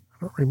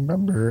don't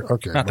remember.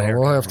 Okay, Not the well,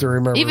 we'll haircut. have to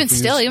remember. Even if he's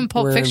still, even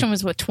Pulp wearing- Fiction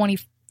was, what,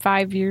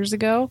 25 years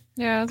ago?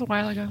 Yeah, that was a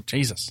while ago.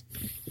 Jesus.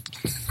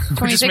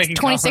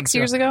 26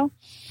 years ago?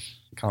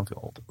 Can't feel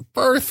old.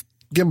 Barth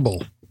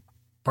Gimbel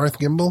Barth?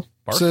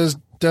 says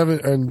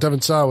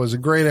Devin Sawa is a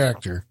great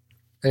actor,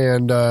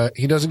 and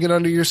he doesn't get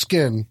under your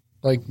skin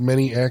like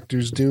many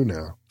actors do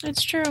now.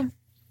 It's true.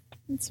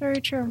 It's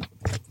very true.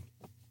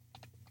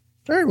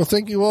 All right, well,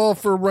 thank you all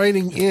for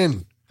writing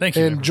in Thank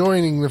you. and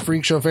joining the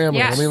Freak Show family.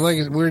 Yes. I mean,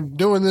 like we're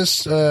doing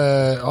this.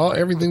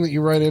 Everything that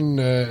you write in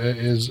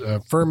is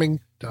affirming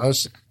to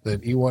us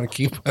that you want to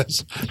keep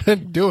us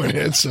doing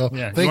it. So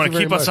Yeah, thank you want to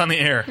very keep us much. on the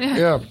air.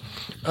 Yeah.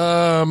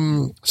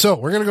 So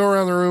we're gonna go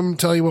around the room,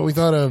 tell you what we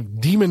thought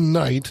of Demon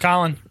Knight.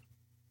 Colin,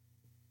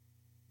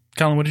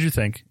 what did you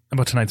think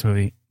about tonight's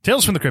movie?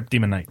 Tales from the Crypt,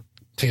 Demon Knight.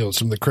 Tales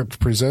from the Crypt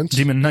presents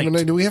Demon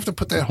Knight. Do we have to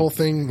put that whole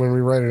thing when we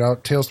write it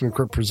out? Tales from the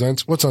Crypt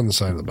presents. What's on the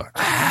side of the box?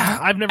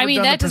 I've never I mean,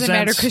 done that the doesn't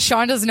matter presents. because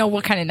Sean doesn't know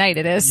what kind of night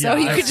it is, so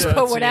Yeah, you could just put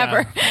that's-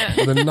 whatever.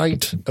 The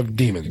Night of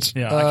Demons.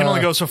 Yeah, I can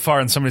only go so far,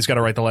 and somebody's got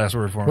to write the last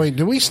word for me. Wait,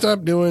 did we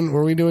stop doing?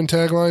 Were we doing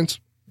taglines?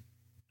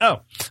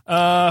 Oh,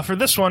 for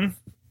this one,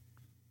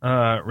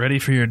 ready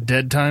for your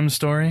dead time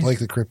story? Like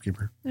the Crypt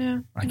Keeper. Yeah.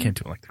 I can't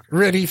do it like that.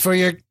 Ready for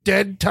your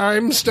dead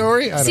time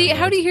story? I don't See, know.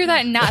 how do you hear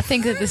that and not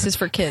think that this is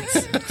for kids?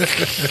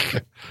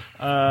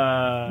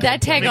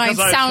 That tagline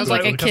sounds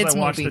like a kid's I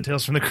watched movie. the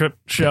Tales from the Crypt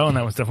show, and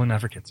that was definitely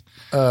not for kids.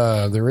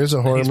 There is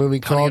a horror He's movie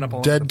putting it up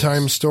all called over Dead the place.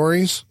 Time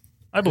Stories.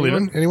 I believe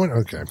it. Anyone?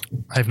 Okay.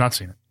 I have not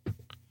seen it.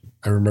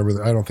 I remember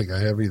that. I don't think I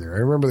have either. I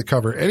remember the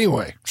cover.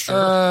 Anyway,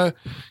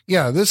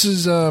 yeah, this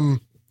is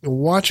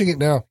watching it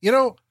now. You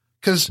know,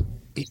 because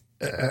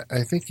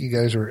I think you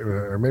guys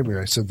are, or maybe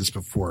I said this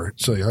before,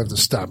 so you'll have to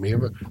stop me.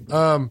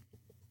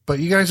 But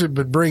you guys have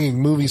been bringing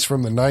movies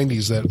from the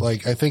 '90s that,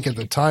 like, I think at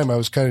the time I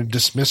was kind of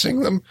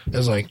dismissing them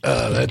as like,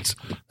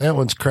 that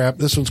one's crap,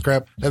 this one's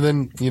crap, and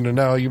then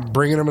now you're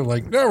bringing them and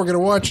like, no, we're gonna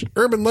watch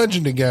Urban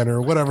Legend again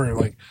or whatever. And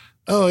like,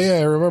 oh yeah,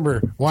 I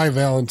remember Why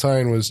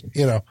Valentine was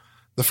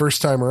the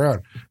first time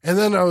around. And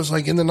then I was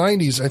like, in the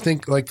 90s, I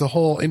think like the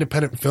whole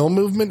independent film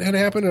movement had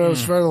happened, and I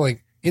was trying to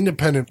like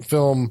independent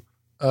film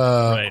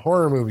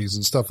horror movies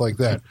and stuff like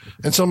that.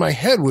 And so my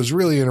head was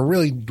really in a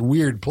really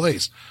weird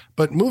place.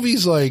 But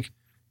movies like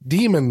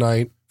Demon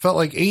Knight felt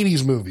like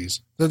 80s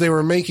movies that they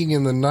were making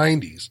in the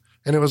 90s.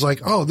 And it was like,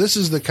 oh, this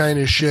is the kind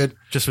of shit.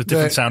 Just with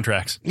different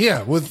soundtracks.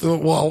 Yeah. It was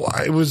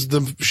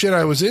the shit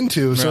I was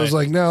into. So I was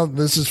like, no,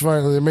 this is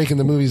finally, they're making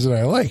the movies that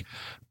I like.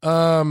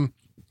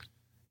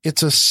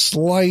 It's a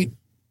slight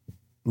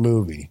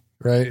movie,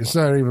 right? It's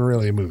not even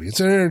really a movie. It's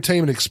an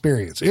entertainment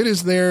experience. It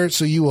is there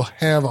so you will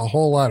have a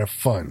whole lot of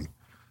fun.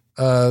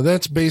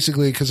 That's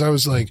basically because I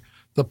was like,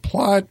 the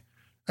plot,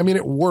 I mean,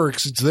 it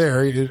works. It's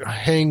there. It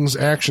hangs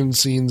action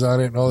scenes on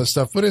it and all this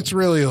stuff, but it's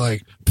really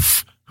like,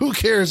 who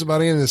cares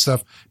about any of this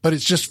stuff? But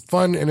it's just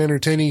fun and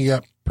entertaining. You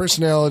got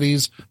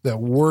personalities that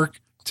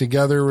work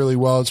together really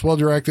well. It's well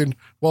directed,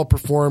 well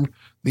performed.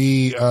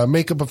 The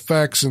makeup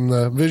effects and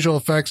the visual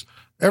effects,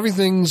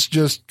 everything's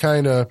just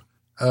kind of,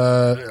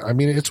 I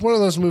mean, it's one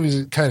of those movies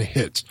that kind of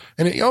hits.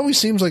 And it always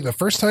seems like the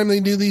first time they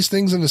do these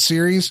things in the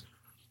series,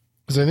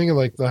 because I think of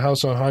like The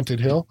House on Haunted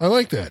Hill. I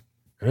like that.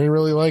 I didn't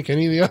really like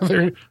any of the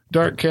other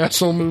Dark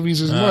Castle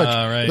movies as much.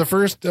 Right. The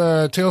first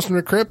Tales from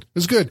the Crypt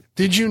was good.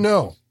 Did you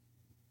know?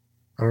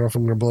 I don't know if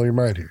I'm going to blow your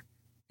mind here.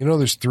 You know,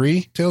 there's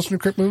 3 Tales from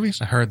the Crypt movies.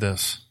 I heard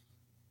this.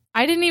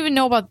 I didn't even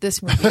know about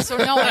this movie, so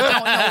no, I don't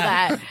know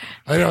that.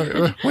 I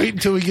don't. Wait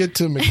until we get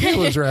to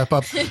Michaela's wrap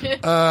up.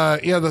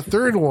 Yeah, the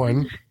third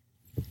one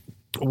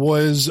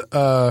was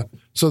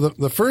so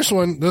the first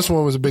one. This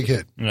one was a big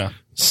hit. Yeah.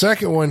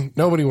 Second one,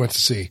 nobody went to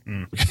see.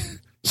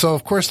 So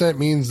of course that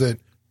means that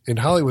in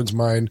Hollywood's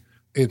mind,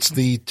 it's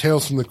the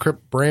Tales from the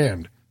Crypt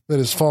brand that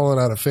has fallen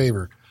out of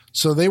favor.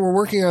 So they were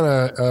working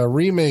on a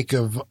remake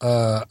of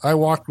I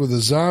Walked with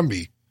a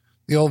Zombie,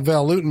 the old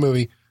Val Lewton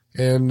movie,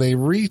 and they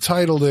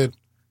retitled it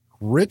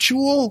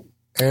Ritual,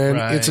 and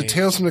it's a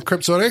Tales from the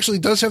Crypt. So it actually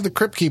does have the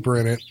Crypt Keeper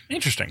in it.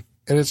 Interesting.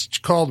 And it's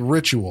called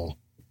Ritual.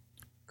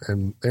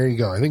 And there you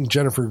go. I think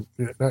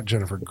not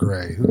Jennifer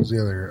Grey. Who's the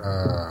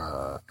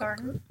other?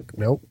 Garden?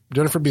 Nope.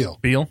 Jennifer Beal.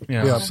 Beal?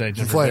 Yeah. Yeah, I'll say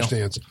Jennifer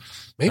Flashdance.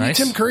 Maybe Nice.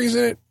 Tim Curry's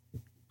in it.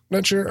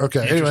 Not sure.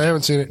 Okay. Anyway, I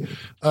haven't seen it.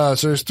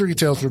 So there's 3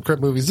 Tales from the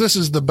Crypt movies. This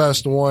is the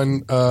best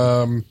one.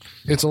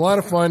 It's a lot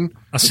of fun. Beal.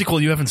 A sequel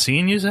you haven't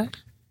seen, you say?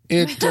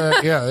 It,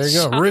 yeah, there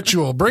you go.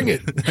 Ritual. Bring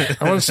it.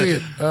 I want to see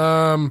it.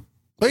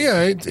 But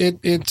yeah,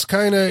 it's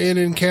kind of, it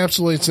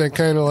encapsulates that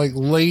kind of like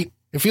late,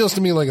 it feels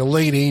to me like a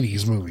late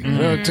 80s movie. You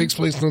know, it takes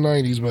place in the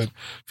 90s, but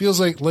feels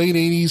like late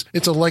 80s.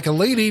 It's like a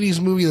late 80s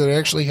movie that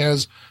actually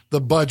has the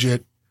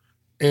budget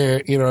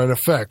and, you know, and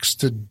effects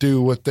to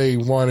do what they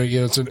wanted. You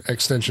know, it's an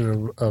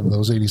extension of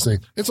those 80s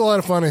things. It's a lot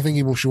of fun. I think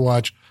people should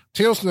watch.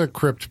 Tales from the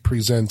Crypt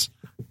presents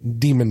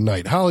Demon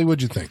Knight. Holly,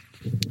 what'd you think?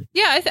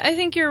 Yeah, I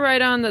think you're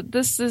right on that.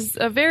 This is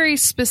a very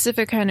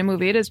specific kind of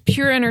movie. It is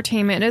pure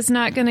entertainment. It's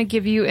not going to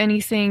give you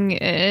anything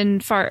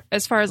as far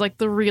as like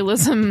the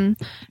realism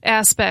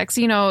aspects.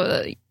 You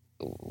know,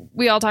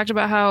 we all talked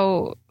about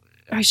how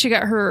she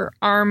got her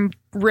arm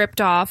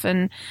ripped off,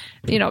 and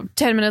 10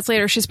 minutes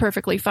later she's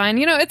perfectly fine.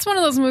 You know, it's one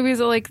of those movies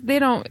that like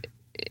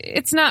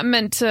it's not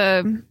meant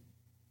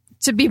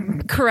to be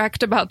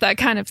correct about that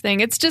kind of thing.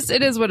 It's just,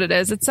 it is what it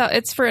is.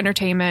 It's for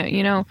entertainment,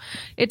 you know.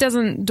 It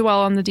doesn't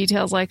dwell on the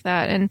details like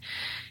that. And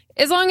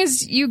as long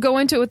as you go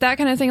into it with that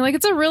kind of thing, like,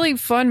 it's a really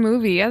fun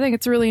movie. I think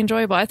it's really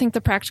enjoyable. I think the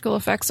practical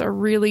effects are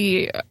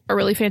really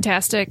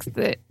fantastic.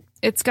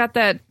 It's got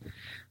that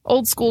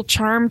old school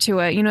charm to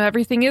it. You know,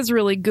 everything is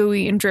really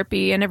gooey and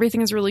drippy, and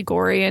everything is really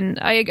gory. And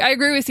I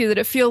agree with you that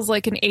it feels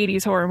like an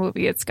 80s horror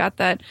movie. It's got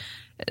that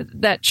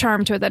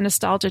charm to it, that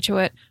nostalgia to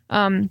it.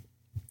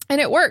 And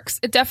it works.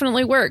 It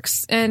definitely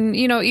works. And,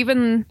 you know,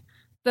 even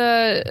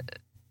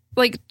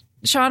like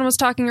Sean was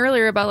talking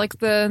earlier about like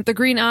the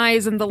green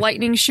eyes and the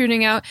lightning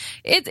shooting out.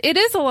 It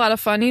is a lot of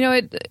fun. You know,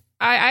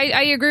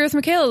 I agree with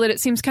Michaela that it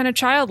seems kind of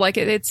childlike.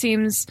 It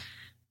seems,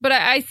 but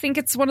I think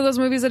it's one of those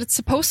movies that it's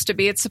supposed to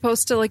be. It's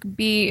supposed to like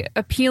be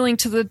appealing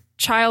to the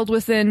child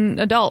within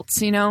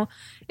adults. You know,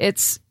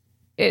 it's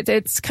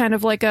kind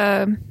of like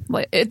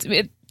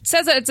it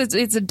says that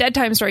it's a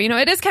bedtime story. You know,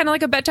 it is kind of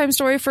like a bedtime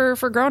story for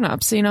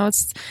grown-ups. You know,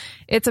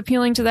 it's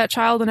appealing to that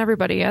child and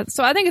everybody.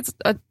 So I think it's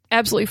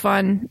absolutely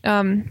fun.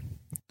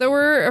 There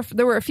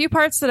were a few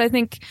parts that I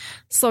think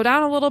slow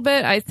down a little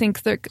bit. I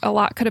think that a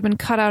lot could have been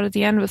cut out at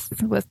the end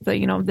with the,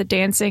 you know, the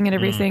dancing and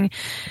everything.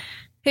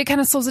 It kind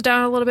of slows it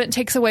down a little bit and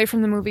takes away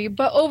from the movie.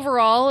 But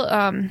overall,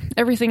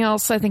 everything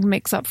else I think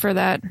makes up for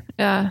that.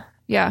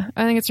 Yeah,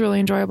 I think it's really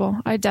enjoyable.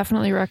 I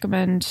definitely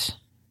recommend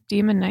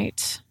Demon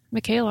Knight.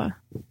 Michaela.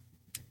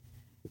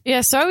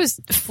 Yeah, so I was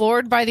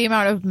floored by the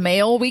amount of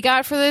mail we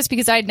got for this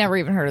because I'd never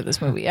even heard of this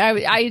movie.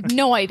 I had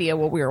no idea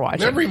what we were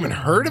watching. Never even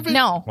heard of it?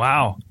 No.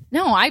 Wow.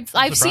 No,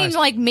 I've seen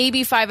like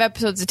maybe 5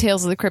 episodes of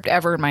Tales of the Crypt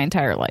ever in my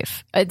entire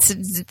life. This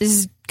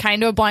is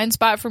kind of a blind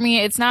spot for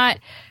me. I'm not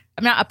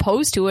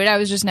opposed to it. I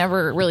was just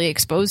never really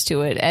exposed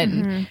to it.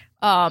 And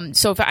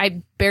so if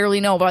I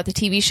barely know about the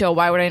TV show,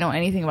 why would I know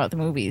anything about the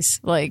movies?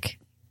 Like,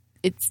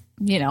 it's,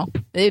 you know,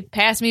 it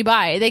passed me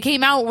by. They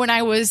came out when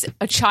I was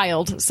a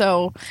child,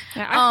 so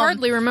I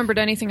hardly remembered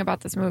anything about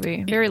this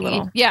movie. Very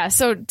little. Yeah,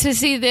 so to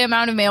see the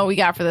amount of mail we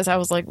got for this, I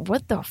was like,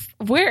 what the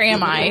where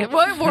am I?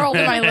 What world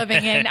am I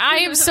living in? I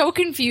am so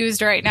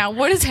confused right now.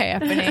 What is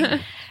happening?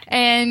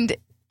 And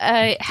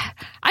I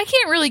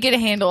can't really get a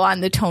handle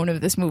on the tone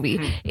of this movie.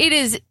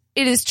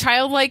 It is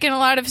childlike in a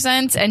lot of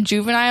sense and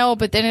juvenile,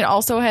 but then it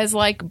also has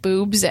like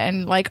boobs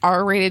and like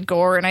R-rated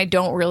gore, and I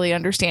don't really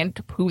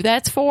understand who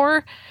that's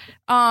for.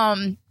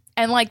 And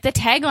like the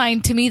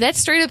tagline to me, that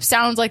straight up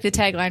sounds like the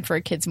tagline for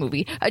a kid's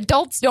movie.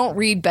 Adults don't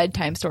read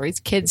bedtime stories,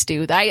 kids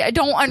do. I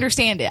don't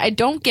understand it. I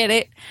don't get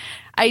it.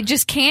 I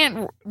just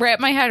can't wrap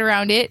my head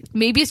around it.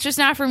 Maybe it's just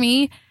not for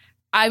me.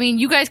 I mean,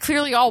 you guys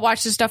clearly all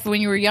watched this stuff when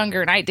you were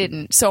younger, and I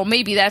didn't. So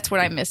maybe that's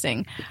what I'm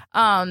missing.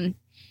 But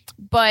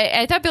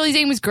I thought Billy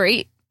Zane was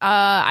great.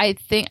 I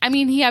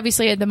mean, he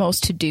obviously had the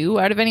most to do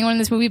out of anyone in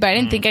this movie, but I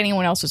didn't think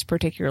anyone else was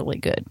particularly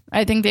good.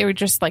 I think they were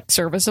just like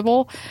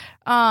serviceable.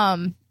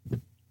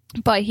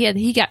 But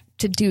he got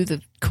to do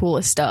the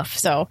coolest stuff.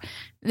 So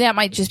that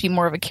might just be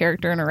more of a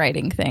character and a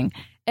writing thing.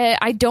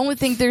 I don't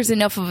think there's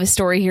enough of a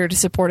story here to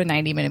support a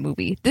 90-minute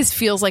movie. This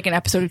feels like an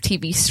episode of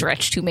TV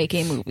stretched to make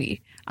a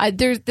movie.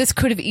 This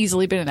could have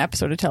easily been an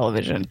episode of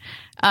television.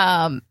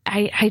 I'm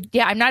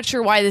not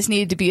sure why this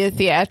needed to be a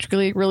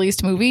theatrically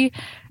released movie.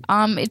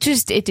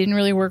 It didn't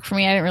really work for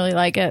me. I didn't really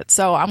like it,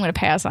 so I'm going to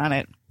pass on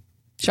it.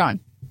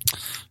 Sean.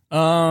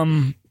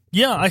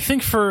 Yeah, I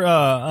think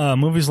for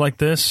movies like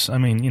this, I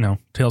mean,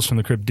 Tales from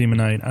the Crypt, Demon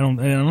Knight. I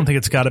don't think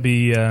it's got to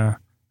be. I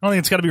don't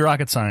think it's got to be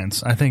rocket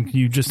science. I think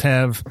you just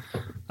have.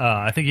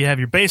 I think you have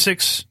your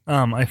basics.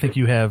 I think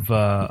you have.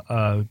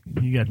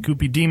 You got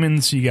goopy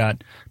demons. You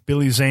got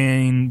Billy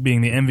Zane being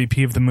the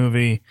MVP of the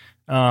movie.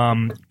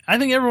 I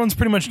think everyone's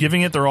pretty much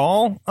giving it their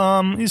all.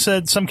 He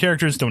said some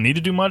characters don't need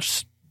to do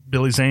much.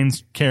 Billy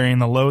Zane's carrying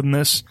the load in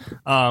this.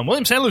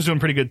 William Sadler's doing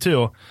pretty good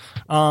too.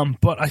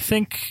 But I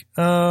think,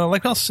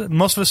 like most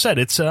of us said,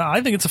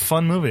 I think it's a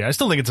fun movie. I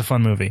still think it's a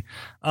fun movie.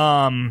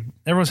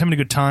 Everyone's having a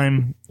good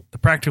time. The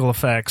practical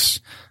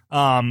effects.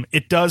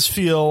 It does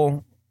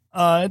kind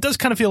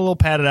of feel a little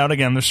padded out.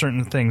 Again, there's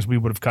certain things we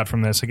would have cut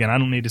from this. Again, I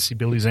don't need to see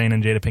Billy Zane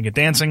and Jada Pinkett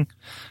dancing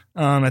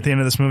at the end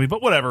of this movie,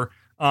 but whatever.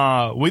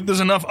 There's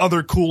enough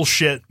other cool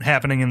shit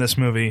happening in this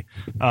movie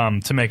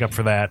to make up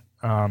for that.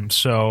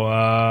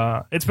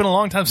 So it's been a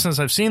long time since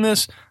I've seen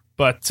this,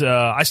 but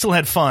I still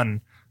had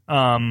fun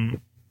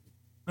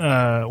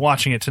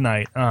watching it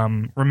tonight,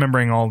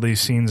 remembering all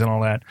these scenes and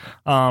all that.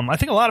 I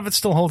think a lot of it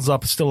still holds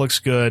up. It still looks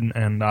good,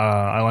 and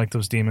I like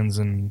those demons.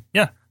 And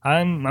yeah,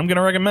 I'm going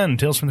to recommend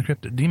Tales from the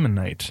Crypt, Demon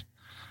Knight.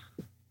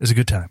 It's a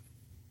good time.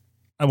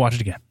 I watch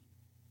it again.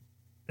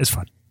 It's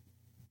fun.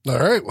 All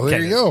right. Well,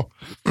 there you go.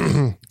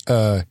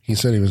 He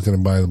said he was going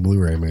to buy the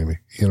Blu-ray, maybe.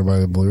 You going to buy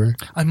the Blu-ray?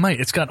 I might.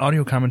 It's got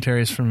audio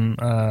commentaries from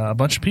a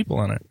bunch of people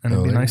on it, and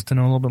it'd be nice to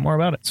know a little bit more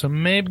about it. So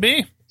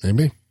maybe.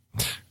 Maybe.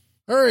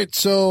 All right.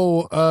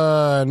 So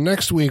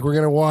next week, we're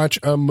going to watch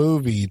a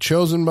movie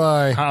chosen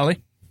by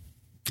Holly.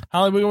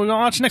 Holly, we're going to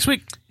watch next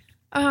week.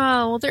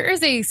 Well, there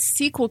is a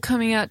sequel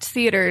coming out to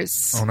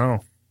theaters. Oh, no.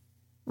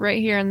 Right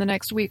here in the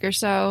next week or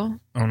so.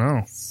 Oh,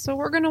 no. So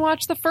we're going to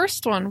watch the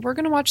first one. We're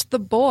going to watch The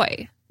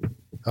Boy.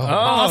 Oh.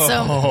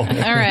 Awesome. All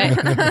right.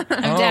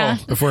 I'm down.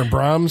 Before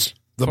Brahms,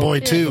 The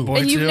Boy 2.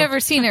 And you've never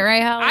seen it,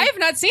 right, Holly? I have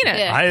not seen it.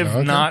 Yeah. I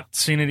have not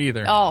seen it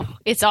either. Oh,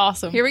 it's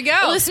awesome. Here we go.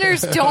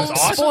 Listeners, don't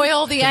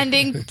spoil the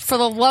ending. For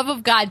the love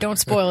of God, don't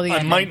spoil the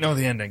ending. I might know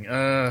the ending.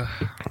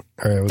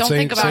 All right, well, Don't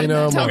think about it.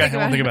 no Don't more. Okay, I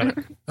won't think about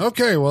it.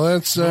 Okay, well,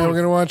 that's we're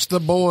going to watch The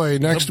Boy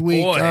next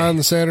week Boy. on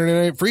the Saturday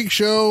Night Freak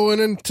Show.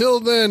 And until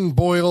then,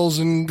 boils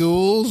and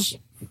ghouls,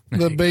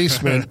 the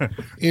basement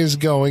is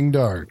going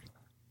dark.